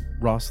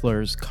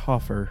Rossler's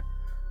coffer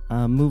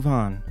move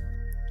on.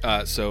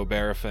 So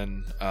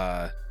Barafin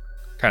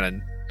kind of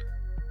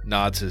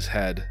nods his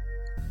head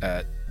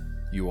at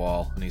you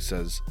all, and he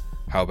says,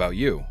 how about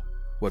you?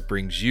 What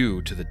brings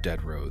you to the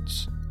dead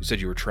roads? You said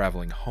you were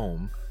traveling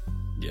home.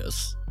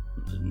 Yes.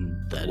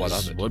 That What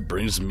is of it? what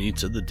brings me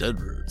to the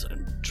dead roads.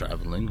 I'm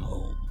traveling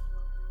home.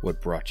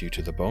 What brought you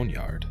to the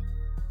boneyard?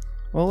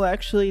 Well,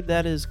 actually,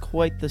 that is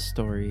quite the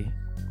story.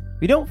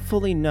 We don't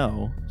fully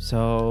know,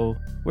 so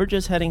we're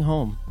just heading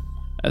home.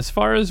 As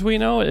far as we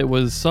know, it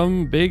was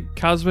some big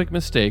cosmic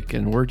mistake,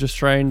 and we're just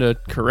trying to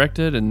correct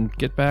it and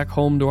get back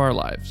home to our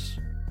lives.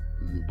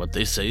 What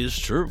they say is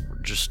true.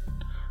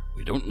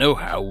 We don't know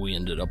how we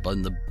ended up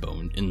in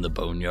the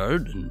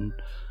boneyard, and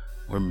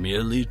we're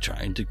merely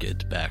trying to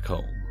get back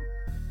home.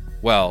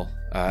 Well,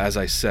 as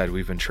I said,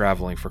 we've been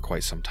traveling for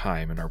quite some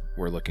time, and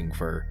we're looking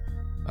for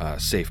a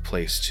safe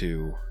place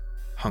to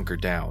hunker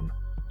down.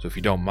 So if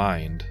you don't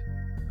mind,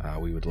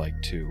 we would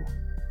like to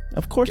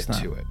Of course get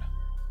not. to it.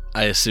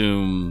 I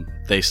assume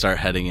they start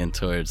heading in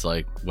towards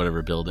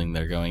whatever building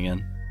they're going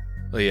in.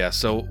 Well, yeah,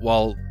 so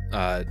while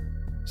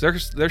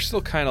they're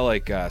still kind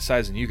of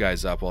sizing you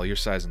guys up while you're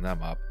sizing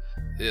them up,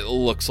 it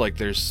looks like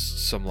there's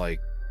some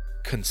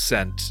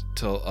consent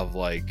of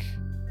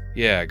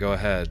yeah, go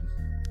ahead.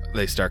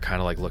 they start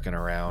kind of like looking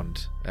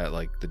around at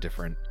like the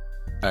different.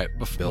 All right,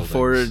 buildings.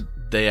 before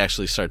they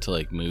actually start to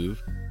like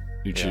move,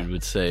 Uhtred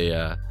would say,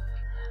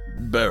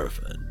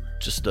 Barafin,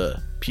 just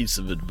a piece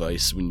of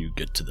advice when you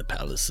get to the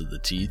Palace of the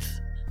Teeth.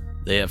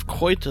 They have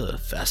quite a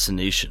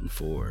fascination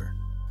for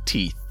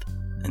teeth.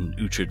 And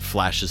Uhtred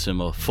flashes him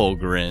a full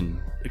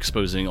grin,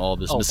 exposing all of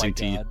his missing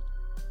teeth.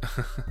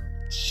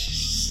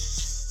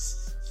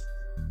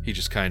 He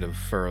just kind of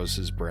furrows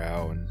his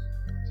brow and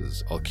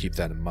says, I'll keep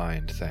that in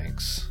mind,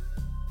 thanks.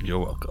 You're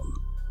welcome.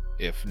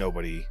 If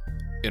nobody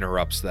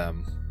interrupts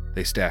them,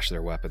 they stash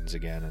their weapons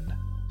again and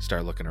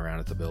start looking around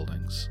at the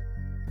buildings.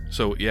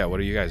 So, yeah, what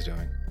are you guys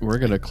doing? We're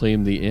going to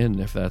claim the inn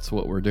if that's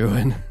what we're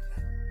doing.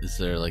 Is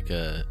there like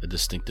a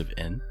distinctive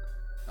inn?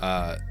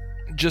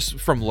 Just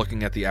from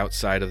looking at the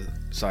outside of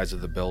sides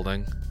of the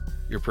building,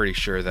 you're pretty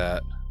sure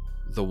that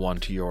the one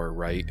to your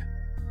right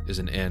is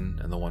an inn,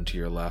 and the one to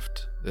your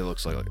left, it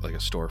looks like a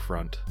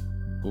storefront.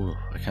 Ooh,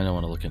 I kind of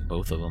want to look at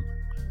both of them.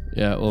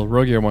 Yeah, well,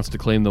 Rogier wants to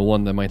claim the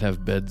one that might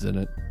have beds in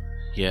it.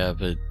 Yeah,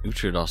 but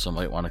Uhtred also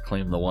might want to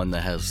claim the one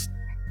that has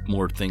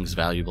more things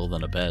valuable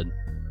than a bed.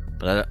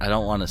 But I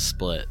don't want to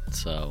split,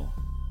 so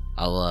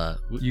I'll...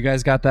 You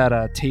guys got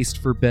that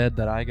taste for bed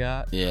that I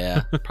got?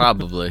 Yeah,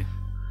 probably.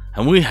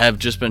 And we have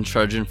just been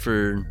trudging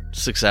for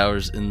 6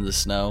 hours in the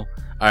snow.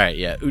 All right,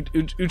 yeah.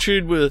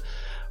 Uhtred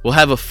will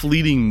have a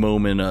fleeting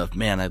moment of,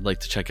 man, I'd like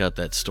to check out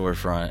that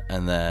storefront,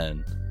 and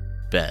then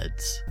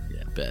beds.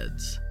 Yeah,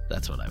 beds.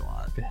 That's what I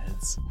want.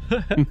 Beds.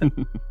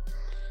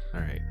 All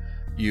right.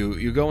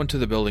 You go into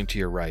the building to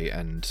your right,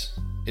 and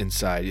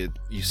inside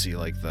you see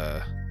like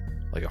a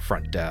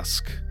front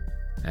desk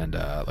and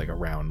like a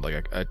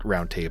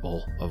round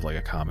table of like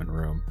a common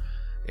room.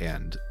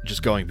 And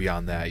just going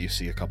beyond that, you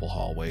see a couple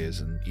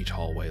hallways, and each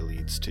hallway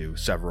leads to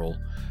several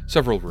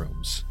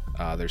rooms.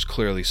 There's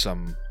clearly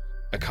some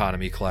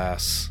economy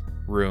class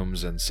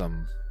rooms and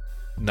some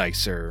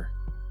nicer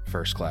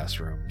first class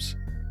rooms.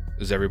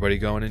 Is everybody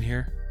going in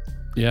here?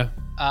 Yeah.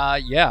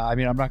 Yeah. I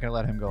mean, I'm not gonna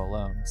let him go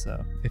alone.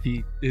 So if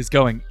he is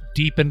going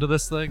deep into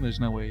this thing, there's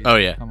no way. Oh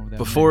yeah. Coming down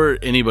Before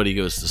anybody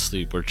goes to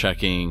sleep, we're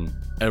checking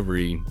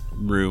every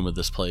room of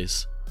this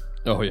place.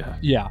 Oh, yeah.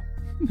 Yeah.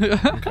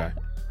 Okay.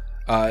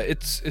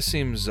 It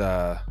seems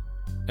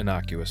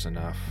innocuous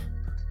enough.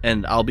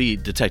 And I'll be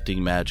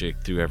detecting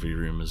magic through every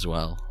room as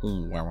well.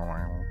 You're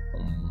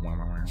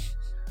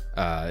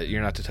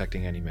not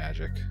detecting any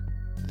magic.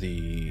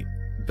 The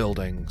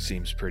building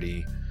seems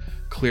pretty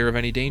clear of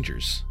any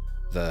dangers.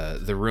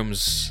 The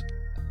rooms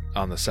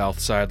on the south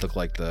side look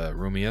like the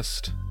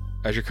roomiest.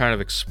 As you're kind of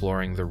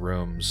exploring the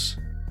rooms,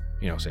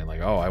 saying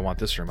like, oh, I want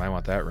this room, I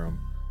want that room,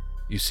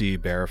 you see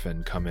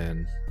Barafin come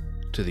in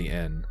to the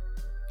inn,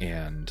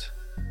 and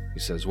he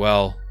says,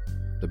 well,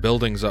 the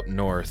buildings up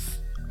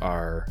north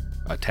are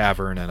a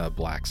tavern and a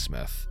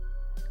blacksmith.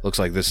 Looks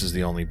like this is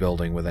the only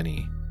building with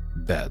any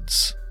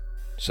beds.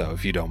 So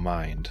if you don't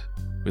mind,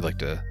 we'd like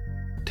to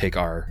take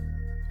our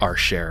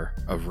share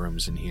of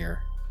rooms in here.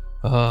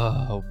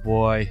 Oh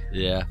boy.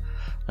 Yeah.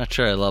 Not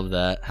sure I love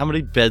that. How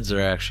many beds are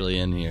actually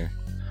in here?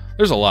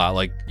 There's a lot.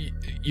 Like,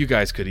 you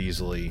guys could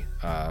easily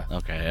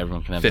okay,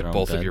 everyone can have fit their own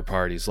both bed. of your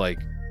parties. Like,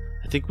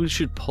 I think we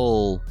should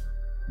pull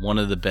one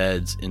of the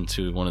beds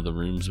into one of the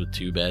rooms with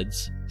 2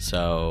 beds.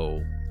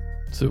 So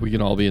we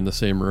can all be in the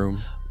same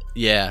room.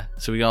 yeah,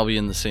 so we can all be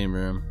in the same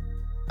room.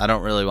 I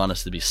don't really want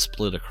us to be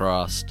split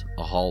across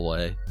a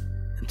hallway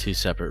in 2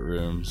 separate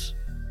rooms.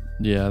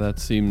 Yeah, that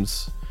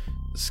seems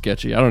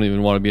sketchy. I don't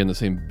even want to be in the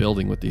same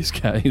building with these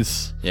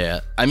guys.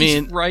 Yeah, I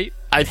mean, right.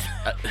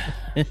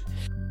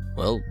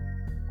 Well,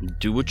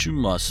 do what you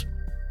must.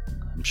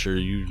 I'm sure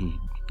you're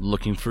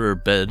looking for a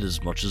bed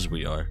as much as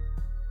we are.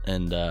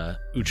 And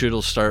Uhtred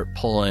will start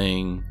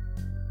pulling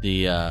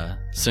the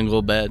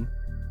single bed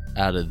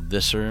out of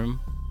this room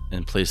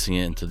and placing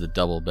it into the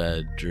double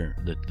bed,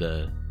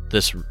 the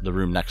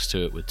room next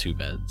to it with 2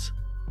 beds.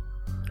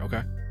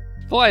 okay.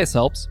 Felias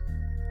helps.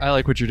 I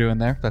like what you're doing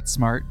there. That's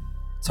smart.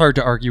 It's hard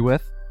to argue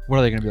with. What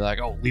are they going to be like?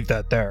 Oh, leave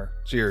that there.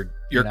 So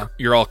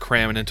you're all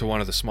cramming into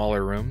one of the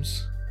smaller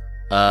rooms?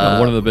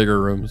 One of the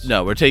bigger rooms.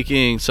 No, we're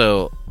taking...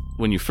 So,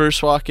 when you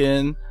first walk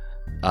in,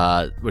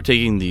 we're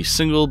taking the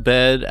single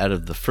bed out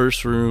of the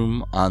first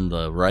room on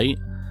the right,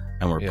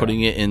 and we're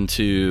putting it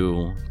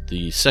into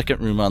the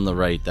second room on the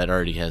right that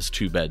already has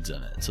 2 beds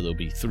in it. So, there'll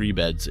be 3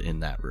 beds in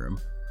that room.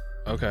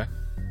 Okay.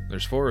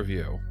 There's 4 of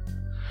you.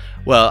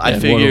 Well, I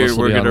And one of figure us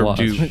will be on watch.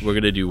 we're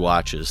gonna do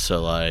watches.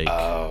 So, like...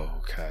 Oh,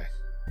 okay.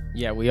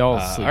 Yeah, we all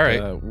sleep all right.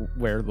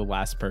 where the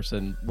last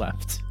person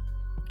left.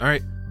 All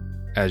right.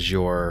 As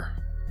you're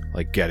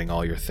like getting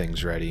all your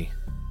things ready,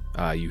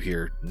 you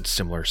hear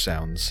similar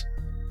sounds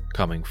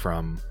coming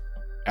from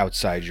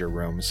outside your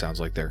room. Sounds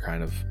like they're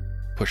kind of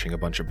pushing a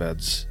bunch of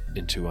beds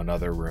into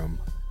another room.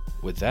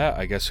 With that,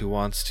 I guess who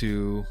wants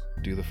to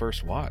do the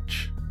first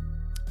watch?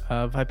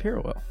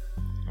 Vipera will.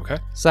 Okay.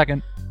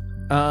 Second.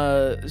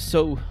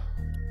 So,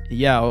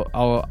 yeah,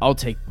 I'll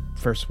take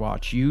first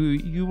watch.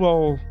 You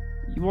all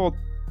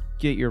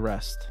get your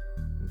rest.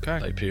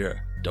 Okay. Vipera,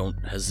 don't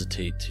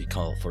hesitate to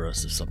call for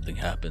us if something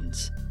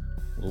happens.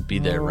 We'll be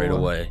there right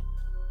away.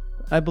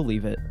 I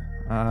believe it.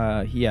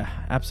 Yeah,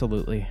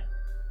 absolutely.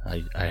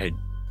 I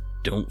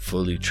don't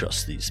fully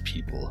trust these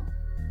people.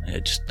 I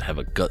just have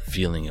a gut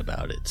feeling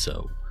about it,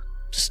 so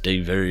stay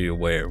very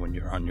aware when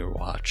you're on your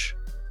watch.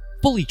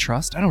 Fully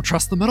trust? I don't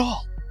trust them at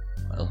all.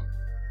 Well,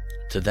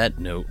 to that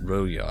note,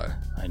 Royar,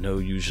 I know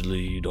usually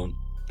you don't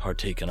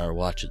partake in our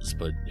watches,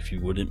 but if you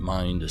wouldn't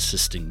mind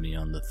assisting me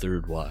on the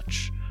third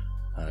watch,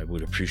 I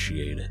would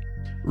appreciate it.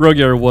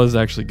 Rogyar was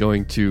actually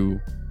going to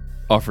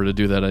offer to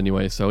do that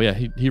anyway, so yeah,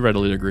 he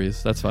readily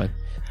agrees. That's fine.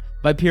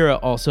 Vipera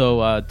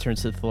also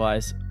turns to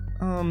Thalias.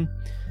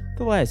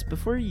 Thalias,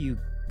 before you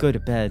go to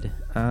bed,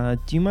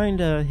 do you mind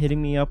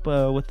hitting me up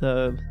with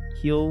a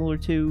heal or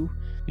two?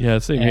 Yeah,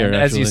 same here, And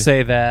actually. as you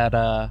say that,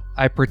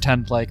 I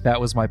pretend like that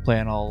was my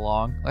plan all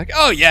along. Like,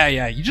 oh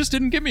yeah, you just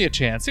didn't give me a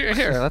chance. Here,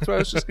 that's what I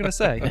was just gonna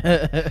say.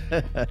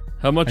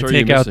 How much I are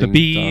you take out the missing,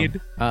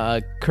 bead.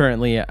 Tom?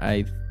 Currently,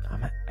 I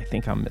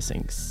think I'm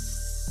missing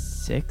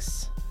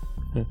 6.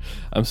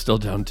 I'm still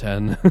down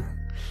 10.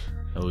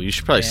 Oh, you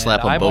should probably And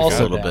slap them I'm both a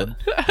also little down.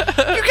 bit.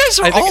 You guys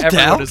are I think all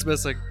everyone down. is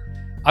missing.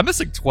 I'm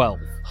missing 12.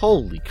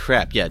 Holy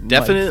crap! Yeah,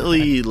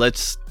 definitely.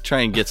 Let's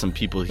try and get some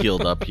people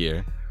healed up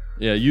here.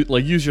 Yeah, you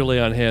use your lay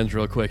on hands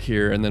real quick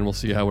here, and then we'll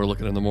see how we're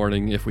looking in the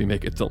morning if we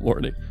make it till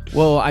morning.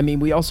 Well, I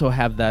mean, we also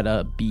have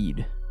that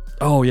bead.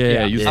 Oh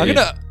yeah. Use yeah. the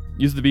bead.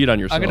 Use the bead on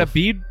yourself. I'm gonna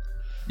bead.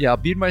 Yeah, I'll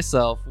bead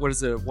myself. What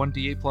is it?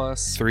 1d8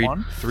 plus 3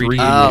 1? 3d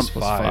plus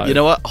plus five. 5. You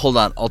know what? Hold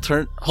on. I'll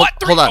turn. Hold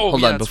Three? on. Oh,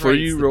 Hold yeah, on. that's Before right,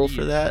 you it's the roll bead.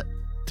 for that,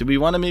 do we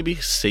want to maybe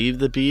save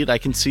the bead? I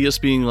can see us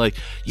being like,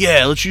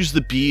 yeah, let's use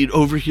the bead,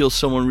 overheal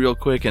someone real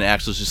quick, and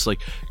Axel's just like,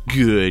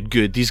 good.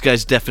 These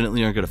guys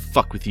definitely aren't gonna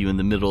fuck with you in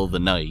the middle of the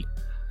night.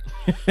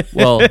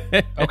 Well,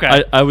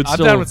 Okay. I would I'm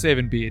still. down with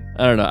saving bead.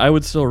 I don't know. I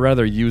would still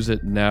rather use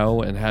it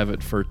now and have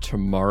it for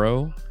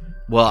tomorrow.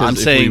 Well, 'Cause I'm if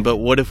saying, we- but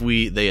what if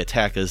they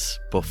attack us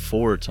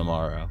before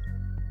tomorrow?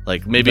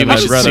 Like maybe Then we I'd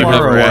should rather have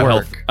tomorrow more at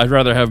health. work. I'd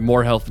rather have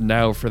more health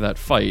now for that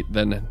fight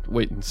than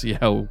wait and see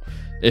how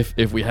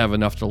if we have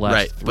enough to last.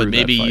 right, through but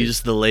maybe that fight.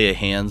 use the lay of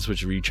hands,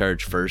 which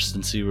recharge first,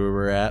 and see where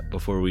we're at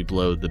before we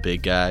blow the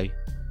big guy,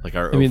 like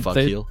our fuck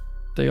heal.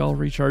 They all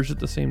recharge at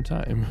the same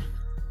time.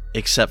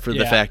 Except for the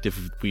Yeah. fact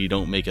if we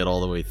don't make it all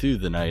the way through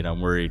the night, I'm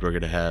worried we're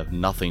gonna have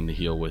nothing to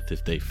heal with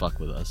if they fuck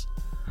with us.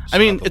 I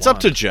mean, not the it's up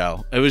to wand.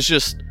 Joe. It was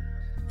just,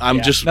 I'm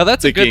Yeah. just. Now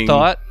that's a thinking, good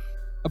thought,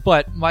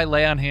 but my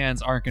lay on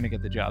hands aren't going to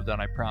get the job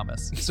done. I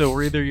promise. So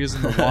we're either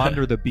using the wand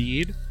or the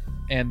bead,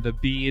 and the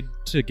bead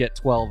to get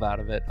 12 out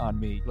of it on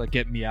me, like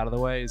get me out of the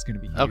way, is going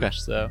to be huge. Okay.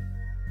 So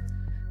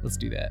let's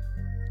do that.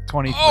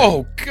 23.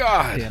 Oh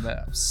God! Damn it!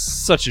 I'm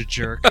such a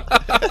jerk.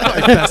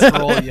 My best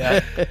roll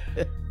yet.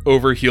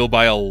 Overheal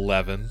by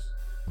 11.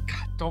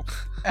 God, don't,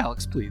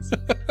 Alex, please,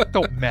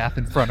 don't math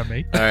in front of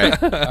me. All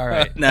right, All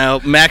right. now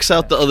max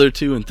out the other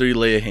 2 and 3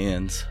 lay of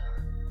hands.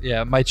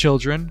 Yeah, my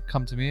children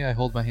come to me. I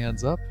hold my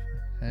hands up,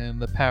 and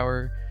the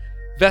power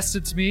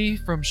vested to me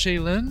from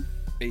Shaylin.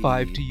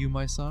 5 to you,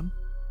 my son,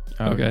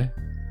 Okay.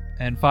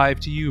 and 5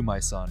 to you, my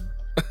son.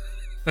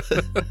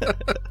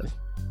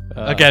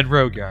 Again,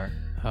 Rogar.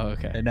 Oh,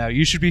 okay. And now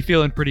you should be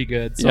feeling pretty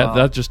good. So Yeah, I'll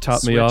that just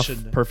topped me off switch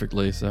and-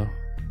 perfectly. So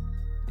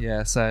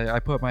Yes, I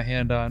put my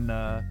hand on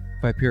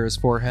Vipera's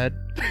forehead.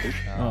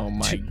 Oh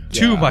my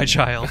To my God.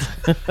 child.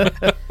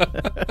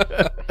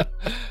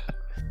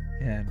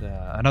 And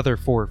another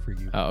 4 for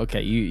you. Oh,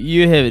 okay.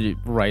 You hit it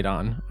right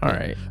on. All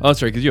right. oh,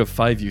 that's right, because you have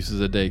 5 uses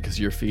a day because of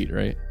your feet,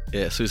 right?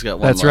 Yeah, so he's got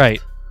one. That's left.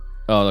 right.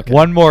 Oh, okay.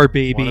 One more,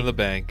 baby. One in the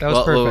bank. That was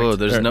Well, perfect. whoa,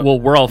 there's All right, no. well,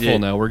 we're all full yeah,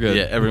 now. We're good.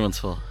 Yeah, everyone's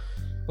full.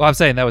 Well, I'm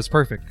saying that was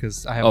perfect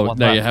because I have Oh, one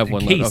now left. you have in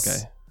one case. left.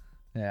 Okay.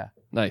 Yeah.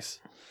 Nice.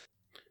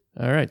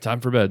 All right, time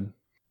for bed.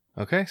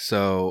 Okay,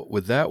 so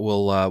with that,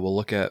 we'll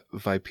look at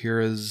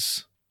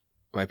Vipera's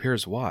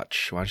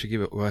watch. Why don't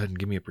you go ahead and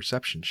give me a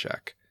perception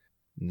check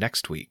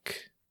next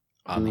week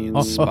on the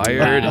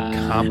Inspired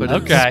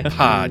Incompetence Okay.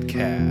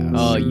 podcast.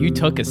 Oh, you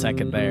took a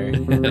second there.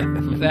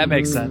 That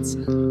makes sense.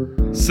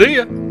 See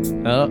ya.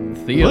 Oh,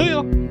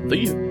 Theo.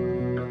 See ya.